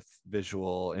someone with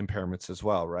visual impairments as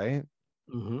well, right?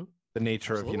 Mm-hmm. The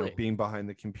nature of, Absolutely. being behind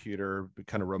the computer,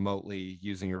 kind of remotely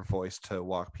using your voice to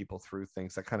walk people through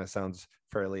things. That kind of sounds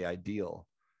fairly ideal.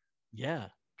 Yeah.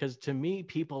 Because to me,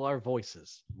 people are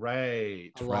voices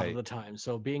Right, a lot of the right, time.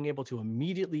 So being able to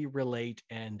immediately relate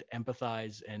and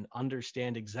empathize and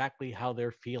understand exactly how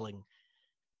they're feeling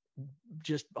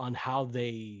just on how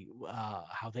they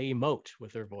emote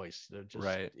with their voice. They're just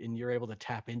right. and you're able to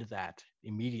tap into that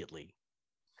immediately.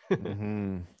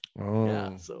 Mm-hmm. Yeah.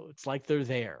 Oh, So it's like they're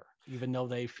there, even though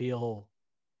they feel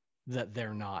that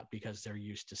they're not because they're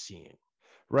used to seeing.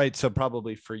 right. So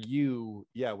probably for you,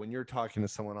 yeah, when you're talking to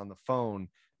someone on the phone,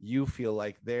 you feel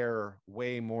like they're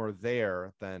way more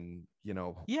there than,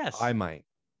 I Yes. might.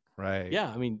 Right. Yeah.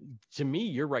 I mean, to me,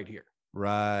 you're right here.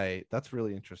 Right. That's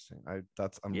really interesting. I'm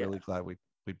Yeah. really glad we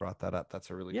brought that up. That's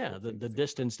a really Yeah. cool The, thing to the think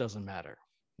distance doesn't matter.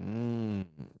 about.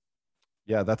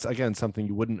 Yeah, that's again something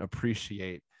you wouldn't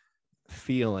appreciate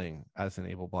feeling as an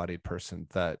able-bodied person,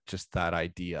 that just that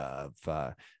idea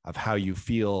of how you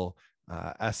feel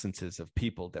essences of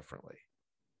people differently.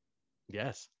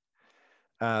 Yes.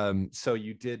 So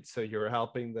you were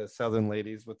helping the Southern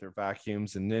ladies with their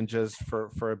vacuums and ninjas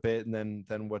for a bit, and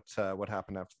then what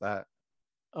happened after that?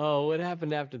 Oh, what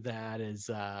happened after that is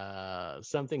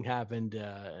something happened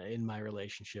in my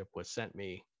relationship, which sent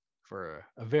me for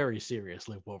a very serious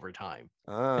loop over time.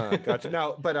 Gotcha.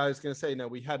 Now, but I was going to say, no,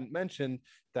 we hadn't mentioned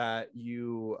that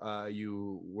you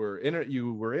were in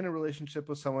a relationship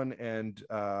with someone, and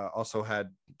also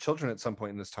had children at some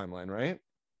point in this timeline, right?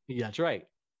 Yeah, that's right.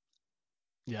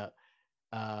 Yeah.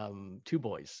 Two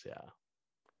boys. Yeah.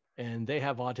 And they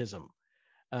have autism,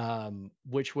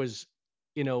 which was,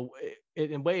 in a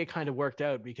way, it kind of worked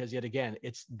out because yet again,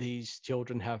 it's these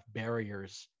children have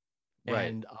barriers, Right.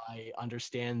 and I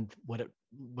understand what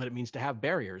it means to have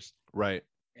barriers, Right.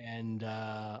 and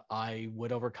I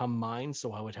would overcome mine,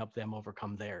 so I would help them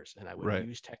overcome theirs, and I would Right.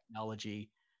 use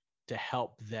technology to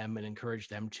help them and encourage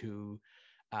them to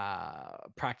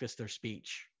practice their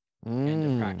speech and to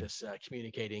Mm. practice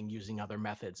communicating using other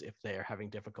methods if they're having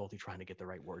difficulty trying to get the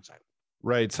right words out.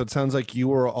 Right. So it sounds like you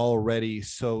were already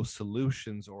so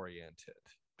solutions oriented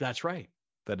That's right.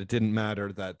 that it didn't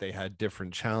matter that they had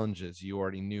different challenges. You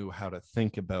already knew how to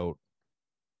think about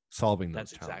solving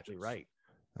those That's exactly challenges.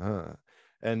 right. Uh,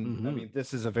 and I Hmm. mean,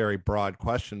 this is a very broad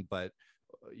question, but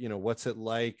what's it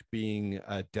like being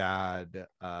a dad,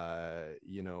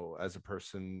 as a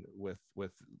person with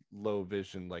low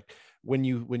vision? Like when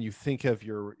you think of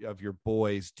your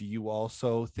boys, do you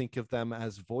also think of them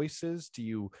as voices?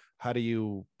 How do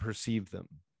you perceive them?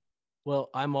 Well,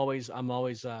 I'm always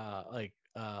always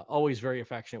very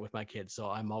affectionate with my kids, so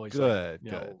I'm always like, Good,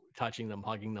 good. touching them,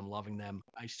 hugging them, loving them.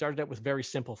 I started out with very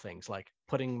simple things like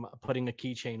putting a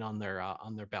keychain on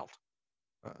their belt,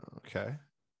 Okay.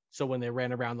 so when they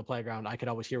ran around the playground, I could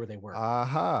always hear where they were.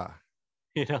 Aha.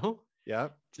 You know,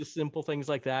 Yep. just simple things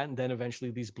like that. And then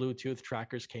eventually these Bluetooth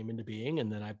trackers came into being,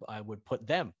 and then I would put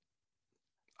them,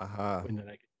 Aha. and then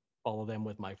I could follow them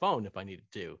with my phone if I needed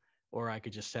to, or I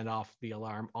could just send off the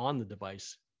alarm on the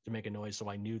device to make a noise so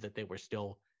I knew that they were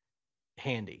still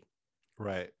handy.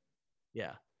 Right.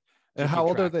 Yeah, to And keep how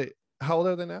old are track. they? How old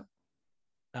are they now?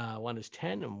 One is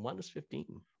 10 and one is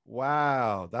 15.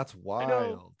 Wow, that's I know.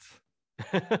 wild.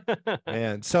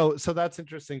 Man, so that's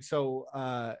interesting. So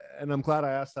and I'm glad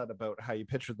I asked that about how you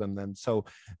picture them then. So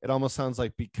it almost sounds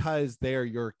like because they're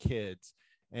your kids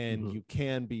and Hmm. you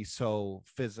can be so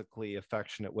physically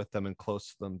affectionate with them and close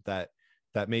to them, that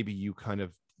maybe you kind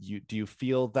of you do you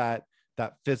feel that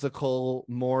physical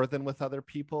more than with other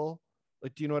people?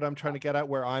 Like, do you know what I'm trying to get at?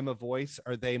 Where I'm a voice,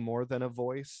 are they more than a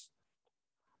voice?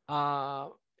 Uh,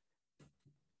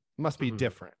 Must be mhm.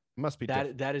 different. Must be that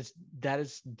different. that is that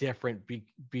is different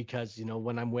because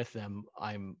when I'm with them,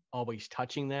 I'm always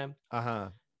touching them. Uh-huh.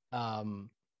 Um,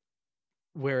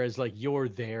 whereas like you're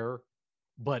there,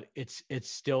 but it's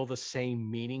still the same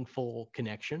meaningful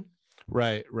connection.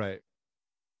 Right, right,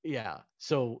 Yeah.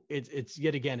 So it's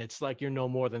yet again, it's like you're no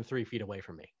more than 3 feet away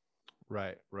from me.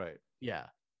 right, right, Yeah.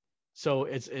 So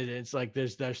it's like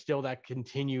there's still that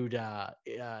continued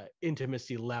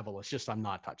intimacy level. It's just I'm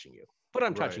not touching you, but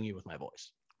I'm right, touching you with my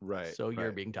voice. right, So you're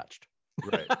right. being touched.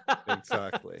 Right.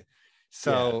 Exactly.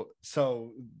 Yeah.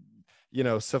 So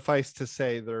suffice to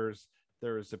say there's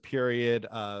a period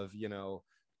of,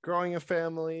 growing a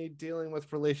family, dealing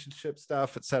with relationship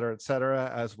stuff, et cetera,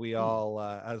 Hmm. as we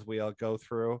all go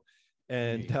through.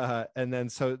 And Indeed. then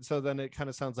so then it kind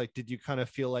of sounds like, did you kind of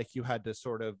feel like you had to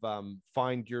sort of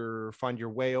find your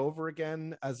way over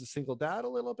again as a single dad a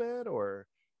little bit, or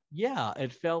Yeah,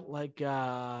 it felt like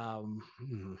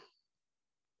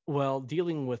well,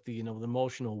 dealing with the the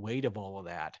emotional weight of all of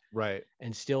that, Right.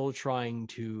 and still trying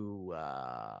to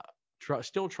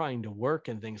still trying to work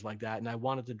and things like that. And I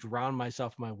wanted to drown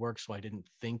myself in my work so I didn't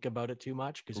think about it too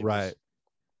much because it Right. was,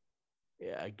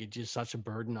 yeah, it just such a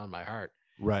burden on my heart.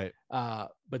 Right.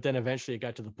 But then eventually it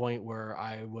got to the point where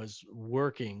I was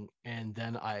working, and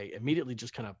then I immediately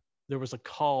just kind of, there was a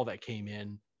call that came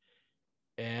in,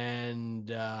 and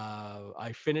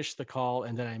I finished the call,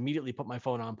 and then I immediately put my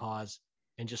phone on pause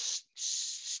and just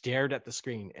stared at the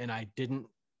screen, and I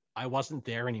wasn't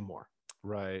there anymore.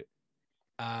 Right.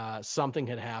 Something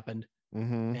had happened,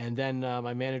 Mm-hmm. and then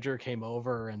my manager came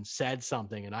over and said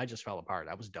something, and I just fell apart.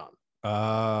 I was done.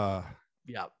 Uh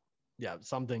Yeah, yeah,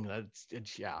 something it's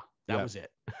yeah, that yeah. was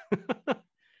it.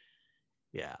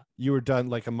 Yeah, You were done,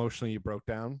 like emotionally you broke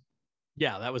down.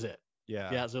 yeah, that was it.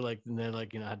 Yeah. Yeah, so like, and then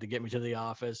like, had to get me to the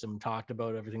office and talked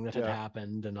about everything that had Yeah.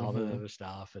 happened and all the Mm-hmm. other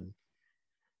stuff. And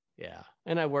yeah,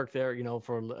 and I worked there,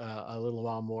 for a little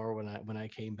while more when I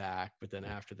came back. But then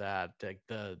after that, like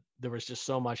there was just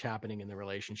so much happening in the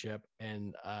relationship,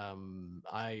 and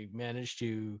I managed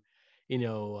to,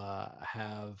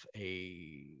 have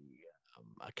a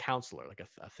counselor, like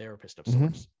a therapist of Mm-hmm.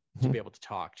 sorts, to Mm-hmm. be able to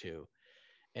talk to,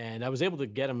 and I was able to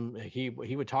get him. He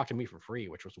would talk to me for free,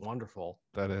 which was wonderful,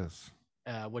 That is.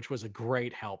 which was a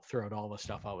great help throughout all the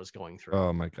stuff I was going through.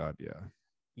 Oh my God. Yeah.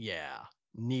 Yeah,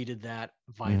 needed that,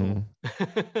 vital.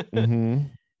 Mm-hmm. Mm-hmm.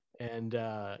 And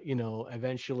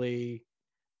eventually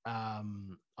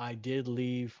I did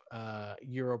leave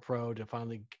Europro to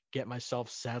finally get myself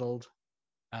settled,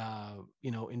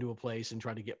 into a place and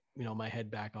try to get my head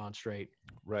back on straight.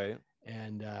 Right.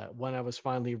 And when I was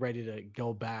finally ready to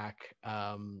go back,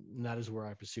 that is where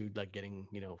I pursued like getting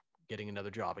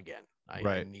another job again.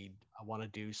 Right. I want to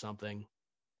do something.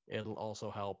 It'll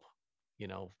also help,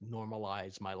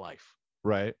 normalize my life.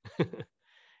 Right.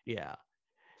 Yeah.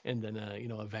 And then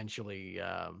eventually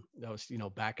I was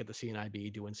back at the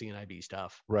CNIB doing CNIB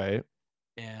stuff, Right.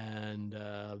 and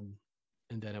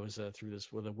then it was through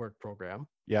this with a work program,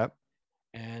 Yep.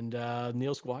 and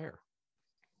Neil Squire,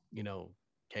 you know,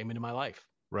 came into my life.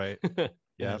 Right. And I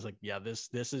Yep. was like, yeah, this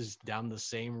is down the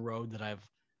same road that I've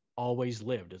always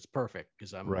lived. It's perfect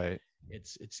because Right.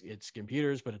 it's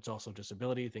computers, but it's also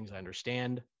disability, things I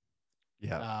understand,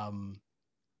 Yeah. um,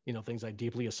 things I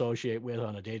deeply associate with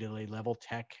on a day-to-day level,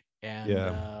 tech and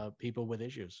Yeah. people with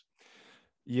issues.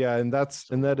 Yeah, and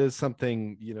So that is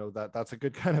something, that's a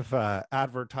good kind of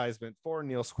advertisement for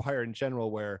Neil Squire in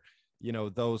general, where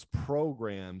those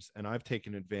programs, and I've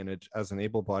taken advantage as an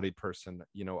able-bodied person.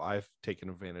 I've taken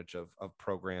advantage of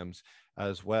programs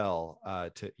as well,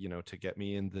 to get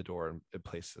me in the door in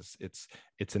places.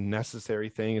 It's a necessary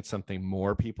thing. It's something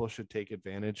more people should take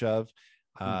advantage of,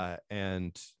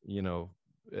 and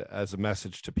as a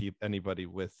message to anybody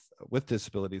with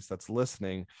disabilities that's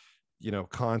listening,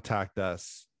 contact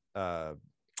us,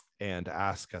 and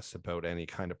ask us about any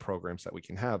kind of programs that we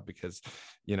can have, because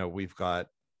we've got,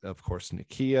 of course,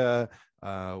 Nakia.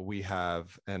 We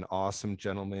have an awesome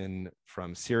gentleman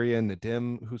from Syria,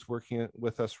 Nadim, who's working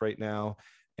with us right now,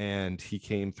 and he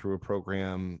came through a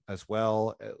program as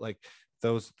well. Like,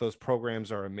 those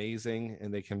programs are amazing,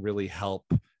 and they can really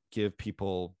help give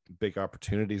people big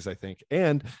opportunities, I think.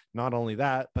 And not only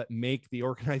that, but make the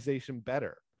organization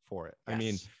better for it. I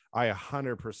mean, yes, I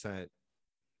 100%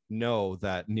 know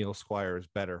that Neil Squire is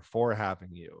better for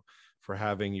having you, for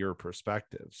having your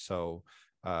perspective. So,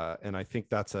 and I think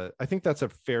that's a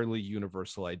fairly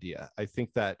universal idea. I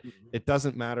think that mm-hmm. it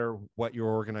doesn't matter what your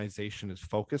organization is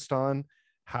focused on.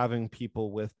 Having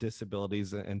people with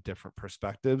disabilities and different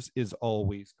perspectives is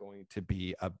always going to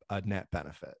be a net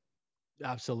benefit.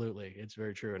 Absolutely, it's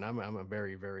very true, and I'm a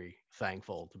very very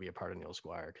thankful to be a part of Neil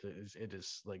Squire because it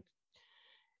is like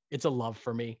it's a love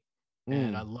for me,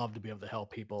 and I Mm, love to be able to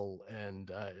help people, and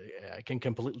I can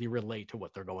completely relate to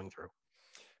what they're going through.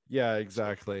 yeah, So to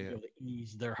exactly. be able to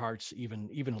ease their hearts even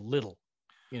a little,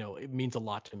 it means a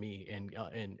lot to me, and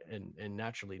and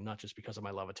naturally, not just because of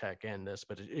my love of tech and this,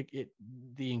 but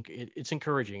it's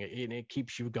encouraging, and it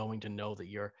keeps you going to know that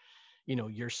you're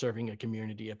serving a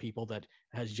community of people that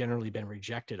has generally been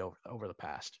rejected over the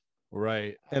past,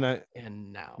 Right. And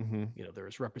and now mhm. there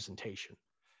is representation.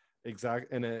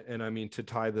 Exactly. And I mean, to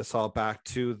tie this all back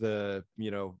to the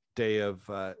day of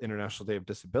International Day of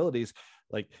Disabilities,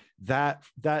 like that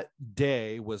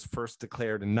day was first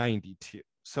declared in 92.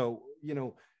 So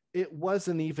it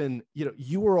wasn't even,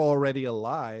 you were already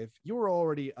alive, you were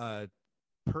already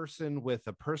person with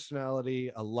a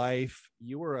personality, a life.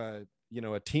 You were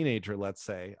a teenager, let's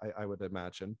say, I would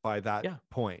imagine by that Yeah.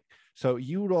 point. So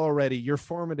you'd already, your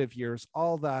formative years,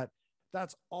 all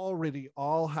that's already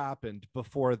all happened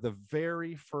before the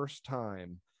very first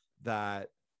time that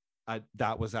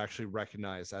that was actually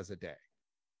recognized as a day.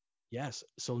 Yes.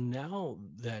 So now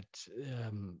that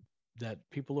that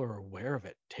people are aware of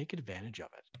it, take advantage of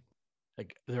it.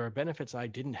 Like there are benefits I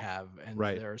didn't have, and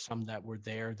Right. there are some that were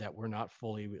there that were not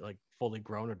fully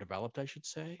grown or developed, I should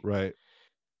say. Right.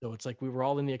 So it's like we were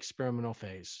all in the experimental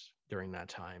phase during that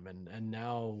time, and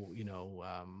now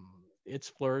it's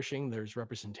flourishing. There's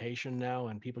representation now,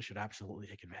 and people should absolutely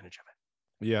take advantage of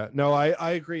it. Yeah, no,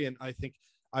 I agree. And I think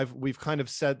we've kind of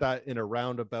said that in a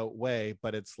roundabout way,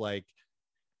 but it's like,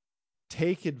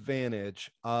 take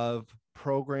advantage of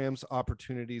programs,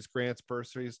 opportunities, grants,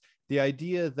 bursaries. The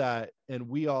idea that, and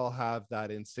we all have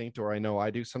that instinct, or I know I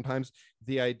do sometimes,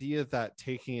 the idea that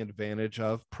taking advantage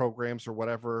of programs or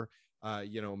whatever,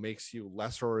 makes you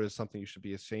lesser or is something you should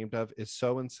be ashamed of is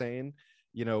so insane.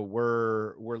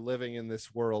 We're living in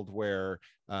this world where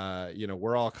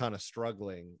we're all kind of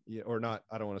struggling, or not.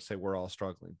 I don't want to say we're all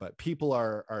struggling, but people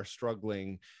are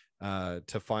struggling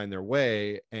to find their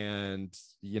way. And,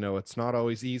 it's not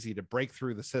always easy to break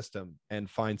through the system and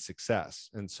find success.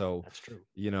 And so, That's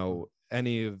true.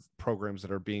 Any of programs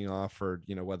that are being offered,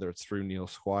 whether it's through Neil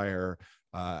Squire,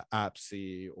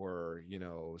 APSI, or,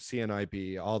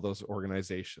 CNIB, all those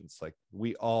organizations, like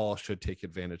we all should take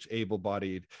advantage.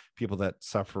 Able-bodied people that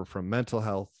suffer from mental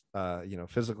health,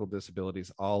 physical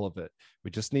disabilities, all of it.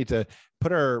 We just need to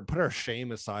put our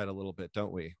shame aside a little bit,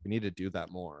 don't we? We need to do that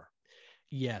more.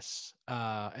 Yes.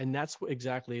 And that's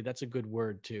a good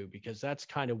word too, because that's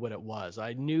kind of what it was.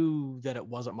 I knew that it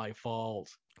wasn't my fault,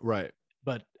 Right.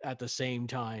 but at the same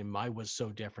time, I was so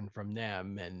different from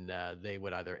them, and they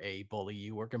would either bully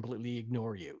you or completely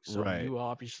ignore you. So Right. you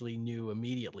obviously knew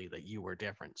immediately that you were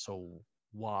different. So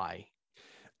why?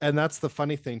 And that's the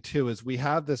funny thing too, is we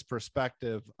have this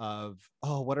perspective of,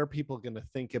 oh, what are people going to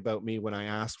think about me when I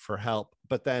ask for help?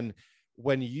 But then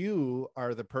when you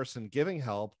are the person giving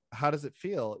help, how does it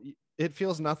feel? It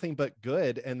feels nothing but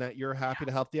good, and that you're happy Yeah,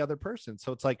 to help the other person.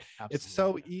 So it's like, it's so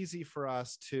absolutely. easy for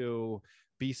us to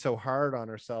be so hard on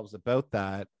ourselves about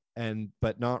that, and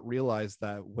but not realize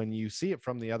that when you see it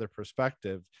from the other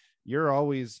perspective, you're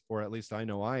always, or at least I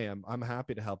know I'm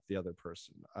happy to help the other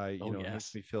person. Oh, It makes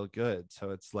yes. me feel good. So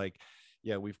it's like,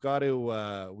 yeah, we've got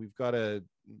to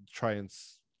try and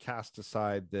cast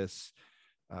aside this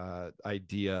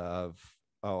idea of,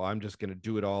 oh, I'm just going to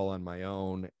do it all on my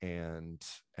own, and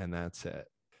that's it.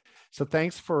 So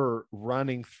thanks for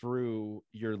running through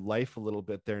your life a little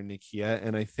bit there, Nakia.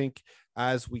 And I think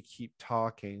as we keep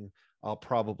talking, I'll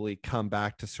probably come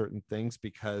back to certain things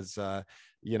because,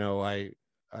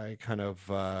 I kind of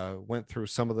went through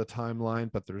some of the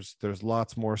timeline, but there's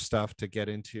lots more stuff to get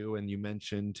into. And you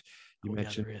mentioned Oh, yeah,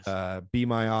 there is. Be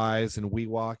My Eyes and We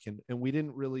Walk, and we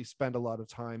didn't really spend a lot of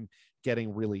time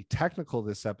getting really technical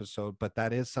this episode, but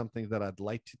that is something that I'd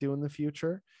like to do in the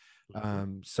future.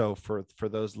 Mhm. So for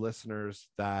those listeners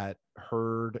that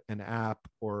heard an app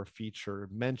or a feature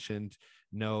mentioned,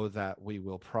 know that we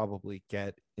will probably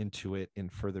get into it in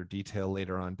further detail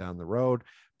later on down the road.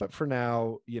 But for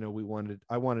now,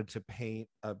 I wanted to paint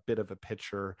a bit of a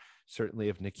picture, certainly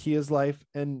of Nakia's life,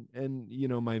 and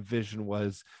my vision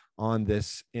was, on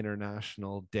this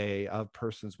International Day of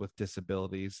Persons with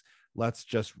Disabilities, let's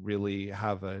just really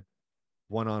have a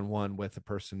one-on-one with a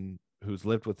person who's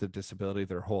lived with a disability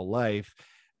their whole life,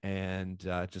 and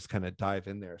just kind of dive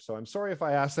in there. So I'm sorry if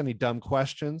I asked any dumb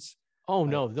questions. Oh, I,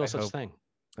 no, no I such hope. thing.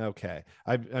 Okay,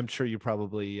 I'm sure you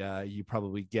probably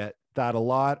get that a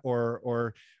lot,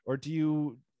 or do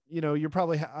you? You're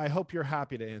probably. I hope you're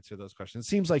happy to answer those questions. It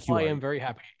seems like you I are. am very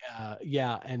happy.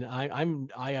 Yeah, and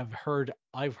I've heard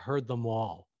them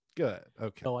all. Good.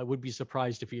 Okay. So I would be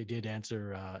surprised if you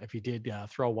did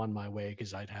throw one my way,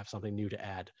 because I'd have something new to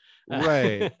add.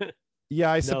 Right. Yeah,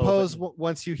 I No, but suppose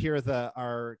once you hear the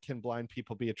 "are can blind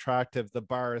people be attractive," the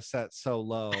bar is set so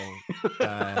low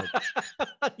that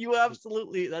you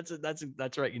absolutely,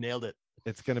 that's right. You nailed it.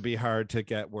 it's going to be hard to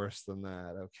get worse than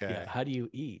that. Yeah. Okay. How do you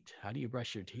eat? How do you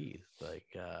brush your teeth? Like,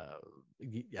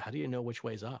 how do you know which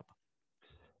way's up?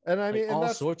 And I Like mean, and all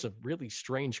sorts of really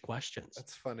strange questions.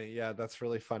 that's funny. Yeah, that's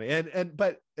really funny.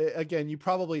 But again, you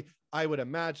probably, I would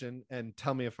imagine, and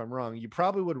tell me if I'm wrong, you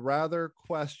probably would rather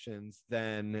questions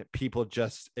than people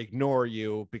just ignore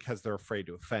you because they're afraid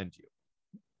to offend you.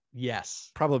 Yes.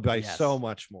 Probably by so Yes.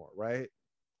 much more, right?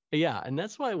 Yeah, and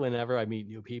that's why whenever I meet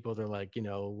new people, they're like,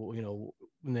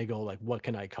 when they go like, what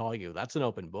can I call you? That's an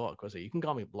open book. So you can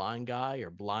call me blind guy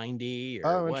or blindy or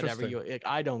Oh, whatever interesting. you like,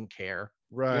 I don't care.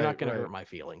 You're Right, not going to right, hurt my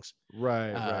feelings.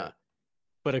 right, Uh, right.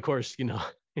 but of course,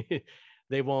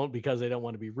 they won't, because they don't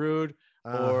want to be rude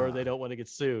or they Uh-huh. don't want to get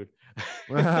sued.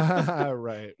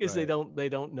 Right, Because right, they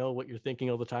don't know what you're thinking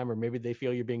all the time, or maybe they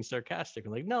feel you're being sarcastic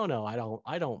and like, no,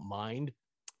 I don't mind,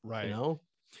 right.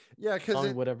 Yeah, because call me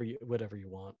it whatever you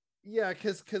want. yeah,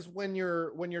 because when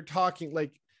you're talking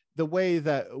like the way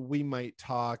that we might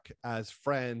talk as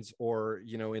friends or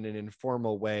in an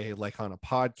informal way like on a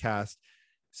podcast,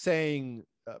 saying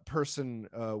a person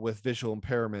with visual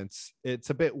impairments, it's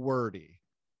a bit wordy,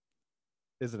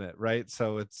 isn't it? Right.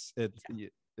 So it's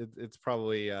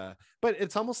probably but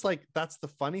it's almost like that's the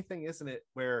funny thing, isn't it,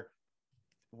 where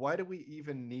why do we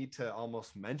even need to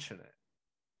almost mention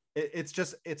it's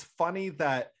just it's funny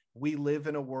that we live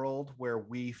in a world where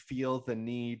we feel the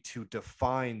need to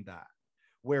define that,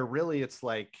 where really it's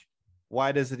like,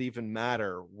 why does it even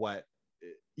matter what,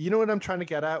 what I'm trying to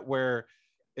get at, where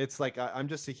it's like I'm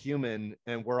just a human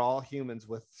and we're all humans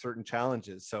with certain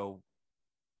challenges, so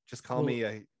just call Well, me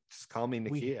a just call me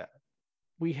we Nakia.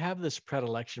 we have this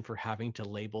predilection for having to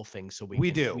label things, so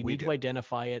We do, we we need do. to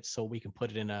identify it so we can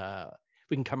put it in a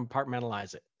we can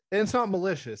compartmentalize it. And it's not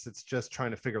malicious, it's just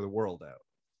trying to figure the world out.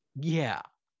 Yeah.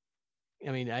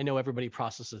 I mean, I know everybody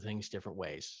processes things different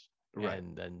ways, Right.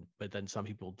 but then some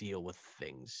people deal with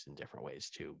things in different ways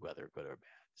too, whether good or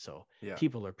bad. So Yeah.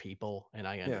 people are people, and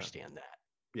I Yeah. understand that.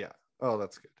 Yeah. Oh,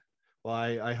 that's good. Well,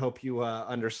 I hope you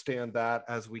understand that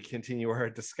as we continue our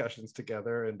discussions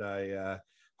together, and I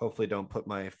hopefully don't put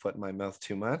my foot in my mouth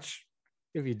too much.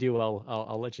 If you do,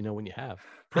 I'll let you know when you have.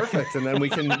 Perfect, and then we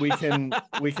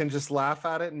can just laugh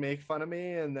at it and make fun of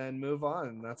me, and then move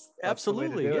on. That's the way to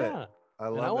Absolutely, do it. yeah. I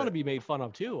And I love want to it. be made fun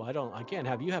of too. I can't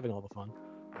have you having all the fun.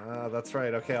 That's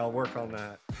right. Okay, I'll work on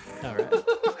that. All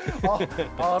right.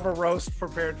 I'll have a roast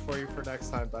prepared for you for next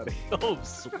time, buddy. Oh,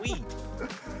 sweet.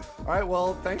 All right.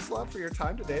 Well, thanks a lot for your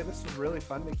time today. This was really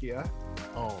fun, Nakia.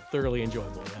 Oh, thoroughly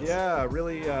enjoyable. Yes. Yeah,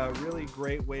 really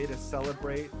great way to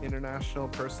celebrate International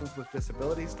Persons with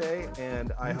Disabilities Day.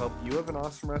 And I hope you have an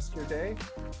awesome rest of your day.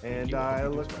 And I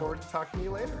look forward to talking to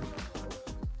you later.